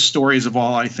weirdest stories of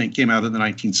all, I think, came out in the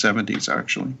 1970s,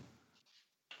 actually.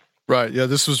 Right. Yeah,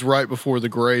 this was right before the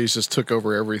Greys just took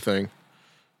over everything.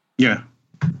 Yeah.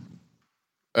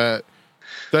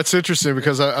 That's interesting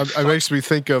because it makes me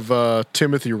think of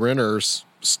Timothy Renner's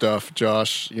stuff,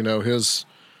 Josh. You know, his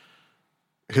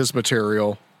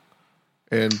material.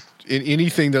 And in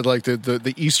anything that like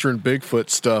the Eastern Bigfoot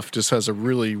stuff just has a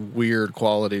really weird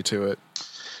quality to it.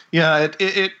 Yeah,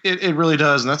 it really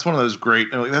does, and that's one of those great.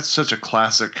 That's such a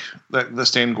classic. The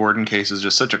Stan Gordon case is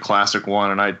just such a classic one,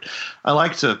 and I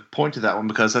like to point to that one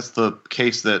because that's the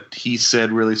case that he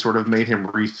said really sort of made him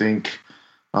rethink,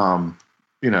 what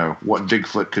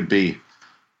Bigfoot could be.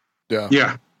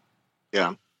 Yeah.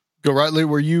 Yeah. Go right, Lee.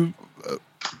 Were you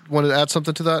wanted to add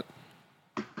something to that?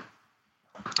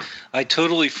 I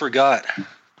totally forgot.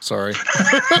 Sorry.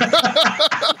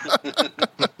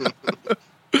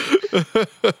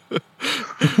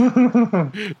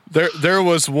 There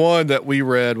was one that we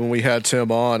read when we had Tim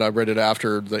on. I read it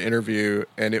after the interview,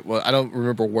 and it was, I don't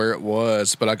remember where it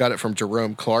was, but I got it from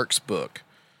Jerome Clark's book.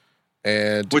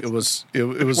 And it was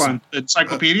one?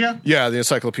 Encyclopedia? Yeah, the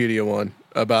encyclopedia one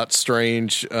about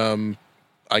strange, I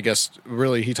guess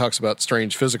really he talks about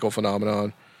strange physical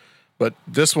phenomenon. But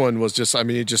this one was just,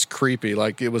 it just creepy.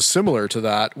 Like it was similar to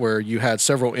that where you had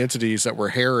several entities that were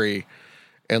hairy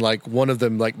and like one of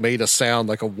them like made a sound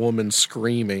like a woman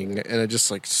screaming and it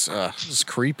just like, it's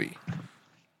creepy.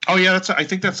 Oh yeah. I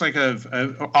think that's like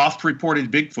a oft reported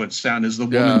Bigfoot sound is the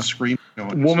woman screaming.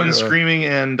 Woman screaming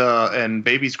and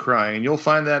babies crying. And you'll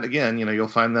find that again, you'll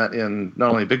find that in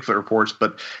not only Bigfoot reports,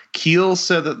 but Keel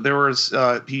said that there was,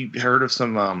 he heard of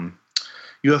some,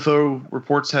 UFO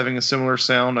reports having a similar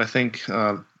sound. I think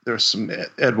there's some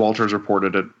Ed Walters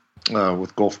reported it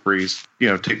with Gulf Breeze.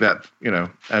 Take that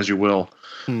as you will.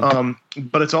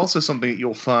 But it's also something that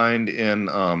you'll find in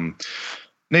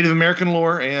Native American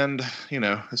lore, and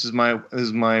this is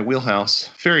my wheelhouse.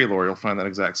 Fairy lore. You'll find that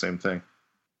exact same thing.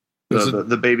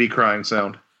 The baby crying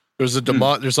sound. There's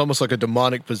there's almost like a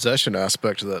demonic possession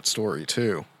aspect to that story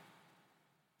too.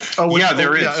 Oh yeah,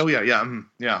 there is. Yeah, oh yeah.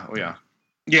 Oh yeah.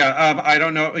 Yeah, I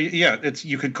don't know. Yeah,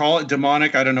 you could call it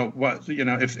demonic. I don't know what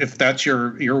if that's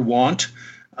your want.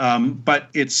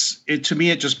 But to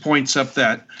me it just points up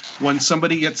that when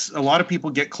somebody a lot of people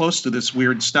get close to this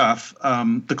weird stuff,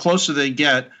 the closer they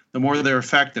get, the more they're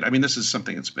affected. This is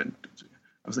something that's been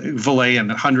Valet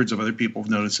and hundreds of other people have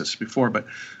noticed this before, but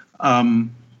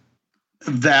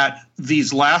that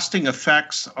these lasting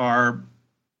effects are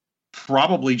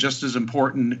probably just as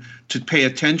important to pay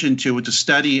attention to, to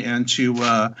study, and to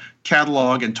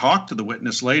catalog and talk to the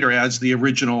witness later as the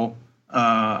original,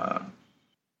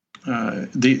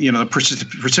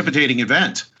 precipitating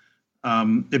event.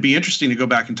 It'd be interesting to go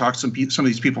back and talk to some of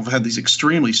these people who've had these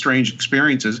extremely strange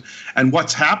experiences and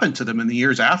what's happened to them in the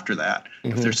years after that,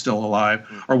 if they're still alive,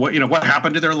 or what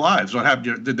happened to their lives, what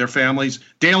happened to their families.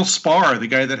 Dale Spar, the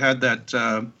guy that had that.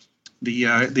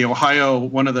 The Ohio,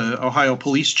 one of the Ohio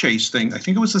police chase thing. I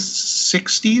think it was the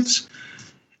 60s.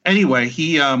 Anyway,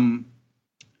 he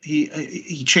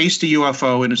chased a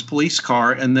UFO in his police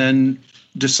car and then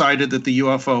decided that the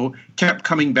UFO kept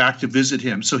coming back to visit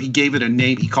him. So he gave it a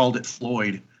name. He called it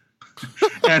Floyd.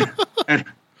 and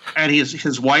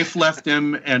his wife left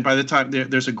him. And by the time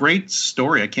there's a great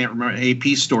story, I can't remember, an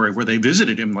AP story where they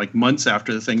visited him like months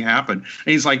after the thing happened.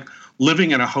 And he's like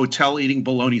living in a hotel eating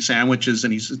bologna sandwiches,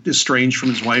 and he's estranged from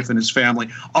his wife and his family,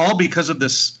 all because of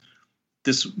this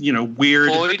weird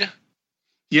Floyd.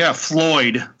 Yeah,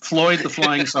 Floyd the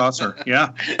flying saucer.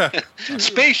 Yeah,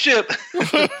 spaceship.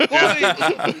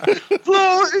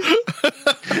 Floyd.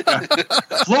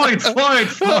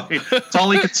 That's all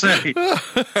he could say.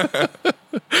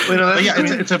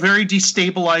 It's a very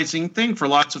destabilizing thing for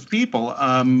lots of people.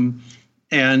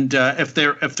 And if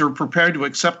they're prepared to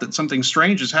accept that something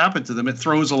strange has happened to them, it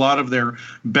throws a lot of their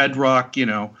bedrock.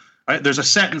 There's a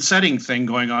set and setting thing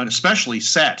going on, especially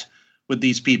set with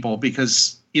these people,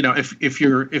 because if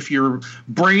your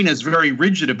brain is very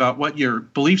rigid about what your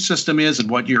belief system is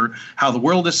and how the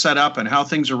world is set up and how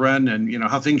things are run and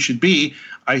how things should be,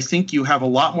 I think you have a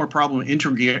lot more problem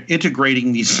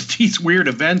integrating these weird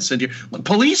events. And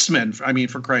policemen,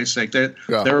 for Christ's sake, they're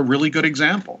a really good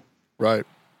example. Right.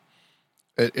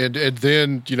 And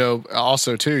then,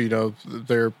 also too,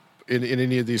 they're in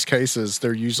any of these cases,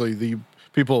 they're usually the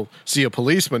people see a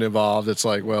policeman involved. It's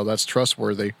like, well, that's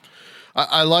trustworthy.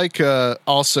 I like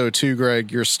also too,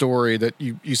 Greg, your story that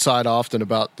you cite often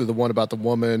about the one about the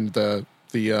woman, the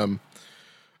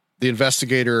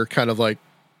investigator kind of like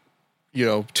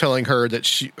telling her that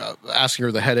she asking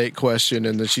her the headache question,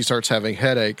 and then she starts having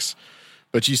headaches.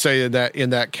 But you say that in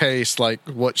that case, like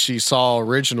what she saw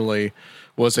originally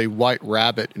was a white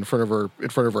rabbit in front of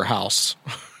her house.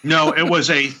 No, it was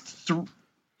a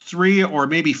 3 or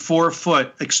maybe 4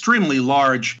 foot, extremely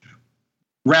large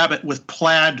rabbit with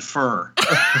plaid fur.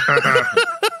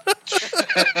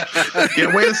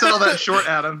 Yeah, way to sell that short,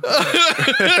 Adam.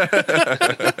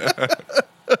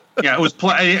 Yeah, it was,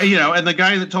 and the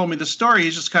guy that told me the story,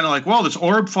 he's just kind of like, well, this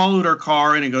orb followed our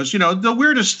car, and he goes, the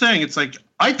weirdest thing, it's like,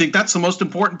 I think that's the most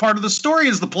important part of the story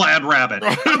is the plaid rabbit.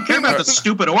 I don't care about the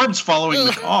stupid orbs following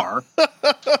the car.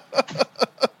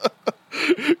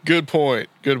 Good point.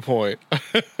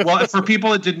 Well, for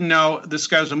people that didn't know, this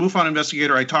guy was a MUFON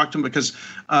investigator. I talked to him because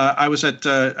I was at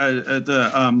the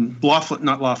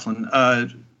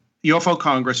UFO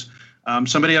Congress.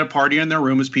 Somebody had a party in their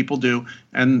room, as people do,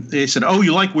 and they said, "Oh,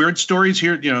 you like weird stories?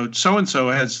 Here, so and so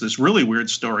has this really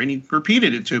weird story," and he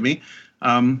repeated it to me.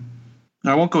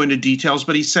 I won't go into details,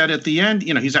 but he said at the end,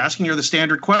 he's asking her the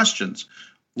standard questions.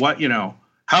 What,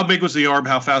 how big was the orb?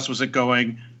 How fast was it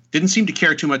going? Didn't seem to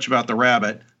care too much about the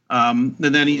rabbit. And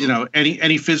then,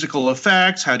 any physical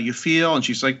effects? How do you feel? And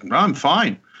she's like, I'm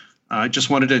fine. I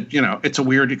just wanted to, it's a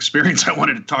weird experience. I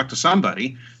wanted to talk to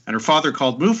somebody. And her father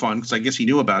called MUFON because I guess he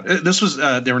knew about it. This was,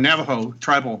 they were Navajo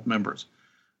tribal members.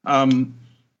 And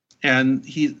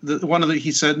he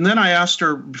said, and then I asked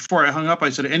her before I hung up,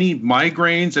 I said, any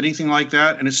migraines, anything like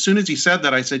that? And as soon as he said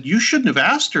that, I said, you shouldn't have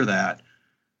asked her that.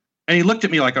 And he looked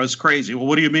at me like I was crazy. Well,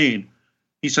 what do you mean?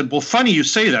 He said, well, funny you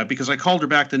say that, because I called her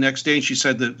back the next day and she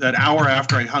said that hour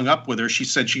after I hung up with her, she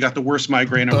said she got the worst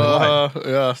migraine of her life.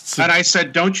 Yeah. And I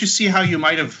said, don't you see how you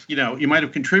might have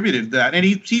contributed to that? And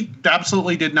he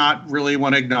absolutely did not really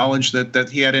want to acknowledge that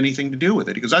he had anything to do with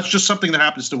it, because that's just something that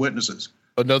happens to witnesses.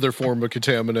 Another form of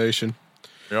contamination.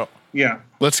 Yep. Yeah.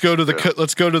 Let's go to the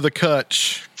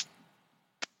Kutch.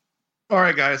 All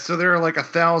right, guys. So there are like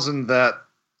 1,000 that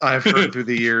I've heard through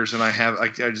the years, and I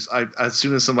as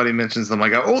soon as somebody mentions them, I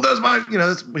go, oh, that's my,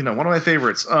 that's one of my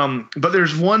favorites. But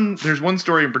there's one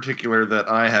story in particular that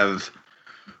I have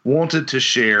wanted to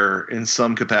share in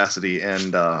some capacity,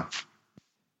 and I've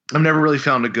never really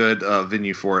found a good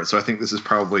venue for it. So I think this is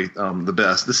probably the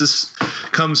best. This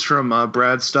comes from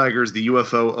Brad Steiger's The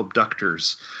UFO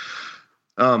Abductors.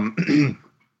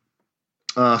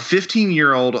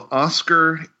 15-year-old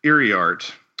Oscar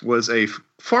Iriart was a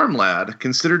farm lad,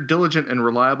 considered diligent and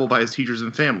reliable by his teachers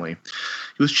and family.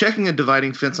 He was checking a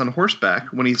dividing fence on horseback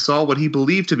when he saw what he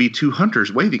believed to be 2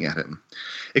 hunters waving at him.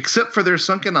 Except for their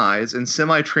sunken eyes and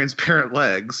semi-transparent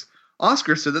legs,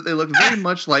 Oscar said that they looked very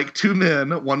much like 2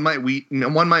 men one might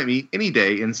meet any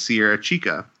day in Sierra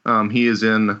Chica. He is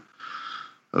in,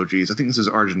 I think this is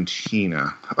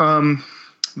Argentina.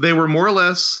 They were more or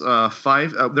less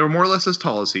they were more or less as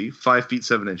tall as he, 5 feet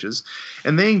 7 inches,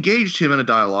 and they engaged him in a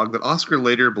dialogue that Oscar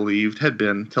later believed had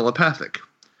been telepathic.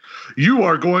 "You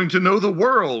are going to know the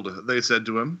world," they said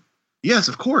to him. "Yes,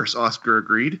 of course," Oscar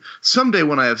agreed. "Someday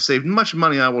when I have saved much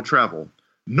money, I will travel."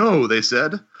 "No," they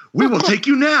said. "We will take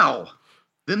you now."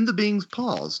 Then the beings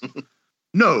paused.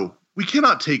 "No, we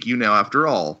cannot take you now after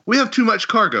all. We have too much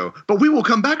cargo, but we will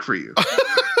come back for you."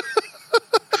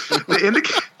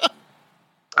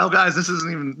 Oh, guys, this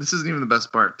isn't even the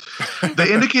best part.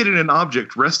 They indicated an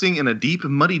object resting in a deep,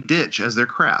 muddy ditch as their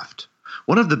craft.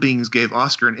 One of the beings gave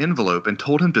Oscar an envelope and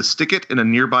told him to stick it in a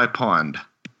nearby pond.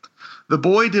 The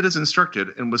boy did as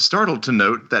instructed and was startled to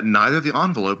note that neither the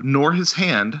envelope nor his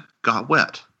hand got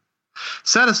wet.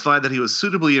 Satisfied that he was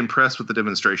suitably impressed with the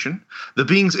demonstration, the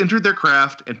beings entered their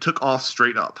craft and took off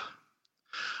straight up.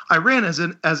 "I ran as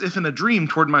if in a dream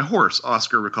toward my horse,"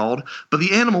 Oscar recalled, "but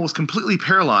the animal was completely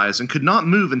paralyzed and could not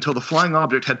move until the flying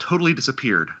object had totally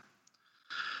disappeared."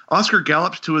 Oscar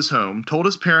galloped to his home, told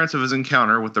his parents of his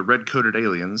encounter with the red-coated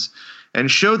aliens,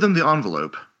 and showed them the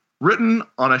envelope. Written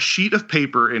on a sheet of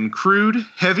paper in crude,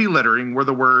 heavy lettering were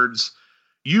the words,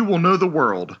 "You will know the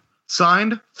world."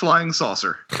 Signed, Flying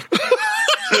Saucer.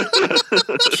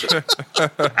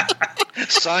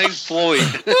 Signed, Floyd.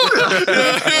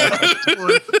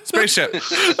 Spaceship.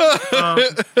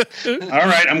 All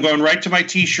right, I'm going right to my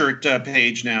T-shirt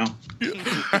page now.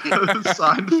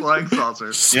 Signed, Flying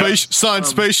Saucer. Signed,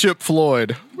 Spaceship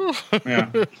Floyd. Yeah.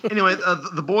 Anyway,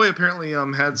 the boy apparently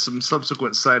had some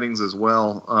subsequent sightings as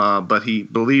well, but he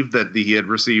believed that he had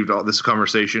received all this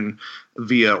conversation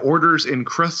via orders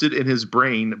encrusted in his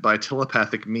brain by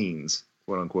telepathic means,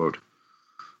 quote unquote.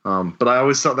 But I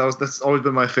always thought that's always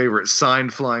been my favorite.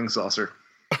 Signed, Flying Saucer.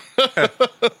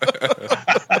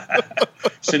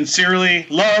 Sincerely,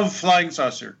 love, Flying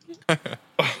Saucer.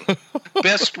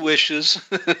 Best wishes.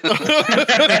 And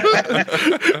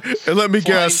let me Flying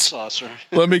guess. saucer.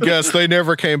 Let me guess. They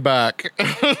never came back.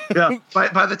 Yeah.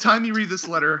 By the time you read this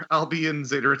letter, I'll be in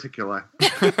Zeta Reticuli.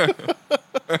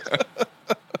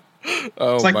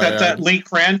 Oh, It's like man. that Lee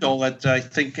Crandall that I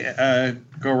think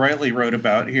Go Rightly wrote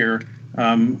about here.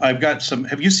 I've got some.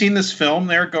 Have you seen this film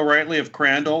there, Go Rightly, of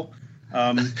Crandall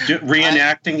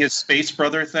reenacting his Space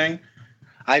Brother thing?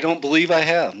 I don't believe I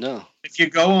have. No. If you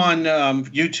go on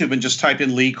YouTube and just type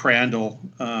in Lee Crandall,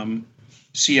 Crandall,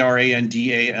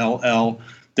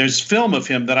 there's film of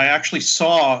him that I actually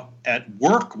saw at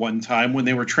work one time when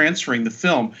they were transferring the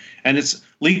film. And it's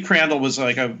Lee Crandall was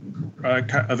like a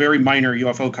very minor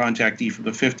UFO contactee from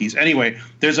the 50s. Anyway,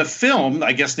 there's a film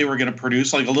I guess they were going to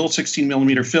produce, like a little 16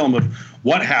 millimeter film of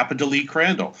what happened to Lee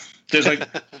Crandall. There's a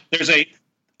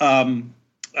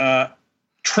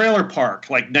trailer park,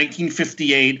 like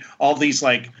 1958, all these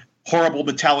like horrible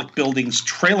metallic buildings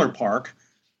trailer park.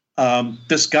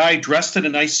 This guy dressed in a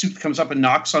nice suit comes up and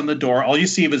knocks on the door. All you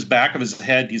see of his back of his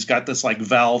head, he's got this like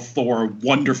Val Thor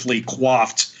wonderfully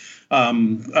coiffed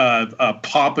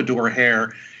pompadour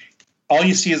hair. All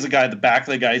you see is the guy at the back of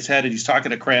the guy's head, and he's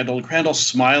talking to Crandall. And Crandall's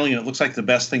smiling, and it looks like the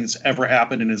best thing that's ever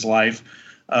happened in his life.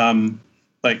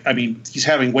 He's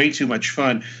having way too much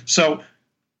fun. So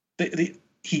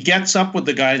he gets up with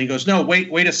the guy and he goes, no,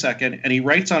 wait a second. And he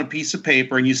writes on a piece of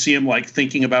paper, and you see him like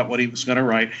thinking about what he was going to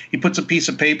write. He puts a piece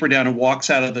of paper down and walks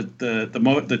out of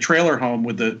the trailer home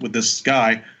with this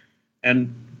guy.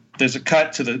 And there's a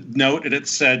cut to the note, and it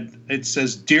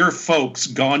says, "Dear folks,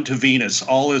 gone to Venus,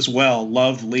 all is well.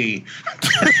 Love, Lee."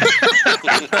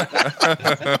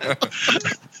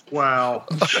 Wow.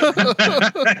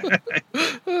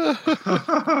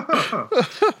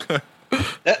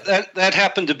 That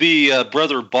happened to be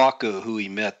Brother Bacco, who he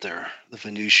met there, the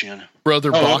Venusian.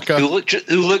 Brother Bacco? Who looked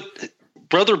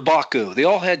Brother Bacco. They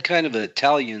all had kind of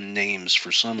Italian names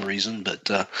for some reason, but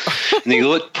and they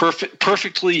looked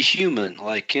perfectly human,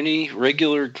 like any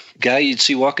regular guy you'd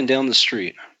see walking down the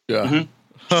street. Yeah. Mm-hmm.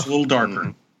 Just a little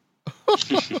darker.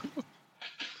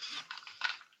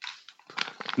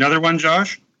 Another one,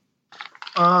 Josh?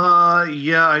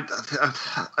 Yeah,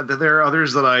 there are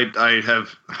others that I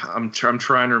have. I'm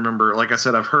trying to remember. Like I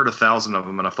said, I've heard 1,000 of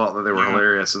them, and I thought that they were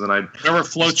hilarious. And then whoever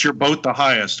floats your boat the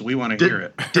highest, we want to hear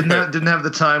it. didn't have the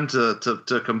time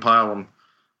to compile them.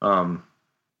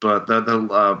 But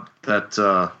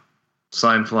that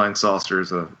sign flying saucer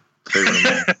is a favorite of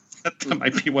mine. That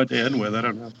might be what to end with. I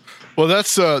don't know. Well,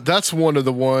 that's one of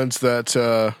the ones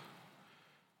that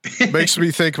makes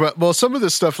me think about. Well, some of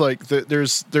this stuff, like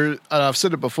there's I've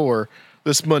said it before,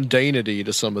 this mundanity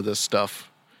to some of this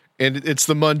stuff, and it's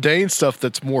the mundane stuff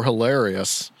that's more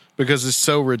hilarious because it's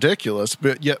so ridiculous,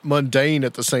 but yet mundane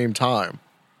at the same time.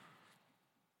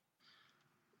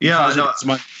 Yeah, no,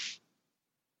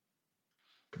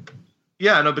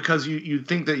 because you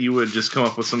think that you would just come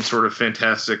up with some sort of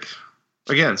fantastic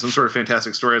story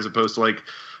as opposed to like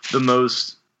the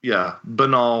most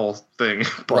banal thing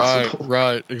possible.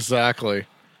 Right, exactly.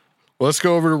 Well, let's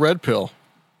go over to Red Pill.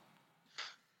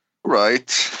 Right.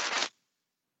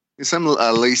 Because I'm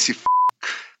a lazy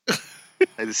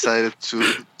I decided to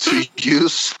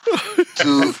use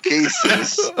two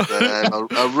cases that I'm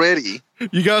already.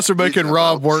 You guys are making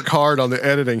Rob work hard on the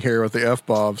editing here with the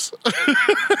F-bombs.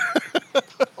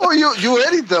 Oh, you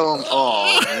edit them.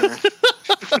 Oh, man.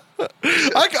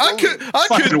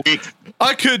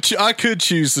 I could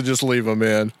choose to just leave them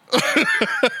in.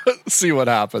 See what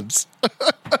happens.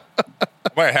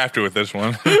 Might have to with this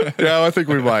one. Yeah, I think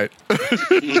we might.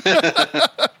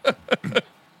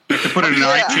 To put it in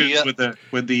iTunes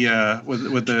with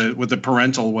the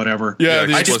parental whatever. Yeah,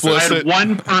 I had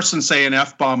one person say an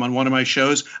F-bomb on one of my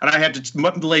shows, and I had to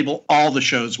label all the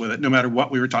shows with it, no matter what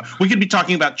we were talking. We could be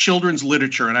talking about children's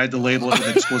literature, and I had to label it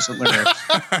with explicit lyrics.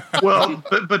 Well,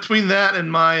 but between that and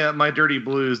my Dirty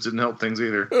Blues didn't help things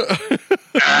either.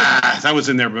 That was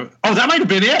in there. But, that might have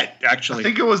been it, actually. I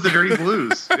think it was the Dirty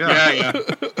Blues. Yeah.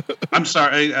 I'm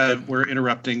sorry. We're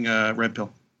interrupting Red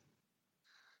Pill.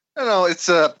 No, it's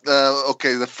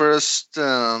okay. The first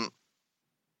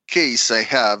case I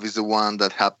have is the one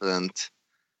that happened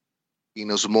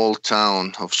in a small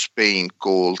town of Spain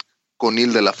called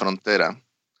Conil de la Frontera.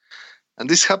 And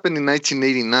this happened in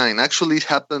 1989. Actually, it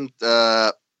happened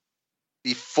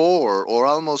before or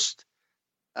almost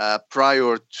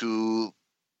prior to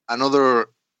another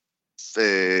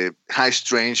high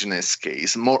strangeness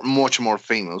case, much more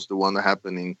famous, the one that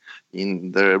happened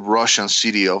in the Russian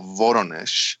city of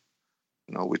Voronezh.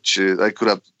 Which I could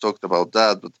have talked about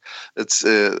that, but it's.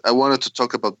 I wanted to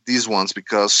talk about these ones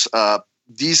because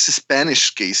these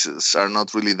Spanish cases are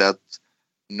not really that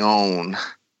known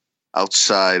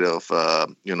outside of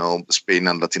Spain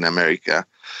and Latin America.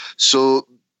 So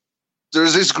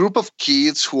there's this group of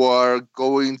kids who are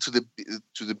going to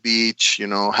the beach,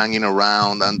 hanging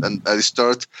around, and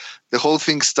the whole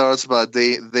thing starts by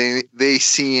they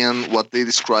seeing what they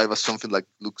describe as something like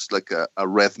looks like a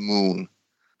red moon,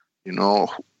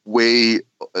 way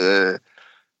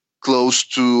close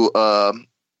to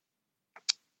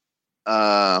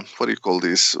what do you call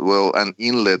this? Well, an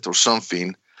inlet or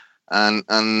something,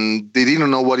 and they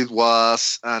didn't know what it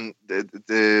was, and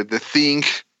the thing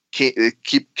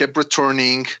kept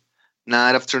returning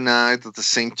night after night at the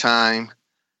same time,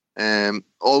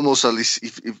 almost at least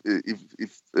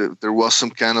if there was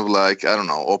some kind of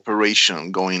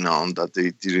operation going on that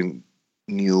they didn't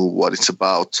knew what it's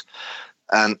about,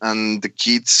 and the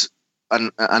kids,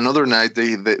 and another night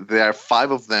there are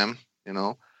 5 of them,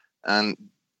 and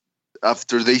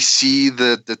after they see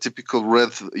the typical red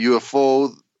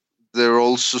UFO, they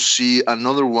also see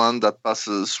another one that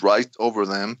passes right over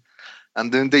them.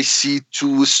 And then they see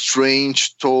 2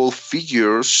 strange tall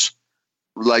figures,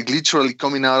 like literally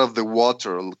coming out of the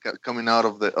water, coming out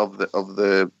of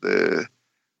the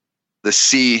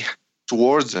sea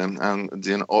towards them. And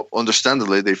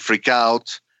understandably, they freak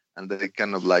out and they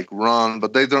kind of run,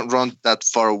 but they don't run that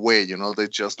far away. They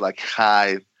just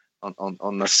hide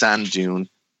on a sand dune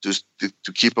just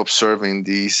to keep observing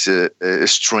these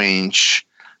strange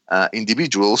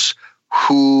individuals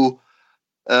who.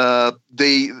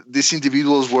 These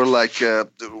individuals were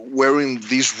wearing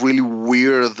this really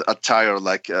weird attire.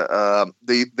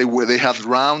 They had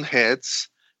round heads.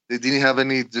 They didn't have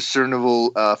any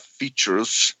discernible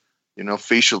features,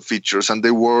 facial features, and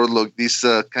they wore these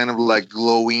kind of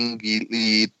glowing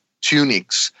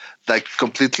tunics that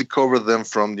completely covered them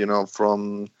from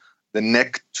the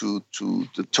neck to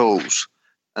the toes,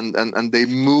 and they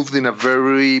moved in a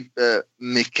very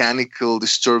mechanical,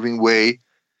 disturbing way.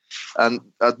 And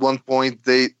at one point,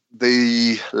 they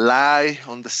lie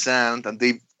on the sand, and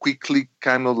they quickly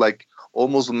kind of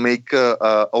almost make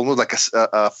almost like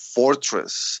a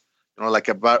fortress, like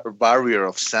a barrier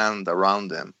of sand around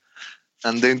them.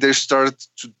 And then they start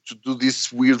to do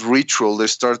this weird ritual. They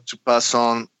start to pass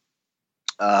on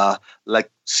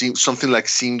something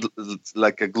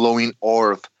like a glowing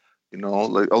orb,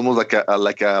 almost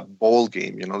like a ball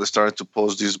game. They started to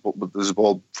pose this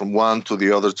ball from one to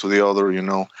the other,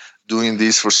 doing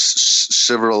this for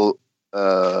several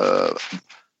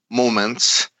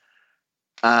moments.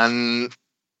 And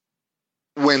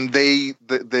when the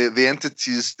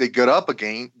entities, they got up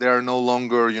again, they are no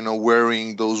longer,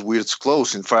 wearing those weird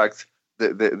clothes. In fact,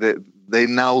 they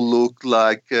now look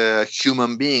like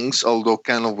human beings, although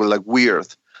kind of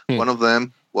weird. One of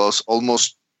them was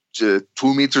almost 2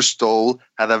 meters tall,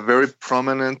 had a very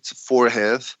prominent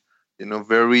forehead,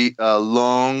 very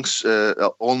long,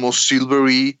 almost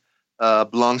silvery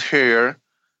blonde hair,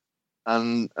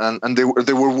 and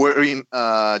they were wearing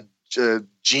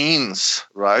jeans,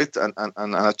 right, and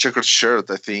a checkered shirt,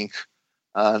 I think,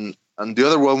 and the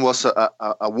other one was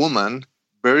a woman,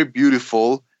 very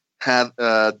beautiful, had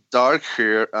dark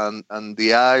hair, and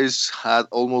the eyes had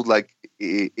almost like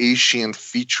Asian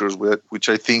features, which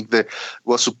I think that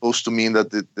was supposed to mean that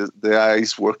the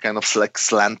eyes were kind of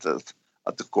slanted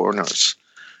at the corners,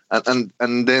 and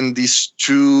then these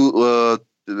 2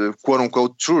 quote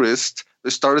unquote tourists,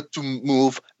 they started to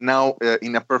move now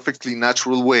in a perfectly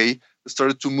natural way. They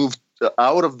started to move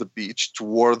out of the beach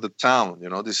toward the town.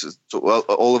 This is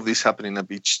all of this happened in a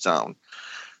beach town,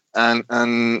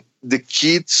 and the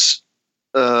kids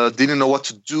didn't know what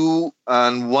to do,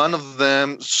 and one of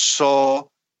them saw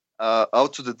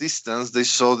out to the distance. They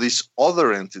saw this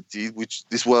other entity, which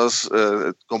this was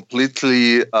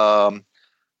completely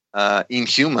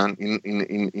inhuman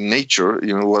in nature.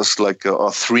 It was like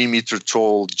a 3 meter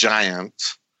tall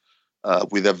giant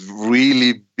with a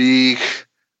really big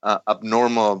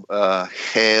abnormal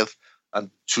head and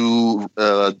 2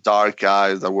 dark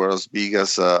eyes that were as big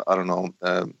as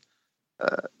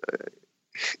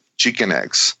chicken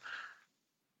eggs.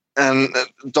 And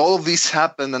all of this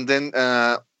happened, and then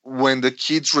when the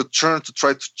kids returned to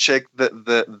try to check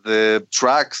the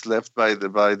tracks left by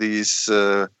these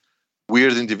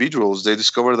weird individuals, they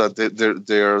discovered that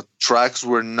their tracks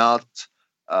were not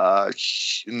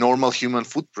normal human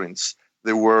footprints.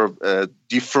 They were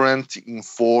different in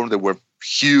form. They were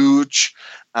huge,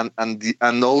 and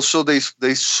also they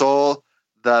saw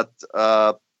that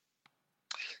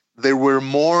there were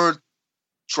more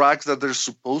tracks that they're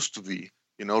supposed to be.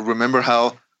 Remember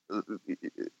how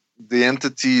the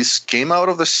entities came out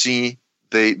of the sea,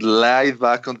 they lied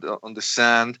back on the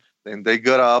sand, then they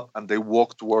got up and they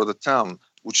walked toward the town.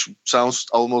 which sounds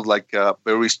almost like a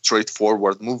very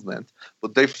straightforward movement,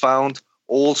 but they found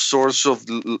all sorts of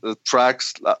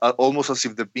tracks, almost as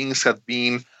if the beings had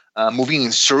been moving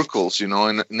in circles,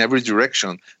 in every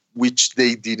direction, which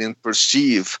they didn't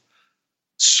perceive.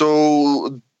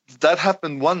 So that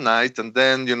happened one night, and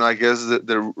then, I guess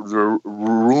the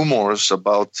rumors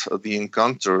about the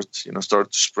encounter,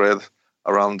 started to spread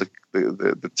around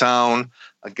the town.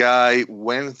 A guy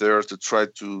went there to try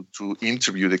to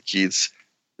interview the kids.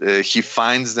 He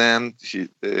finds them.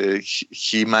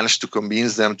 He managed to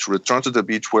convince them to return to the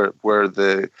beach where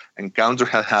the encounter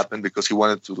had happened, because he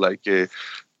wanted to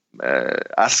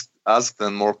ask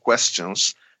them more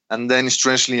questions. And then,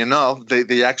 strangely enough,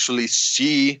 they actually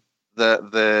see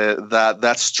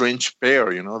that strange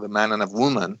pair, the man and a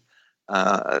woman,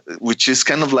 which is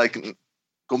kind of like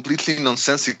completely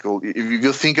nonsensical. If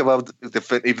you think about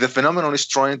if the phenomenon is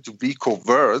trying to be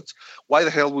covert, why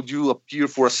the hell would you appear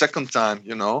for a second time,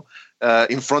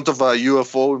 in front of a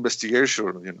UFO investigation,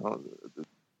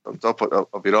 on top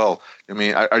of it all? I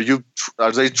mean,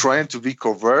 are they trying to be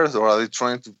covert, or are they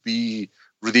trying to be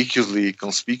ridiculously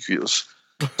conspicuous?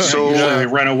 So they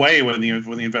run away when the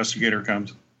investigator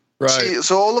comes. Right.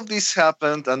 So all of this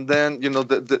happened, and then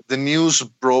the news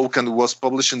broke and was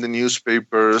published in the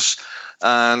newspapers,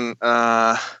 and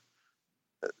the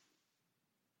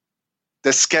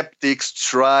skeptics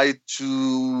tried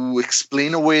to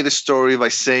explain away the story by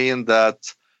saying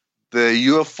that the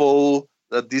UFO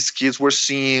that these kids were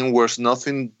seeing was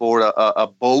nothing but a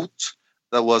boat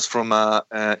that was from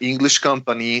an English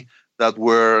company that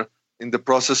were in the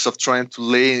process of trying to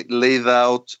lay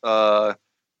out,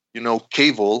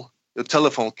 cable, the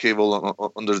telephone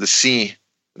cable under the sea.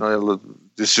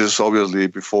 This is obviously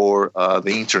before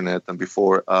the internet and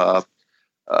before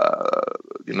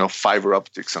fiber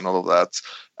optics and all of that.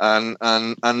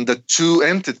 And the two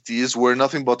entities were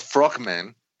nothing but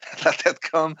frogmen that had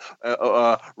come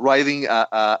riding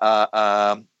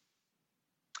a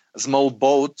small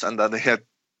boat, and that they had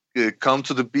come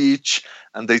to the beach,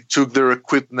 and they took their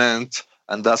equipment.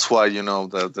 And that's why,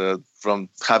 from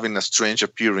having a strange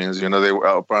appearance, they were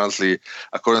apparently,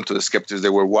 according to the skeptics, they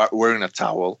were wearing a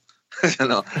towel,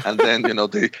 and then,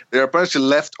 they apparently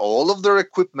left all of their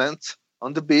equipment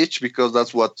on the beach, because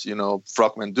that's what,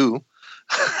 frogmen do.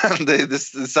 And they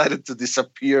decided to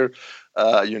disappear,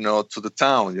 to the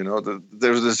town.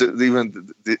 There's even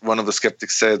one of the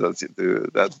skeptics said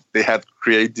that they had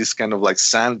created this kind of like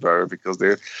sandbar because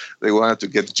they wanted to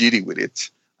get giddy with it.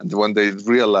 And when they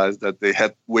realized that they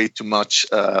had way too much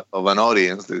of an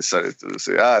audience, they decided to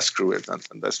say, screw it.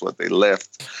 And that's what they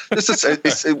left.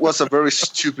 It was a very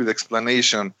stupid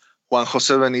explanation. Juan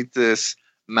Jose Benitez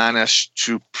managed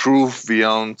to prove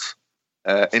beyond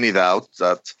any doubt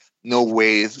that no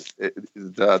way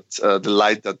that the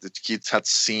light that the kids had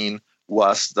seen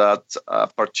was that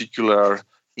particular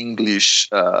English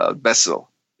vessel.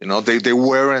 They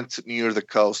weren't near the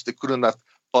coast. They couldn't have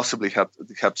possibly have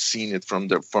seen it from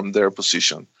their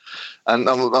position. And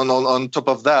on top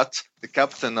of that, the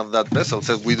captain of that vessel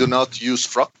said, "We do not use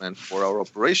frogmen for our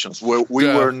operations.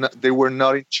 They were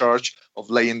not in charge of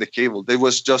laying the cable. They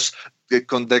was just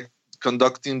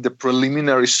conducting the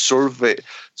preliminary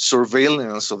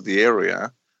surveillance of the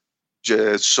area,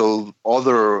 so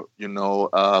other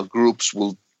groups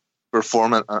will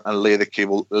perform and lay the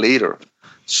cable later."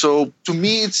 So to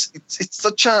me, it's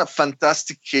such a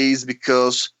fantastic case,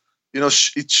 because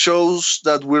it shows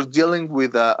that we're dealing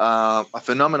with a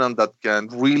phenomenon that can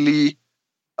really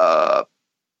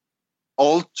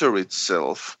alter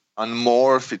itself and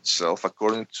morph itself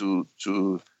according to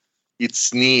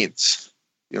its needs.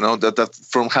 That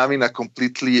from having a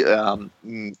completely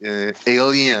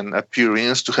alien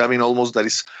appearance to having that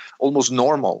is almost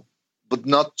normal, but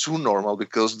not too normal,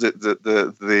 because the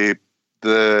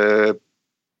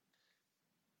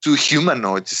two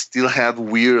humanoids still had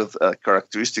weird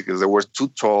characteristics. They were too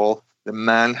tall. The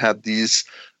man had these,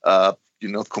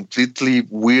 completely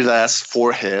weird ass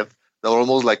forehead that were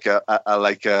almost like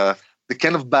the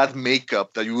kind of bad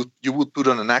makeup that you would put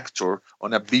on an actor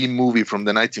on a B movie from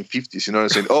the 1950s.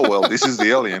 Saying, "Oh well, this is the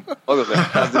alien. Oh, that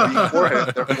has the big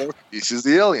forehead. Therefore, this is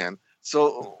the alien."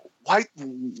 So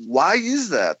why is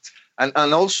that?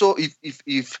 And also,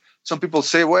 if some people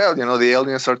say, well, the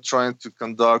aliens are trying to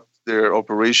conduct their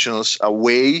operations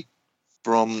away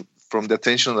from the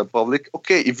attention of the public.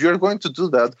 Okay, if you're going to do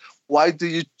that, why do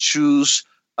you choose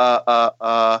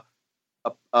a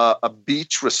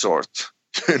beach resort,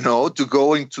 to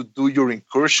go in to do your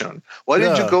incursion? Why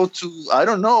did you go to, I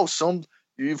don't know, some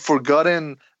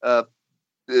forgotten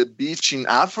beach in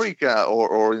Africa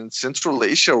or in Central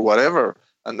Asia or whatever?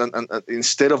 And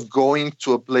instead of going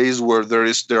to a place where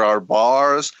there are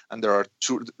bars and there are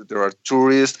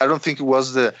tourists, I don't think it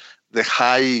was the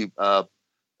high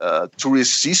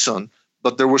tourist season,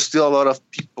 but there were still a lot of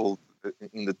people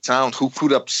in the town who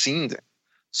could have seen them.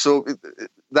 So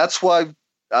that's why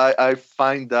I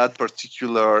find that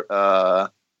particular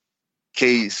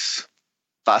case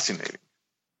fascinating.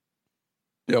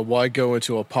 Yeah, why go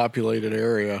into a populated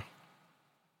area?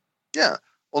 Yeah,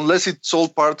 unless it's all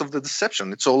part of the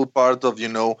deception. It's all part of,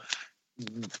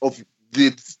 of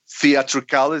the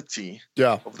theatricality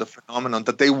of the phenomenon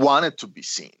that they wanted to be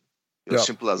seen.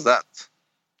 Simple as that.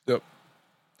 Yep.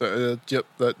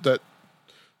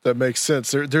 That makes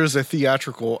sense. There's a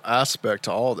theatrical aspect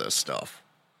to all this stuff.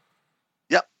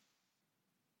 Yeah.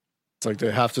 It's like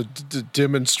they have to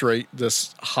demonstrate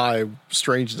this high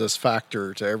strangeness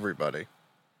factor to everybody.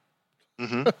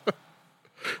 Mm-hmm.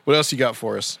 What else you got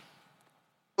for us?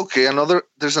 Okay,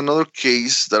 there's another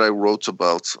case that I wrote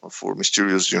about for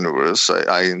Mysterious Universe.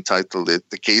 I entitled it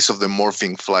 "The Case of the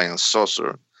Morphing Flying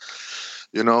Saucer."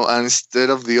 And instead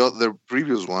of the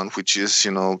previous one, which is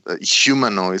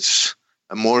humanoids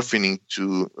morphing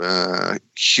into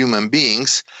human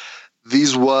beings,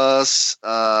 this was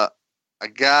a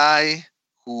guy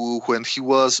who, when he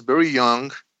was very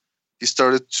young, he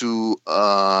started to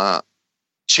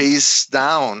chase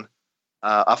down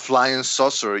a flying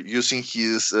saucer using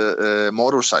his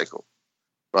motorcycle,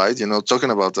 right?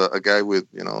 Talking about a guy with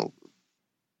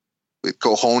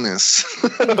cojones.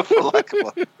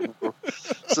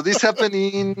 So this happened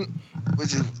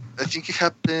I think it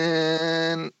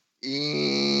happened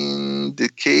in the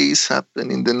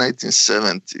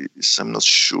 1970s. I'm not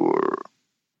sure.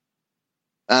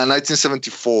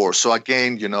 1974. So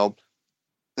again,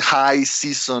 high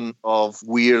season of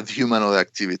weird humanoid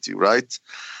activity, right?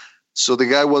 So the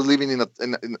guy was living in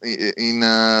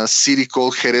a city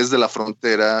called Jerez de la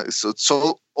Frontera.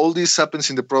 So all this happens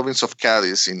in the province of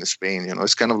Cádiz in Spain.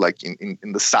 It's kind of like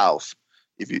in the south,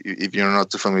 if you're not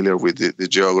too familiar with the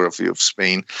geography of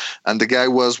Spain. And the guy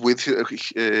was with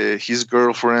his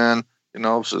girlfriend.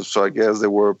 So I guess they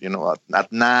were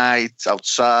at night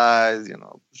outside,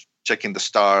 checking the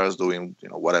stars, doing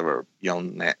whatever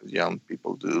young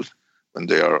people do when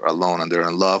they are alone and they're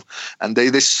in love. And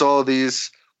they saw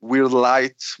this weird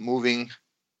light moving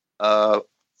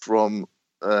from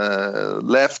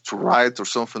left to right or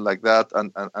something like that,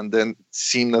 and then it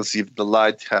seemed as if the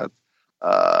light had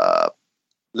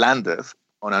landed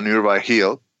on a nearby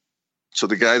hill. So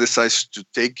the guy decides to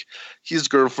take his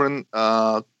girlfriend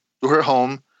to her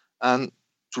home and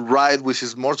to ride with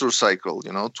his motorcycle,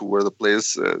 to where the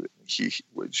place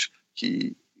which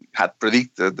he had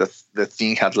predicted that the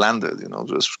thing had landed.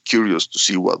 Just curious to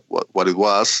see what it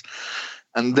was.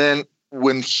 And then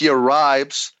when he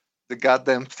arrives, the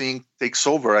goddamn thing takes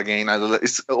over again. It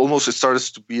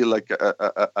starts to be like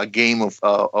a game of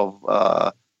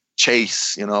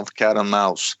chase, of cat and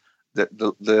mouse.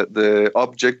 The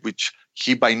object, which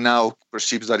he by now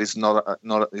perceives that is not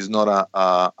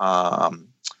a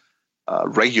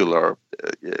regular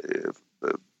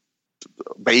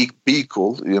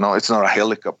vehicle. It's not a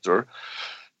helicopter.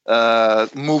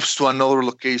 Moves to another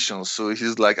location. So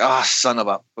he's like, son of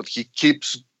a... But he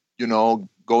keeps,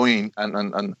 going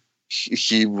and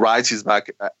he rides his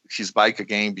bike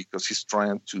again because he's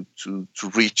trying to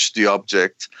reach the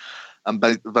object.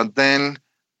 But then,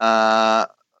 to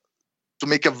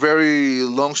make a very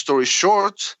long story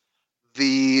short,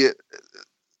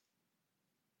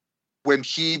 when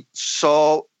he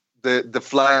saw the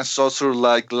flying saucer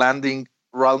like landing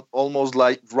almost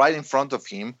like right in front of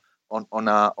him, on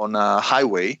a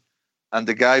highway, and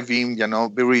the guy being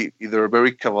either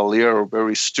very cavalier or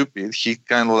very stupid, he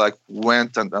kind of like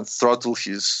went and throttled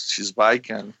his bike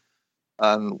and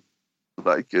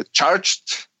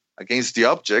charged against the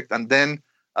object, and then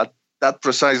at that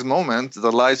precise moment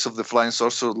the lights of the flying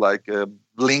saucer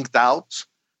blinked out,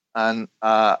 and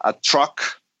a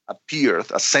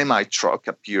semi truck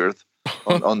appeared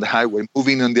on the highway,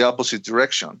 moving in the opposite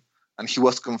direction. And he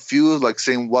was confused,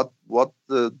 saying, what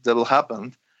the devil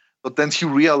happened? But then he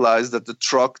realized that the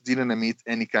truck didn't emit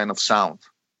any kind of sound.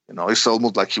 It's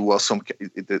almost like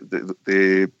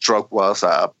the truck was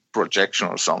a projection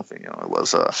or something. It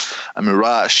was a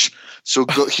mirage. So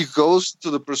he goes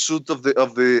to the pursuit of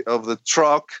the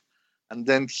truck, and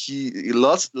then he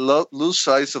lose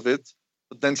sight of it.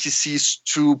 But then he sees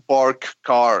two parked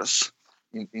cars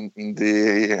in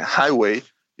the highway.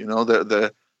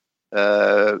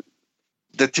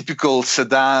 The typical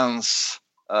sedans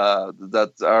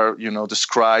that are,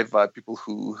 described by people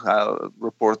who have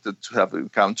reported to have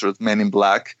encountered Men in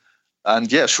Black. And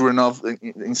yeah, sure enough,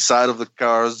 inside of the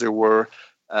cars, there were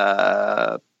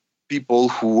people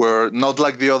who were not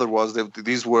like the other ones.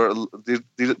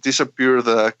 These appeared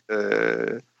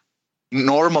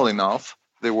normal enough.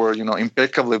 They were,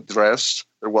 impeccably dressed.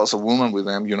 There was a woman with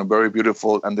them, very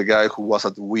beautiful, and the guy who was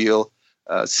at the wheel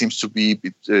seems to be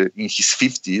in his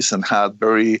 50s and had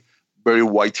very, very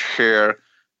white hair.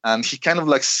 And he kind of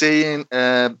like saying,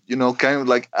 kind of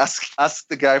like ask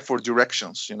the guy for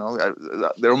directions.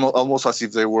 They're almost as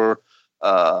if they were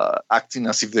acting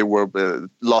as if they were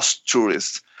lost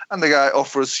tourists. And the guy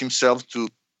offers himself to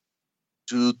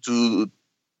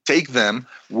take them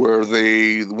where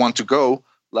they want to go.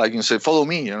 Like you say, follow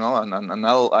me, and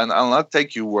I'll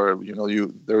take you where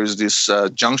there is this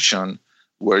junction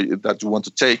that you want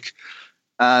to take.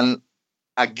 And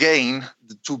again,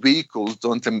 the two vehicles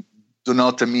do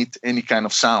not emit any kind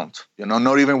of sound.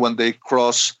 Not even when they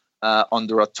cross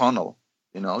under a tunnel.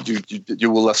 You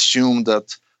will assume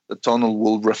that the tunnel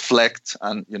will reflect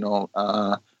and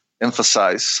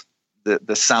emphasize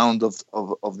the sound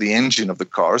of the engine of the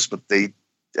cars, but they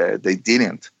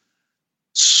didn't.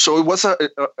 So it was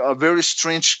a very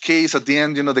strange case. At the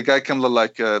end, the guy kind of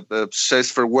like says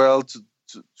farewell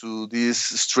to these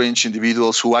strange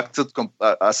individuals who acted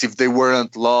as if they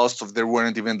weren't lost, or they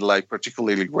weren't even like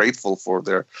particularly grateful for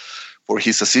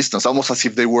his assistance, almost as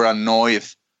if they were annoyed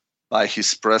by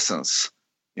his presence.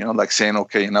 Like saying,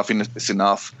 "Okay, enough is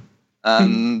enough."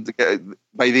 And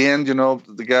by the end,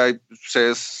 the guy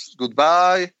says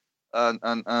goodbye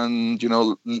and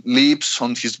leaps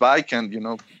on his bike, and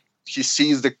he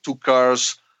sees the two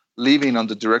cars leaving on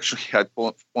the direction he had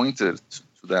pointed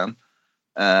to them.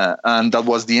 And that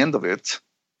was the end of it.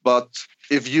 But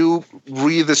if you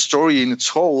read the story in its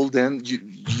whole, then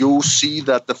you see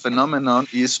that the phenomenon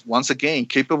is, once again,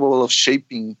 capable of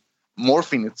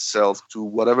morphing itself to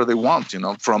whatever they want,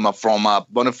 from a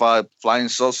bona fide flying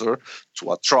saucer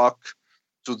to a truck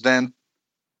to then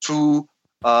two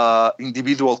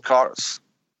individual cars.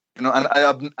 And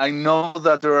I know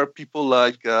that there are people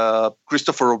like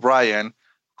Christopher O'Brien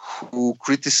who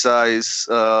criticize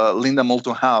Linda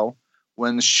Moulton Howe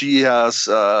when she has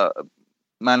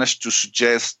managed to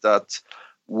suggest that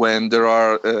when there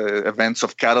are events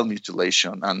of cattle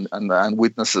mutilation and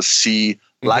witnesses see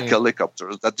black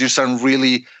helicopters, that these aren't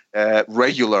really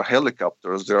regular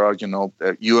helicopters. There are,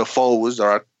 UFOs that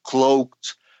are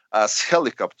cloaked as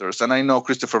helicopters. And I know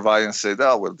Christopher O'Brien said,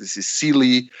 "Oh, well, this is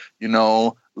silly.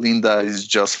 Linda is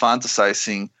just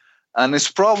fantasizing." And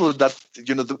it's probably that,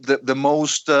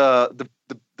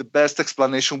 the best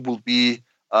explanation will be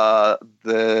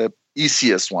the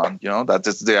easiest one, that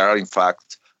they are in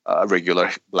fact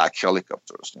regular black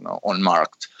helicopters,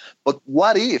 unmarked. But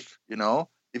what if,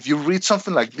 if you read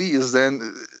something like this,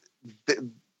 then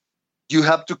you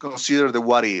have to consider the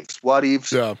what ifs. What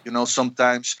if,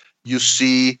 sometimes you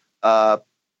see a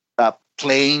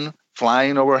plane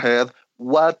flying overhead.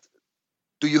 What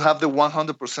do you have the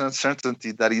 100%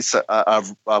 certainty that is a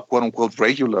quote unquote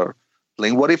regular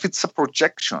plane? What if it's a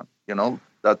projection,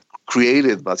 that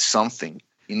created by something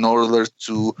in order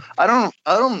to, I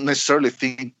don't necessarily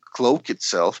think cloak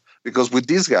itself, because with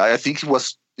this guy, I think it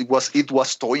was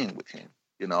toying with him,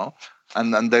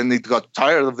 and then it got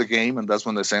tired of the game, and that's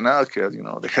when they say, "Okay,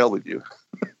 the hell with you."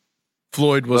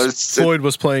 Floyd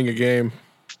was playing a game.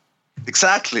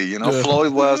 Exactly,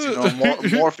 Floyd was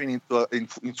morphing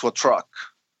into a truck.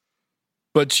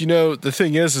 But the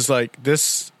thing is like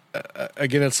this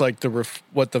again. It's like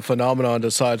what the phenomenon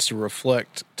decides to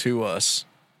reflect to us.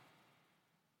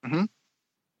 Mm-hmm.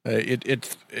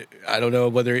 I don't know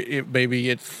whether maybe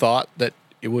it thought that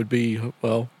it would be,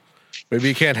 well, maybe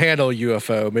you can't handle a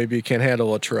UFO, maybe you can't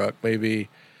handle a truck, maybe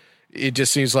it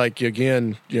just seems like,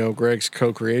 again, Greg's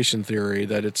co-creation theory,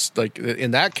 that it's like,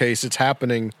 in that case, it's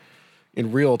happening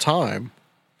in real time.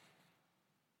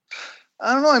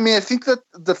 I don't know. I mean, I think that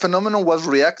the phenomenon was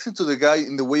reacting to the guy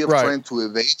in the way of trying to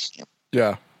evade him.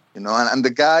 Yeah. And the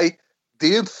guy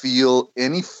didn't feel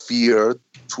any fear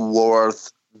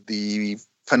towards the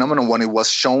phenomenon when it was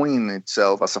showing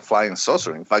itself as a flying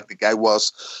saucer. In fact, the guy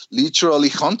was literally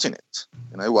hunting it.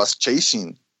 He was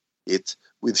chasing it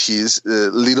with his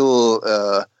little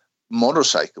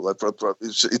motorcycle.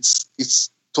 It's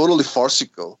totally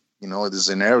farcical, the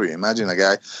scenario. Imagine a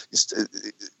guy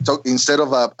instead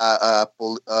of a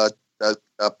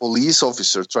police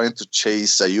officer trying to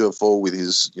chase a UFO with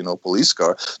his police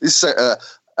car. This is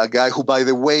a guy who, by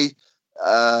the way,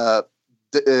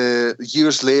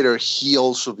 years later, he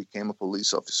also became a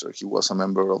police officer. He was a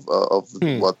member of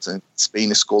what in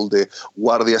Spain is called the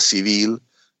Guardia Civil,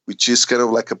 which is kind of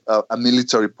like a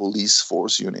military police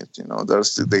force unit.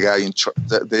 There's the guy in charge.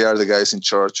 They are the guys in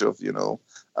charge of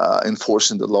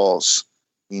enforcing the laws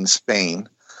in Spain.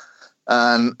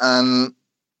 and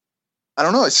I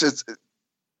don't know.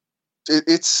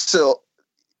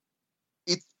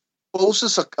 It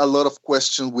poses a lot of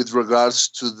questions with regards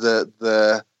to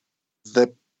the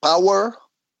power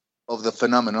of the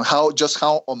phenomenon, how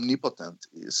omnipotent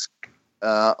it is,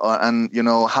 and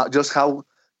how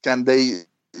can they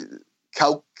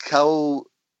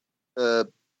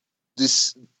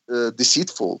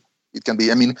deceitful it can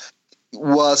be. I mean,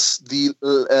 was the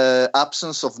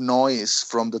absence of noise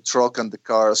from the truck and the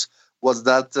cars, was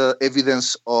that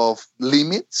evidence of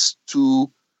limits to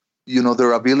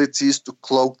their abilities to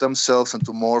cloak themselves and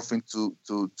to morph into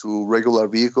regular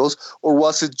vehicles, or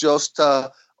was it just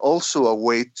also a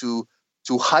way to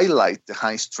highlight the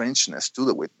high strangeness to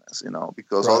the witness?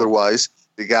 Because otherwise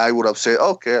the guy would have said,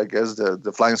 okay, I guess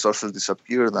the flying saucers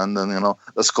disappeared, and then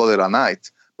let's call it a night.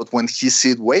 But when he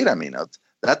said, wait a minute,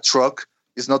 that truck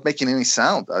is not making any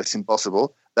sound, it's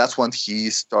impossible, that's when he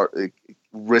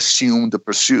resumed the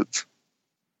pursuit.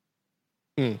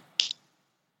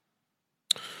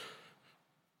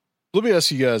 Let me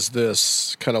ask you guys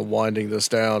this, kind of winding this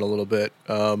down a little bit,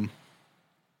 and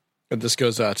this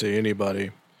goes out to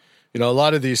anybody. A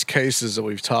lot of these cases that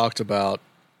we've talked about,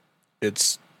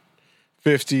 it's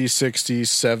 50s, 60s,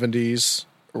 70s,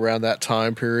 around that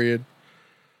time period.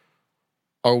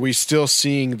 Are we still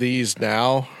seeing these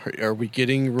now? Are we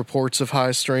getting reports of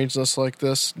high strangeness like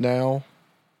this now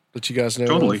that you guys know?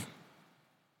 Totally. Of?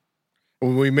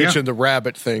 When we mentioned the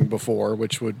rabbit thing before,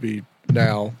 which would be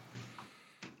now.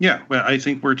 Yeah, well, I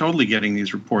think we're totally getting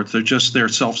these reports. They're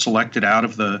self-selected out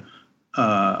of the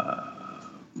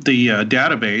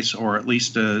database, or at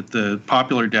least the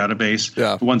popular database,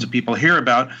 the ones that people hear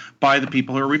about, by the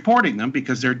people who are reporting them,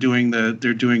 because they're doing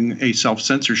a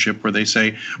self-censorship where they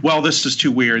say, well, this is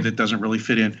too weird, that doesn't really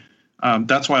fit in.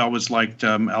 That's why I always liked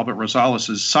Albert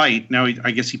Rosales' site. Now I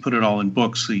guess he put it all in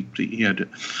books. He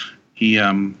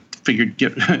figured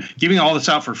giving all this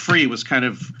out for free was kind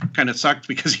of sucked,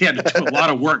 because he had to do a lot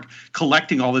of work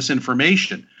collecting all this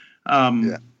information.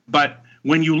 But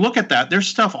when you look at that, there's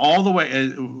stuff all the way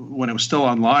when it was still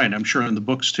online, I'm sure in the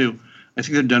books too. I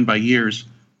think they're done by years,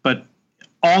 but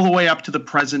all the way up to the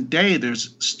present day,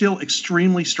 there's still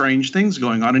extremely strange things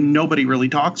going on, and nobody really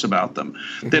talks about them.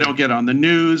 Mm-hmm. They don't get on the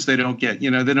news. They don't get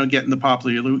in the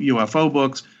popular UFO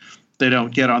books. They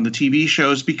don't get on the TV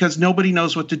shows, because nobody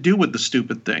knows what to do with the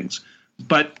stupid things.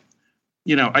 But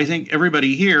I think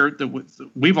everybody here,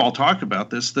 we've all talked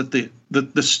about this, that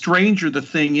the stranger the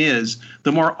thing is,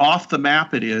 the more off the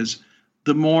map it is,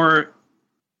 the more,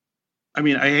 I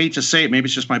mean, I hate to say it, maybe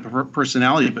it's just my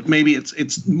personality, but maybe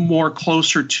it's more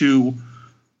closer to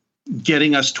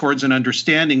getting us towards an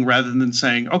understanding, rather than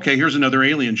saying, okay, here's another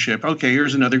alien ship. Okay,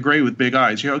 here's another gray with big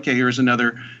eyes. Okay, here's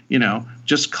another,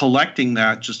 just collecting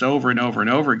that just over and over and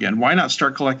over again. Why not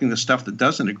start collecting the stuff that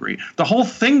doesn't agree? The whole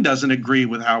thing doesn't agree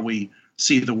with how we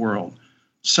see the world.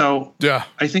 So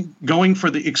I think going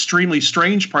for the extremely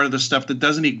strange part of the stuff that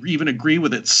doesn't even agree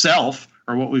with itself,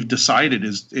 or what we've decided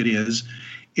is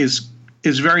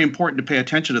very important to pay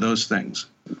attention to those things.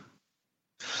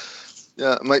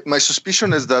 Yeah, my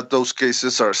suspicion is that those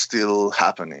cases are still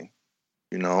happening.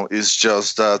 It's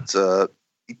just that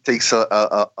it takes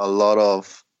a lot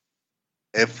of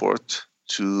effort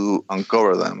to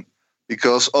uncover them,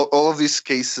 because all of these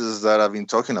cases that I've been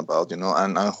talking about, and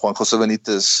Juan Jose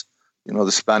Benitez,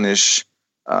 the Spanish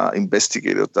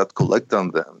investigator that collected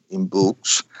them in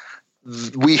books,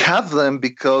 we have them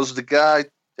because the guy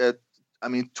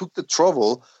took the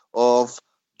trouble of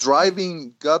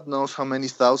driving God knows how many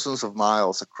thousands of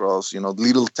miles across,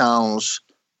 little towns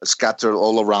scattered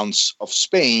all around of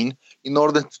Spain, in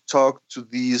order to talk to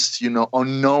these,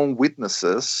 unknown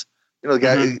witnesses,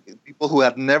 people who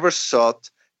had never sought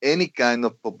any kind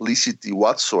of publicity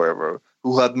whatsoever,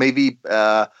 who had maybe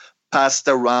passed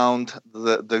around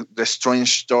the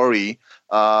strange story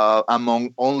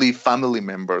among only family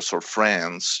members or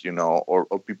friends,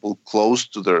 or people close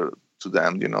to them,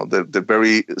 the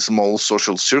very small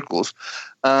social circles.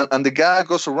 And the guy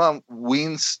goes around,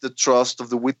 wins the trust of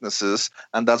the witnesses,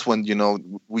 and that's when,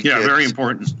 we get... very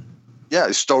important.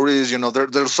 Yeah, stories,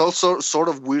 there's also sort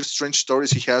of weird, strange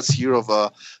stories he has here of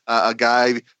a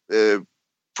guy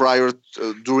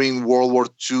during World War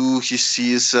II. He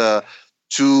sees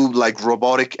two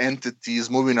robotic entities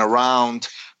moving around,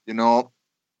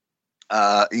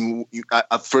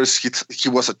 at first he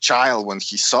was a child when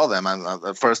he saw them, and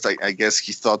at first I guess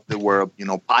he thought they were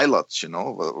pilots,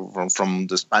 from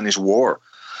the Spanish War,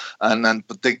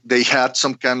 but they had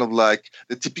some kind of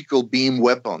the typical beam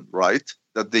weapon, right?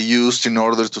 that they used in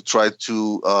order to try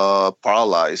to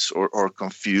paralyze or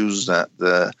confuse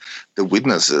the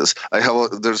witnesses.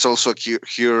 There's also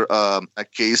here a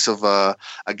case of a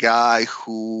guy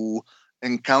who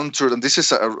encountered, and this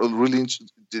is a really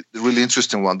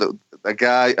interesting one. A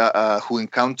guy who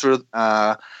encountered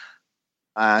an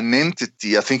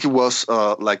entity. I think it was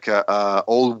like a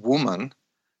old woman,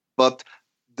 but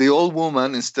the old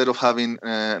woman, instead of having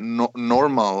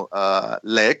normal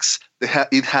legs,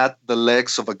 it had the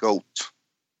legs of a goat.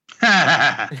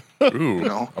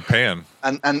 Ooh, a pan.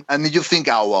 And you think,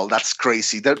 oh well, that's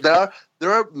crazy. There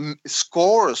are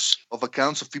scores of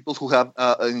accounts of people who have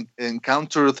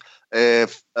encountered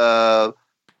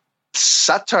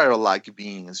satire-like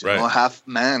beings. You know, half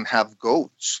man, half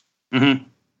goats. Mm-hmm.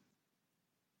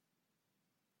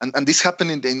 And this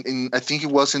happened in I think it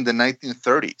was in the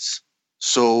 1930s.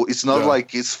 So it's not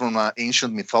like it's from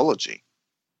ancient mythology.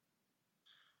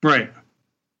 Right.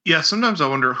 Yeah, sometimes I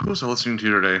wonder who was I listening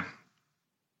to today?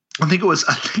 I think it was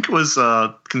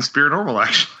Conspiranormal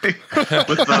actually,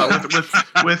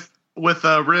 with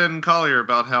Ren Collier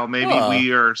about how maybe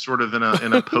we are sort of in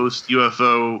a post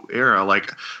UFO era.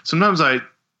 Like sometimes I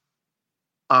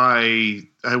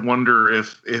wonder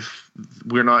if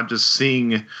we're not just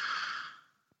seeing.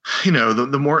 You know,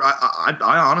 the more I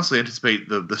honestly anticipate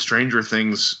the stranger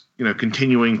things, you know,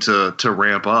 continuing to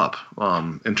ramp up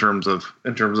in terms of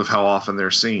how often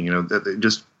they're seen. You know, that they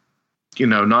just, you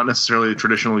know, not necessarily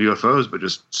traditional UFOs, but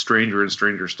just stranger and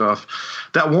stranger stuff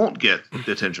that won't get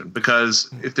the attention, because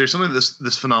if there's something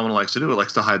this phenomenon likes to do, it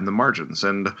likes to hide in the margins.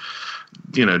 And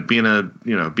you know, being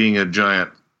a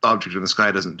giant object in the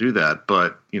sky doesn't do that,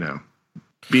 but you know,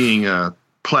 being a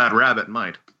plaid rabbit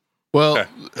might. Well,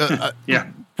 yeah.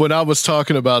 When I was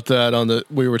talking about that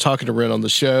we were talking to Ren on the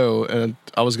show, and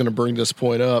I was going to bring this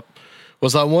point up,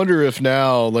 was I wonder if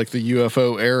now, like, the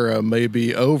UFO era may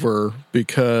be over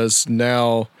because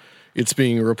now it's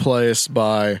being replaced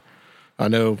by, I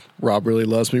know Rob really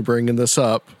loves me bringing this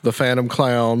up, the Phantom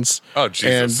Clowns,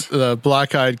 and the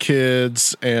Black-Eyed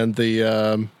Kids, and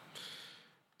the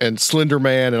and Slender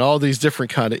Man, and all these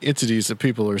different kind of entities that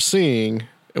people are seeing.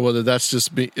 And whether that's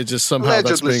just somehow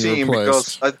allegedly that's being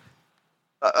replaced.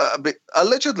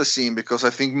 Allegedly seen, because I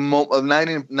think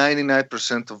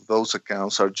 99% of those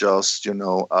accounts are just, you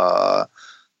know,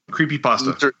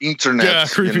 creepypasta. Internet. Yeah,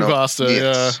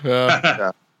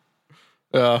 creepypasta.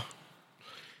 Yeah.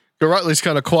 Golightly's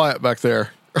kind of quiet back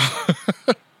there.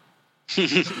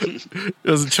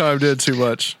 Doesn't chime in too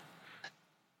much.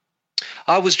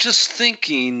 I was just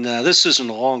thinking, this isn't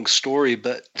a long story,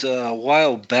 but a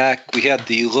while back we had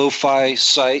the Lo-Fi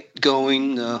site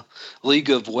going, League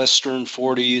of Western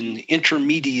 40 and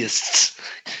Intermediates.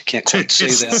 Can't quite say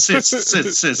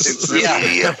that.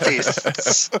 Yeah.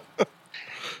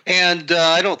 And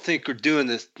I don't think we're doing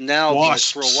this now. But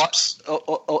for a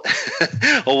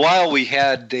while we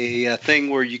had a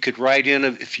thing where you could write in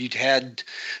if you'd had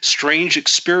strange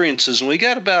experiences, and we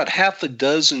got about half a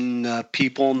dozen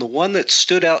people. And the one that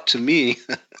stood out to me,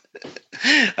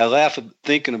 I laugh at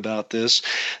thinking about this.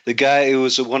 The guy, it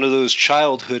was one of those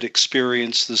childhood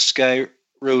experiences. This guy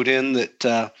wrote in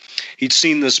that he'd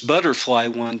seen this butterfly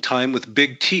one time with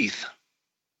big teeth.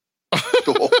 That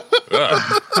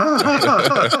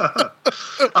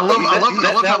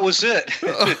was it.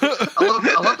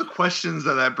 I love the questions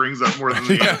that brings up more than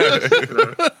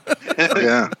the answers.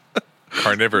 Yeah.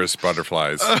 Carnivorous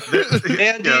butterflies.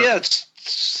 And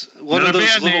it's one of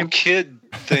those little kid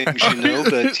things, you know,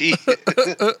 but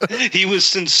he was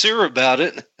sincere about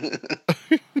it.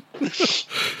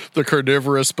 The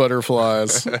carnivorous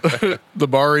butterflies. The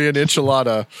Marian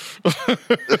enchilada.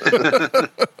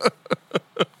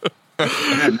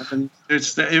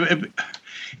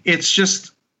 It's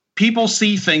just people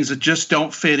see things that just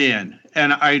don't fit in,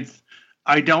 and I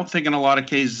don't think in a lot of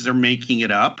cases they're making it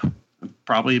up.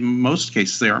 Probably in most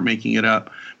cases they aren't making it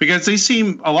up, because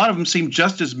a lot of them seem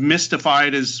just as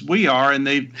mystified as we are, and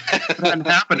they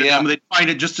happen to them. They find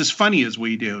it just as funny as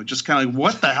we do. Just kind of like,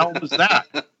 what the hell was that?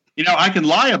 You know, I can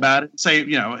lie about it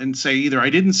and say either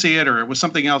I didn't see it or it was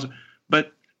something else,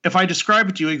 but if I describe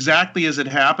it to you exactly as it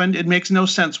happened, it makes no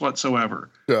sense whatsoever.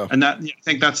 Yeah. And I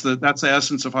think that's the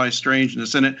essence of high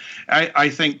strangeness. And I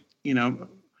think, you know,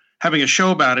 having a show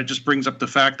about it just brings up the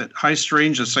fact that high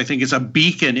strangeness, I think, is a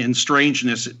beacon in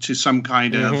strangeness to some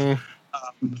kind of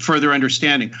further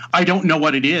understanding. I don't know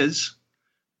what it is,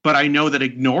 but I know that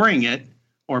ignoring it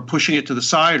or pushing it to the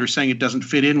side or saying it doesn't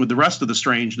fit in with the rest of the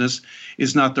strangeness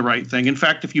is not the right thing. In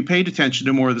fact, if you paid attention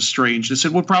to more of the strangeness,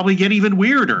 it would probably get even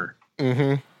weirder.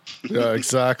 Mm-hmm. Yeah,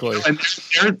 exactly. And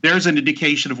there's an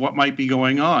indication of what might be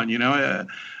going on. You know,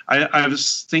 I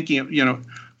was thinking, you know,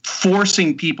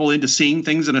 forcing people into seeing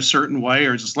things in a certain way,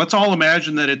 or just let's all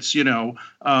imagine that it's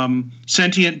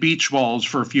sentient beach balls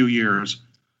for a few years,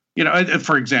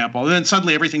 for example, and then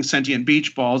suddenly everything's sentient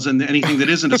beach balls, and anything that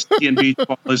isn't a sentient beach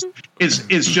ball is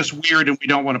just weird, and we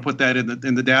don't want to put that in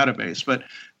the database. But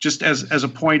just as a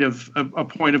point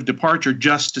of departure,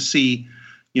 just to see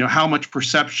how much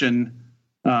perception.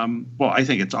 I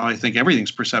think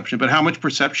everything's perception, but how much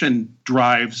perception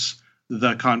drives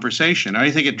the conversation?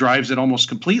 I think it drives it almost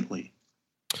completely.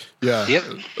 Yeah,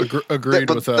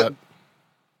 agreed with that.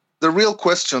 The real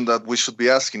question that we should be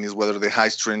asking is whether the high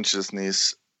strangeness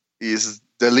is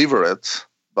deliberate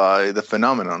by the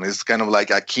phenomenon. It's kind of like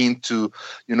akin to,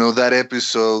 that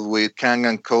episode with Kang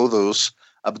and Kodos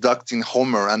abducting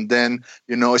Homer and then,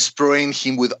 spraying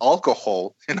him with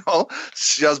alcohol,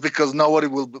 just because nobody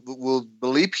will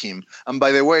believe him. And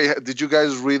by the way, did you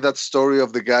guys read that story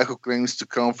of the guy who claims to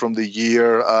come from the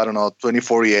year,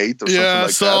 2048 or something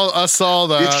like that? I saw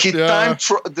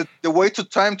that. The way to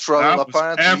time travel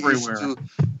apparently everywhere. is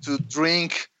to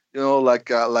drink, like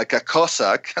a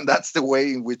Cossack, and that's the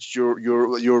way in which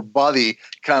your body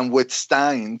can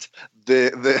withstand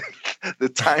the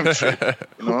time trip.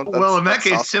 Well, in that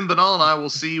case, awesome. Tim Banal and I will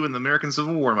see you in the American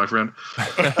Civil War, my friend.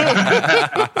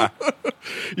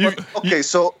 Okay,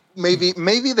 so maybe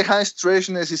the high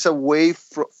strangeness is a way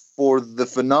for the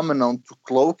phenomenon to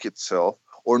cloak itself,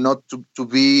 or not to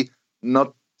be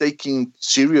not taken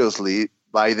seriously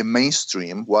by the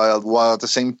mainstream, while at the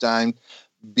same time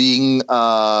being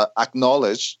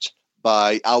acknowledged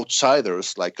by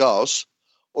outsiders like us.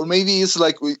 Or maybe it's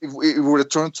like if we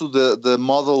return to the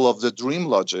model of the dream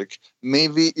logic,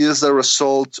 maybe it's a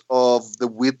result of the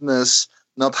witness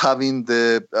not having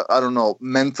the,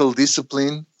 mental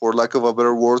discipline, for lack of a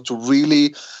better word, to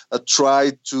really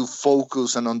try to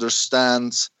focus and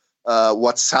understand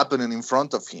what's happening in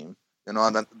front of him.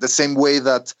 And the same way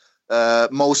that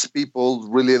most people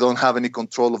really don't have any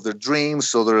control of their dreams,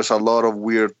 so there's a lot of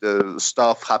weird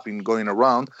stuff going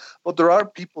around. But there are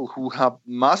people who have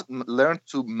learned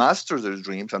to master their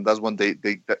dreams, and that's when they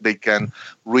can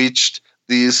reach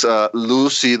these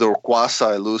lucid or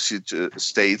quasi-lucid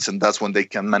states, and that's when they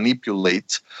can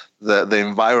manipulate the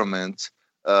environment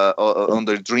on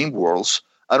their dream worlds.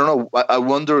 I don't know. I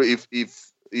wonder if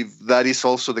that is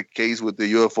also the case with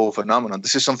the UFO phenomenon.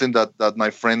 This is something that my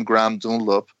friend Graham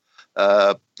Dunlop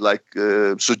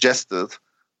suggested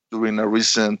during a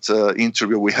recent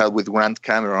interview we had with Grant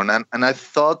Cameron, and I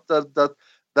thought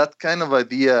that kind of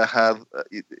idea had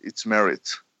its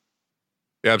merit.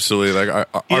 Yeah, absolutely. Like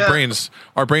our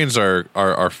brains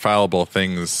are fallible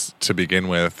things to begin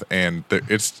with, and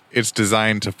it's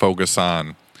designed to focus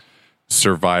on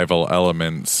survival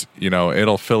elements.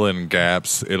 It'll fill in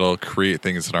gaps. It'll create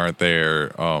things that aren't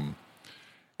there.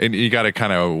 And you got to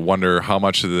kind of wonder how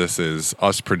much of this is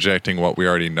us projecting what we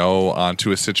already know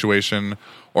onto a situation,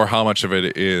 or how much of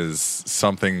it is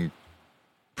something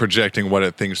projecting what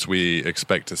it thinks we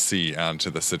expect to see onto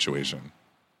the situation.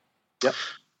 Yep.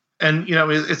 And,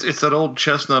 it's that old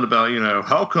chestnut about,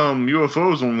 how come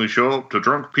UFOs only show up to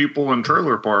drunk people in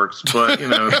trailer parks? But,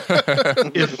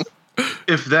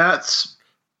 if that's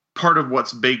part of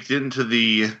what's baked into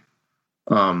the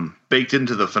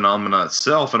phenomena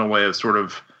itself in a way of sort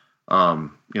of, I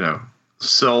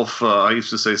used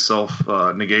to say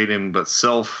self-negating, but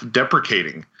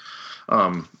self-deprecating.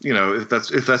 If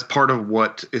that's part of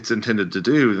what it's intended to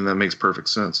do, then that makes perfect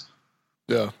sense.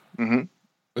 Yeah. Mm-hmm.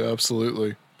 Yeah,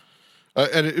 absolutely.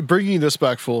 And bringing this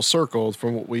back full circle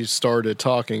from what we started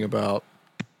talking about,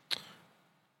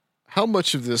 how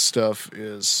much of this stuff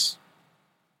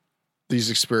these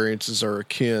experiences are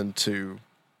akin to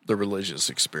the religious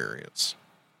experience?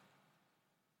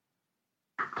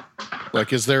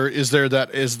 Like, is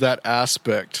that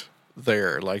aspect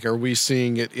there? Like, are we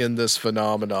seeing it in this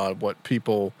phenomenon, what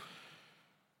people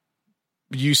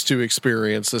used to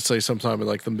experience, let's say sometime in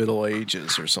like the Middle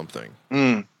Ages or something?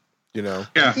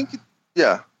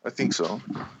 Yeah. I think so.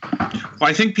 Well,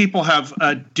 I think people have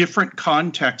different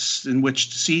contexts in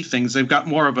which to see things. They've got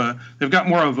more of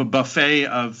a buffet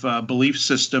of belief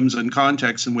systems and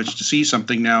contexts in which to see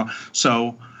something now.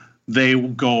 So they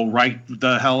go right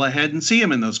the hell ahead and see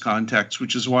them in those contexts,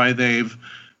 which is why they've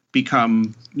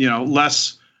become,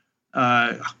 less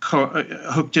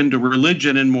hooked into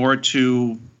religion and more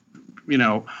to,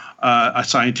 a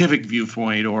scientific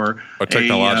viewpoint or a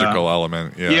technological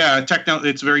element. Yeah.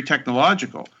 It's very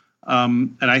technological.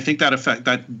 And I think that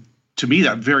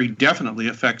very definitely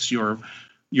affects your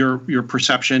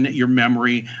perception, your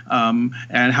memory, and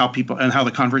how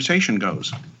the conversation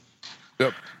goes.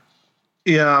 Yep.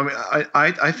 Yeah,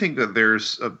 I think that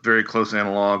there's a very close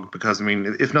analog because,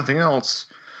 if nothing else,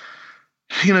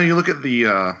 you look at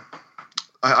the.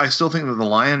 I still think that the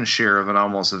lion's share of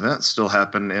anomalous events still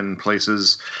happen in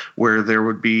places where there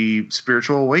would be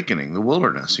spiritual awakening, the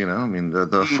wilderness, I mean,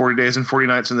 the 40 days and 40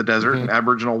 nights in the desert and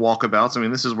Aboriginal walkabouts. I mean,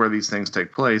 this is where these things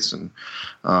take place. And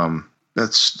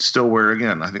that's still where,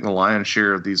 again, I think the lion's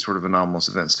share of these sort of anomalous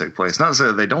events take place. Not to say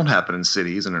that they don't happen in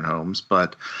cities and in homes,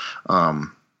 but I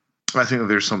think that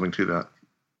there's something to that.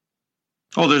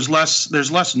 Oh, there's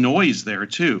less noise there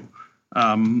too.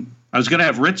 I was going to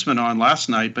have Ritzman on last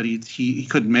night, but he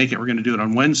couldn't make it. We're going to do it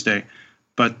on Wednesday.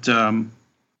 But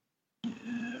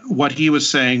what he was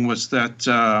saying was that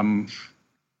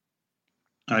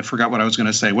I forgot what I was going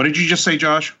to say. What did you just say,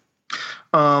 Josh?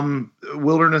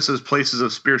 Wilderness as places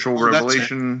of spiritual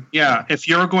revelation. Yeah, if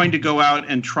you're going to go out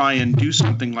and try and do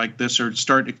something like this or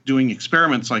start doing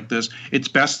experiments like this, it's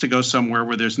best to go somewhere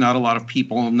where there's not a lot of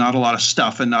people, not a lot of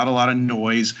stuff, and not a lot of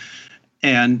noise.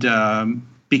 And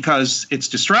because it's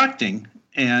distracting,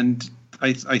 and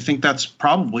I think that's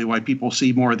probably why people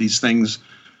see more of these things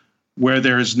where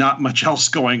there's not much else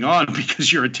going on,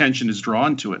 because your attention is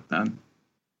drawn to it then.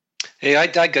 Hey, I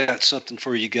got something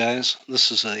for you guys. This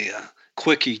is a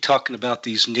quickie talking about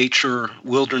these nature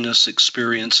wilderness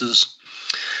experiences.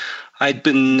 I'd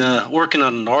been working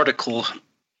on an article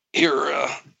here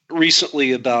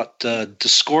recently about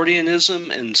Discordianism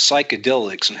and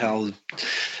psychedelics, and how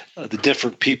the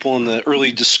different people in the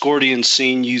early Discordian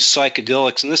scene use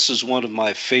psychedelics. And this is one of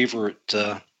my favorite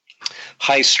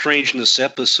high strangeness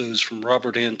episodes from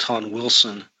Robert Anton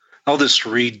Wilson. I'll just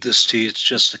read this to you. It's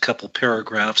just a couple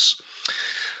paragraphs.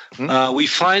 We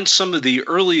find some of the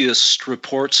earliest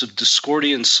reports of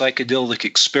Discordian psychedelic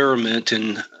experiment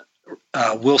in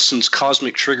Wilson's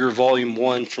Cosmic Trigger Volume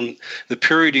 1 from the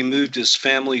period he moved his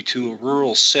family to a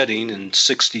rural setting in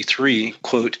 1963,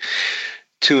 quote,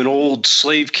 to an old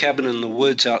slave cabin in the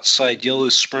woods outside Yellow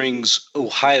Springs,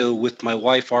 Ohio, with my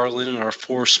wife Arlen and our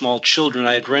 4 small children.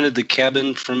 I had rented the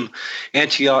cabin from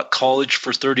Antioch College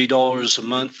for $30 a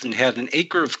month and had an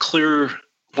acre of clear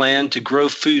land to grow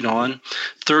food on,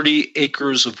 30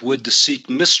 acres of wood to seek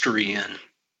mystery in.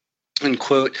 End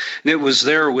quote. And it was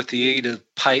there with the aid of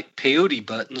peyote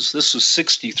buttons. This was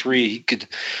 1963. He could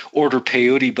order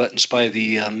peyote buttons by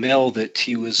the mail that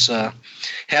he was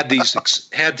had these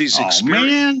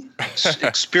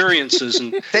experiences.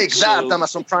 And take that,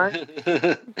 Amazon Prime.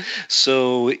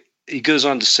 So he goes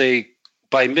on to say,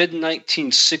 by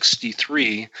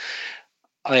mid-1963,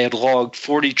 I had logged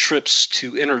 40 trips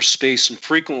to inner space and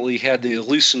frequently had the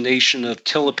hallucination of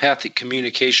telepathic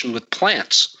communication with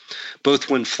plants, both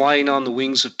when flying on the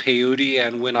wings of peyote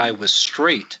and when I was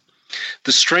straight.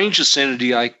 The strangest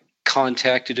entity I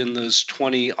contacted in those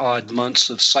 20-odd months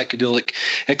of psychedelic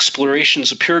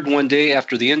explorations appeared one day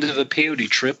after the end of a peyote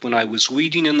trip when I was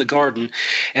weeding in the garden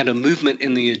and a movement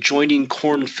in the adjoining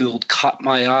cornfield caught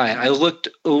my eye. I looked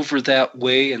over that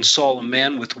way and saw a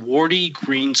man with warty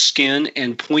green skin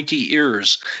and pointy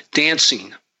ears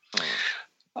dancing.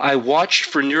 I watched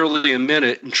for nearly a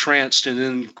minute, entranced,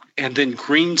 and then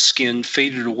green skin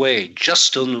faded away,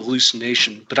 just an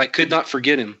hallucination. But I could not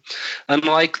forget him.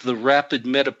 Unlike the rapid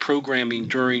meta-programming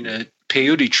during a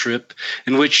peyote trip,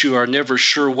 in which you are never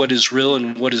sure what is real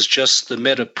and what is just the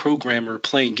meta-programmer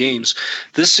playing games,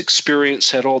 this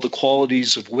experience had all the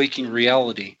qualities of waking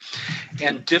reality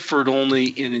and differed only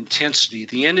in intensity.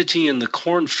 The entity in the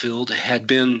cornfield had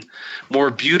been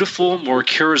more beautiful, more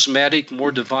charismatic,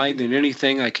 more divine than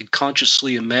anything I could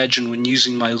consciously imagine when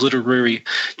using my literary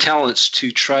talents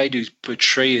to try to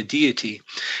portray a deity.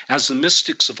 As the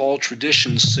mystics of all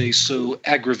traditions say so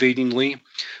aggravatingly,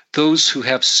 those who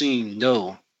have seen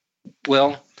know.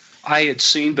 Well, I had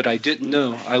seen, but I didn't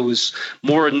know. I was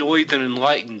more annoyed than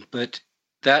enlightened, but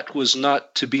that was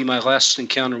not to be my last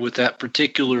encounter with that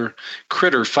particular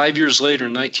critter. 5 years later,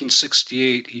 in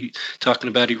 1968, he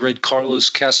read Carlos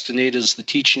Castaneda's The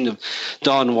Teaching of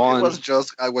Don Juan. I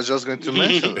was just going to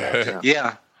mention that.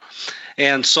 Yeah.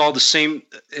 And saw the same,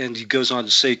 and he goes on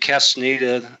to say,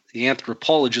 Castaneda, the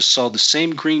anthropologist, saw the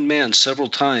same green man several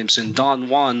times, and Don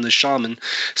Juan, the shaman,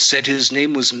 said his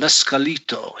name was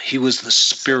Mescalito. He was the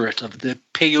spirit of the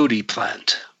peyote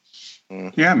plant.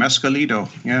 Yeah, Mescalito,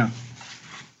 yeah.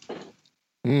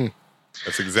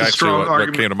 That's exactly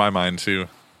what came to my mind, too.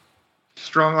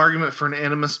 Strong argument for an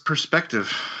animist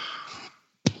perspective.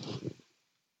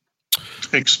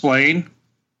 Explain.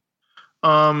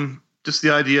 Just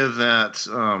the idea that,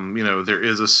 there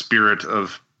is a spirit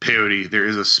of peyote. There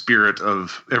is a spirit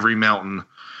of every mountain,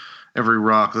 every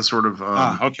rock, the sort of...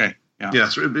 okay. Yeah. Yeah,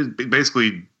 so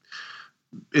basically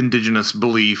indigenous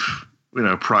belief,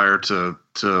 prior to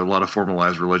a lot of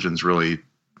formalized religions really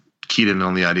keyed in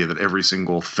on the idea that every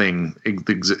single thing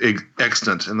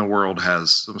extant in the world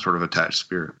has some sort of attached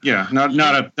spirit. Yeah, not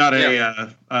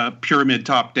a pyramid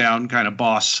top down kind of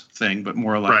boss thing, but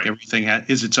more like everything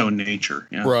is its own nature.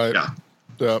 Yeah. Right.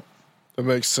 Yeah, that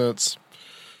makes sense.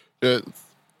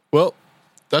 Well,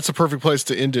 that's a perfect place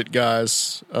to end it,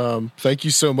 guys. Thank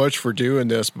you so much for doing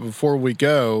this. But before we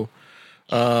go,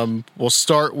 we'll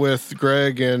start with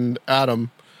Greg and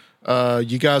Adam.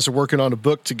 You guys are working on a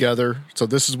book together, so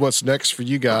this is what's next for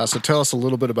you guys. So tell us a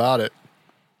little bit about it.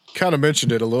 Kind of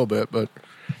mentioned it a little bit, but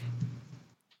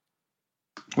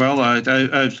well,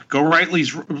 Go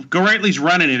Rightly's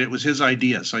running it. It was his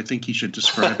idea, so I think he should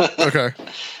describe it. Okay.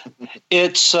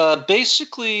 It's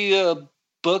basically a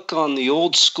book on the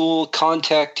old school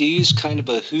contactees, kind of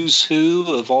a who's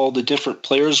who of all the different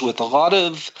players, with a lot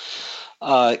of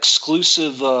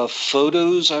exclusive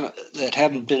photos that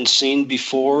haven't been seen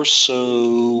before.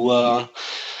 So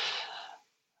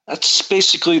that's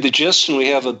basically the gist. And we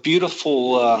have a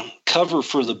beautiful cover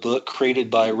for the book created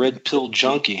by Red Pill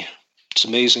Junkie. It's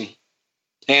amazing.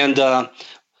 And a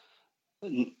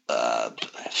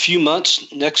few months,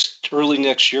 early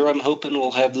next year, I'm hoping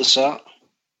we'll have this out.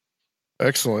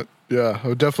 Excellent. Yeah, I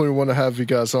would definitely want to have you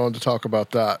guys on to talk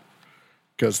about that,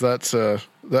 because that's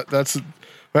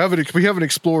we haven't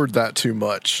explored that too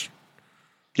much.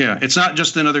 Yeah, it's not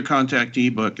just another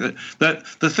contactee book.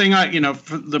 The thing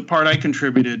the part I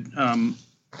contributed,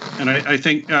 and I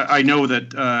think I know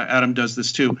that Adam does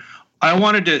this too. I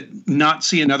wanted to not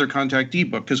see another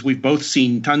contactee book because we've both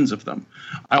seen tons of them.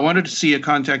 I wanted to see a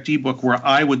contactee book where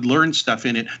I would learn stuff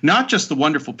in it, not just the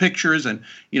wonderful pictures. And,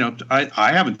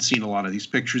 I haven't seen a lot of these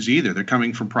pictures either. They're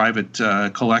coming from private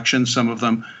collections. Some of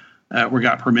them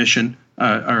got permission,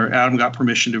 or Adam got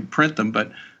permission to print them.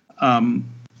 But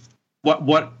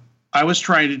what I was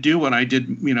trying to do when I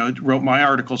wrote my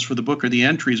articles for the book or the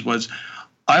entries was,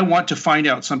 I want to find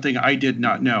out something I did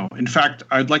not know. In fact,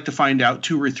 I'd like to find out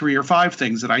 2 or 3 or 5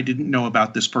 things that I didn't know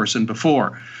about this person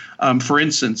before. For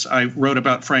instance, I wrote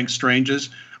about Frank Stranges.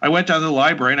 I went down to the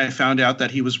library and I found out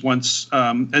that he was once,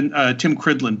 and Tim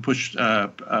Cridlin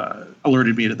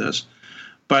alerted me to this,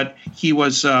 but he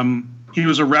was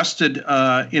arrested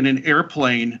in an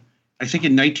airplane, I think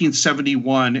in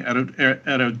 1971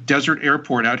 at a desert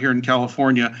airport out here in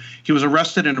California. He was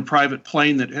arrested in a private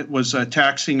plane that was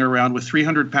taxiing around with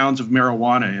 300 pounds of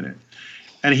marijuana in it.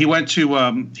 And he went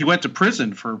to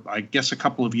prison for, I guess, a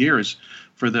couple of years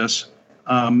for this.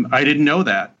 I didn't know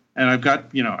that. And I've got,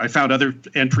 I found other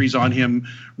entries on him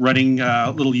running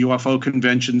little UFO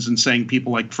conventions and saying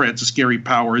people like Francis Gary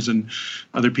Powers and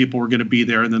other people were going to be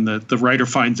there. And then the writer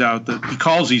finds out that he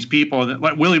calls these people,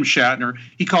 like William Shatner,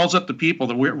 he calls up the people,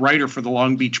 the writer for the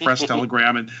Long Beach Press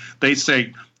Telegram, and they're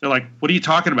like, what are you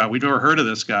talking about? We've never heard of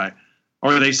this guy.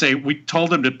 Or they say, we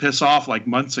told him to piss off like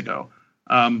months ago.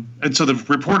 And so the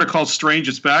reporter calls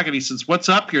Stranges back and he says, what's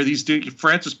up here?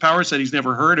 Francis Powers said he's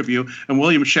never heard of you. And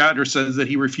William Shatner says that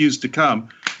he refused to come.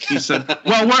 He said,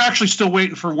 well, we're actually still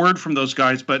waiting for word from those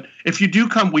guys. But if you do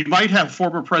come, we might have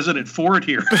former President Ford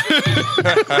here.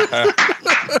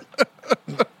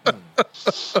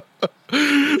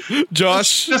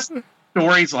 Josh. Just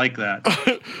stories like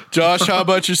that. Josh, how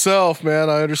about yourself, man?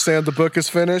 I understand the book is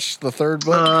finished, the third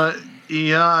book.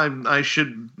 Yeah, I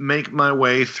should make my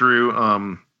way through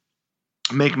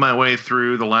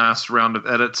the last round of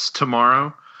edits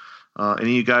tomorrow. Any of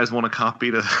you guys want a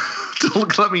copy to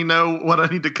let me know what I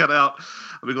need to cut out?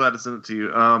 I'll be glad to send it to you.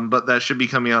 But that should be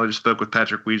coming out. I just spoke with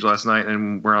Patrick Weege last night,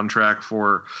 and we're on track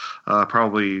for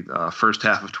probably first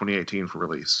half of 2018 for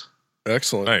release.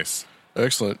 Excellent. Nice.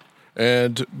 Excellent.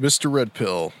 And Mr. Red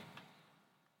Pill.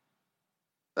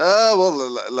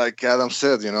 Well, like Adam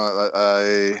said,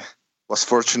 I was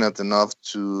fortunate enough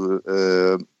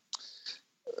to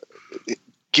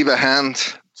give a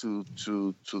hand to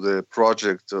the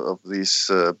project of this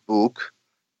book.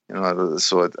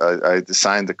 So I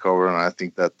designed the cover, and I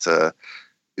think that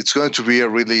it's going to be a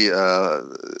really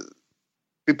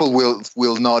people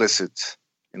will notice it.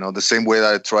 The same way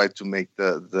that I tried to make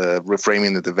the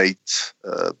reframing the debate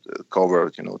cover,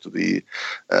 to be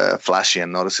flashy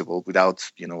and noticeable without,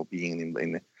 being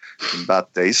in bad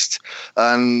taste.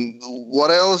 And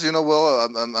what else?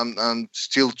 I'm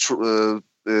still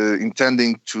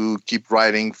intending to keep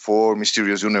writing for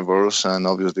Mysterious Universe and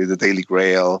obviously the Daily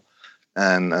Grail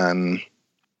and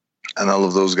all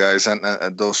of those guys and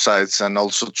those sites, and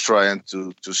also trying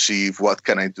to see what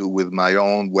can I do with my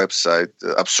own website,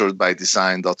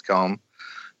 absurdbydesign.com.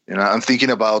 I'm thinking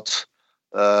about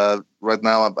right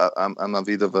now. I'm a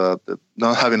bit of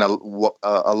not having a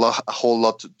whole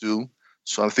lot to do.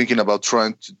 So I'm thinking about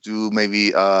trying to do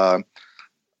maybe a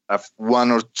have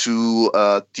one or two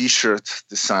T-shirt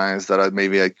designs that I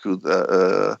could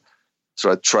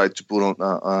try to put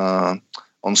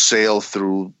on sale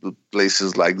through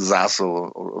places like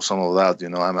Zazzle or some of that.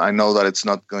 I know that it's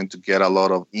not going to get a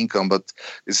lot of income, but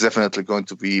it's definitely going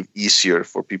to be easier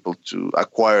for people to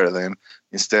acquire them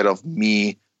instead of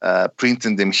me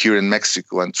printing them here in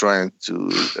Mexico and trying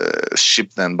to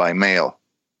ship them by mail.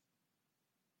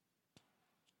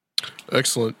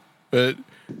 Excellent.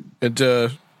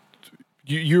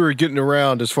 You were getting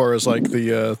around as far as like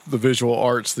the visual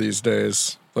arts these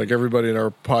days. Like everybody in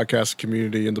our podcast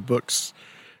community and the books,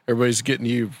 everybody's getting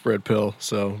you, Red Pill.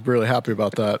 So really happy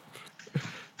about that.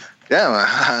 Yeah,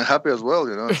 I'm happy as well.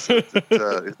 It's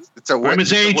a I'm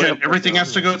his agent. Everything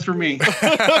has to go through me.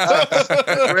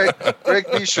 Greg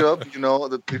Bishop,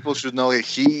 the people should know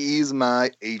he is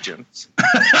my agent.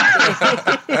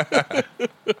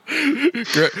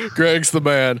 Greg's the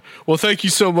man. Well, thank you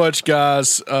so much,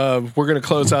 guys. We're going to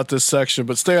close out this section,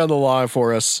 but stay on the line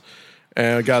for us.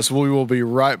 And guys, we will be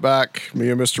right back, me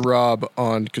and Mr. Rob,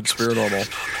 on Conspiranormal.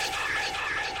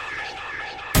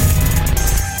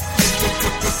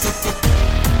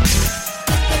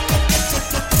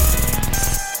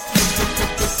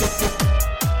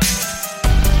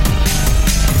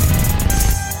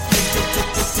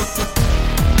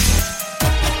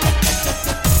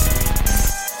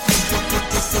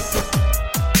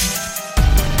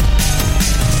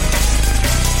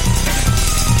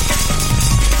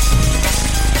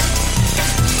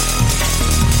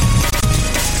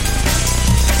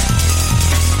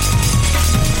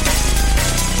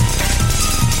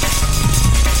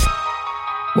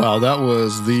 Wow, that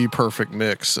was the perfect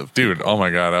mix of dude. People. Oh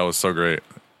my god, that was so great.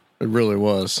 It really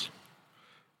was.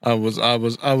 I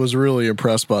was really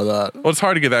impressed by that. Well, it's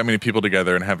hard to get that many people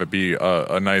together and have it be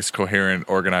a nice, coherent,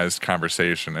 organized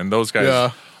conversation. And those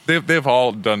guys, they've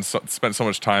all spent so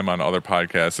much time on other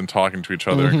podcasts and talking to each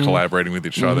other and collaborating with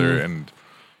each other, and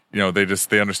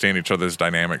they understand each other's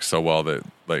dynamics so well that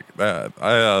that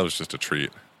was just a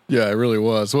treat. Yeah, it really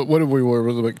was. What did we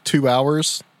were like 2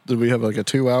 hours? Did we have like a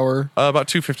 2 hour? About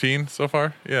 2:15 so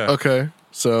far. Yeah. Okay.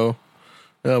 So,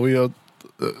 yeah, it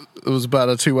was about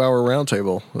a 2 hour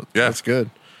roundtable. Yeah. That's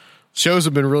good. Shows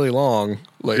have been really long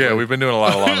lately. Yeah, we've been doing a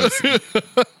lot of long ones.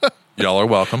 Y'all are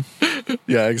welcome.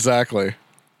 Yeah, exactly.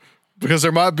 Because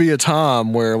there might be a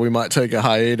time where we might take a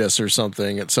hiatus or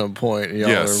something at some point. And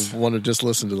y'all want to just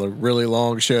listen to the really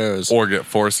long shows. Or get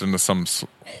forced into some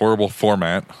horrible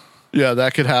format. Yeah,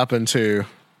 that could happen too.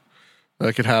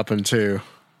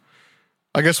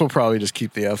 I guess we'll probably just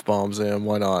keep the F-bombs in.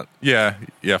 Why not? Yeah,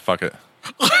 fuck it.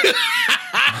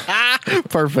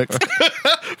 Perfect.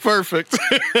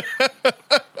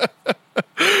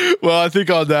 Well, I think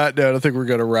on that note, I think we're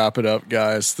going to wrap it up,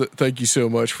 guys. Thank you so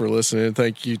much for listening.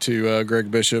 Thank you to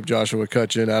Greg Bishop, Joshua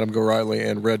Cutchin, Adam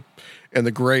Gorightly, and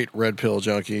the great Red Pill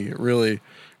Junkie. Really,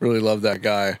 really love that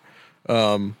guy.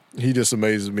 He just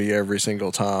amazes me every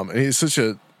single time, and he's such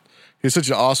an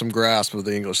awesome grasp of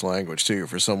the English language too,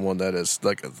 for someone that is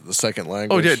like the second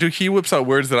language. Oh yeah, dude, he whips out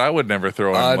words that I would never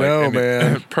throw in. I know,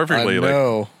 man. Perfectly.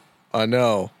 I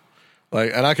know.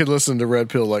 Like, and I could listen to Red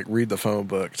Pill read the phone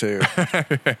book too.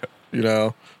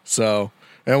 So,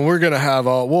 and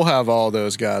we'll have all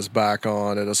those guys back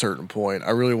on at a certain point. I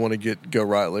really want to get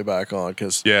Gorightly back on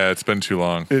because it's been too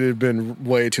long. It had been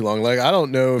way too long. Like, I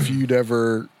don't know if you'd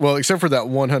ever, well, except for that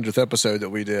 100th episode that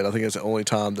we did. I think it's the only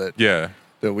time that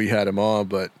we had him on,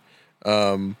 but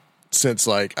since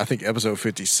I think episode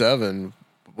 57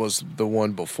 was the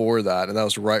one before that, and that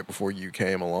was right before you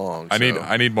came along. I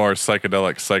need more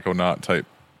psychedelic psychonaut type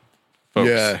folks.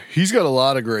 Yeah, he's got a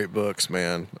lot of great books,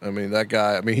 man. I mean, that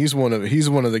guy. I mean, he's one of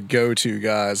the go-to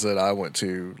guys that I went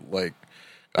to.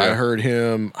 I heard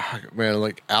him,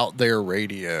 man. Out There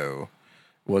Radio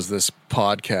was this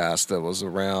podcast that was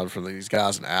around from these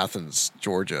guys in Athens,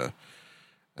 Georgia.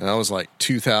 And that was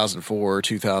 2004,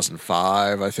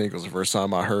 2005, I think was the first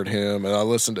time I heard him. And I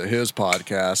listened to his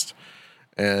podcast,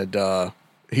 and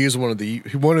he was one of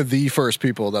the first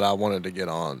people that I wanted to get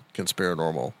on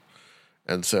Conspiranormal.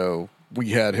 And so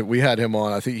we had him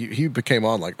on. I think he came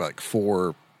on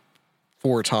four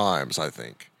times, I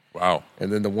think. Wow.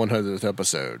 And then the 100th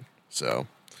episode. So,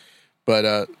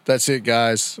 but that's it,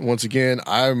 guys. Once again,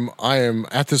 I am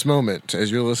at this moment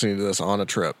as you're listening to this on a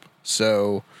trip.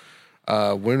 So.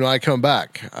 When I come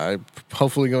back, I'm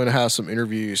hopefully going to have some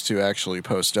interviews to actually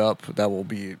post up. That will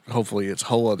be hopefully its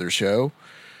whole other show.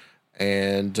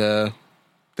 And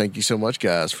thank you so much,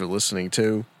 guys, for listening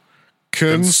to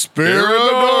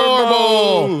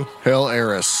Conspiranormal. Hell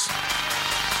Eris.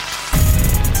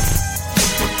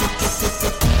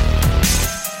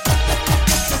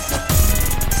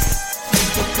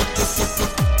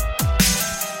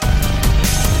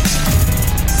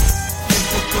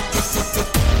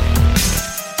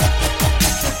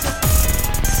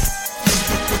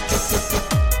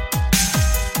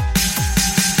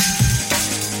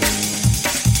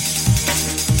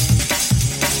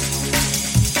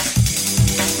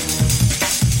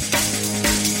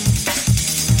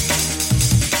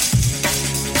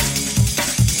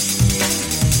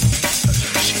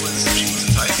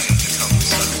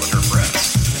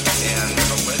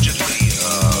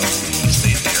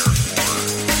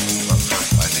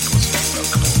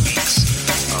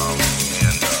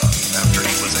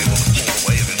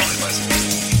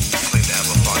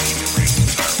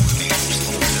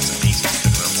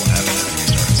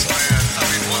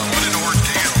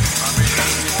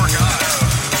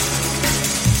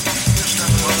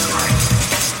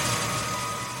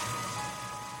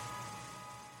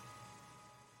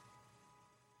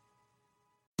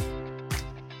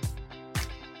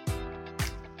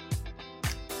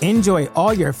 Enjoy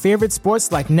all your favorite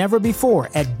sports like never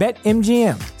before at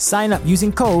BetMGM. Sign up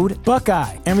using code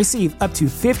Buckeye and receive up to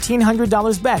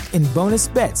 $1,500 back in bonus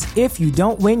bets if you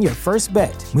don't win your first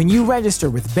bet. When you register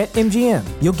with BetMGM,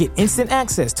 you'll get instant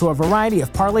access to a variety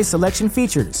of parlay selection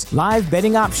features, live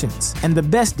betting options, and the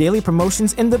best daily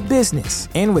promotions in the business.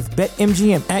 And with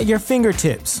BetMGM at your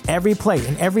fingertips, every play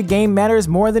and every game matters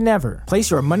more than ever.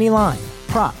 Place your money line,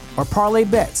 prop, or parlay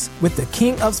bets with the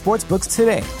king of sportsbooks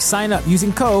today. Sign up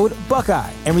using code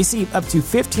Buckeye and receive up to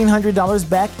 $1,500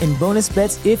 back in bonus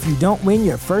bets if you don't win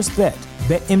your first bet.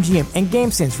 BetMGM and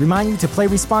GameSense remind you to play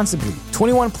responsibly.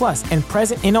 21 plus and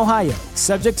present in Ohio,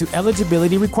 subject to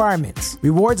eligibility requirements.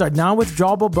 Rewards are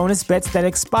non-withdrawable bonus bets that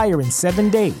expire in 7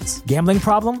 days. Gambling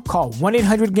problem? Call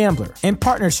 1-800-GAMBLER. In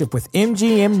partnership with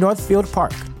MGM Northfield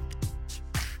Park.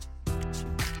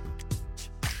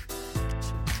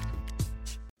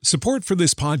 Support for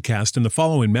this podcast and the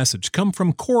following message come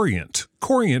from Corient.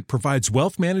 Corient provides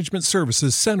wealth management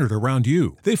services centered around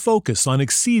you. They focus on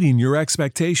exceeding your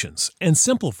expectations and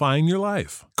simplifying your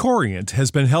life. Corient has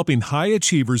been helping high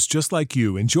achievers just like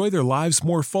you enjoy their lives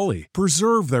more fully,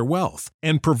 preserve their wealth,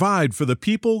 and provide for the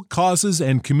people, causes,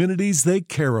 and communities they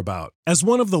care about. As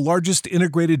one of the largest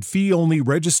integrated fee-only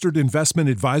registered investment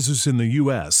advisors in the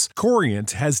U.S.,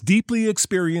 Corient has deeply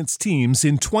experienced teams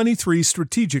in 23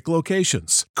 strategic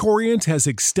locations. Corient has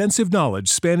extensive knowledge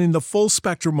spanning the full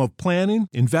spectrum of planning,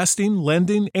 investing,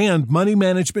 lending, and money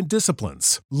management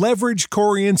disciplines. Leverage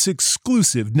Corient's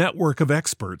exclusive network of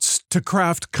experts to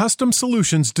craft custom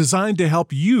solutions designed to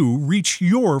help you reach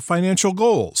your financial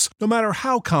goals, no matter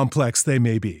how complex they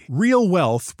may be. Real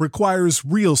wealth requires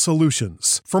real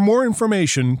solutions. For more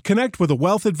information, connect with a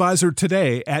wealth advisor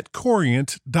today at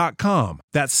Corient.com.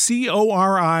 That's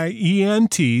Corient.com.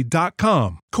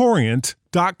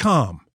 Corient.com.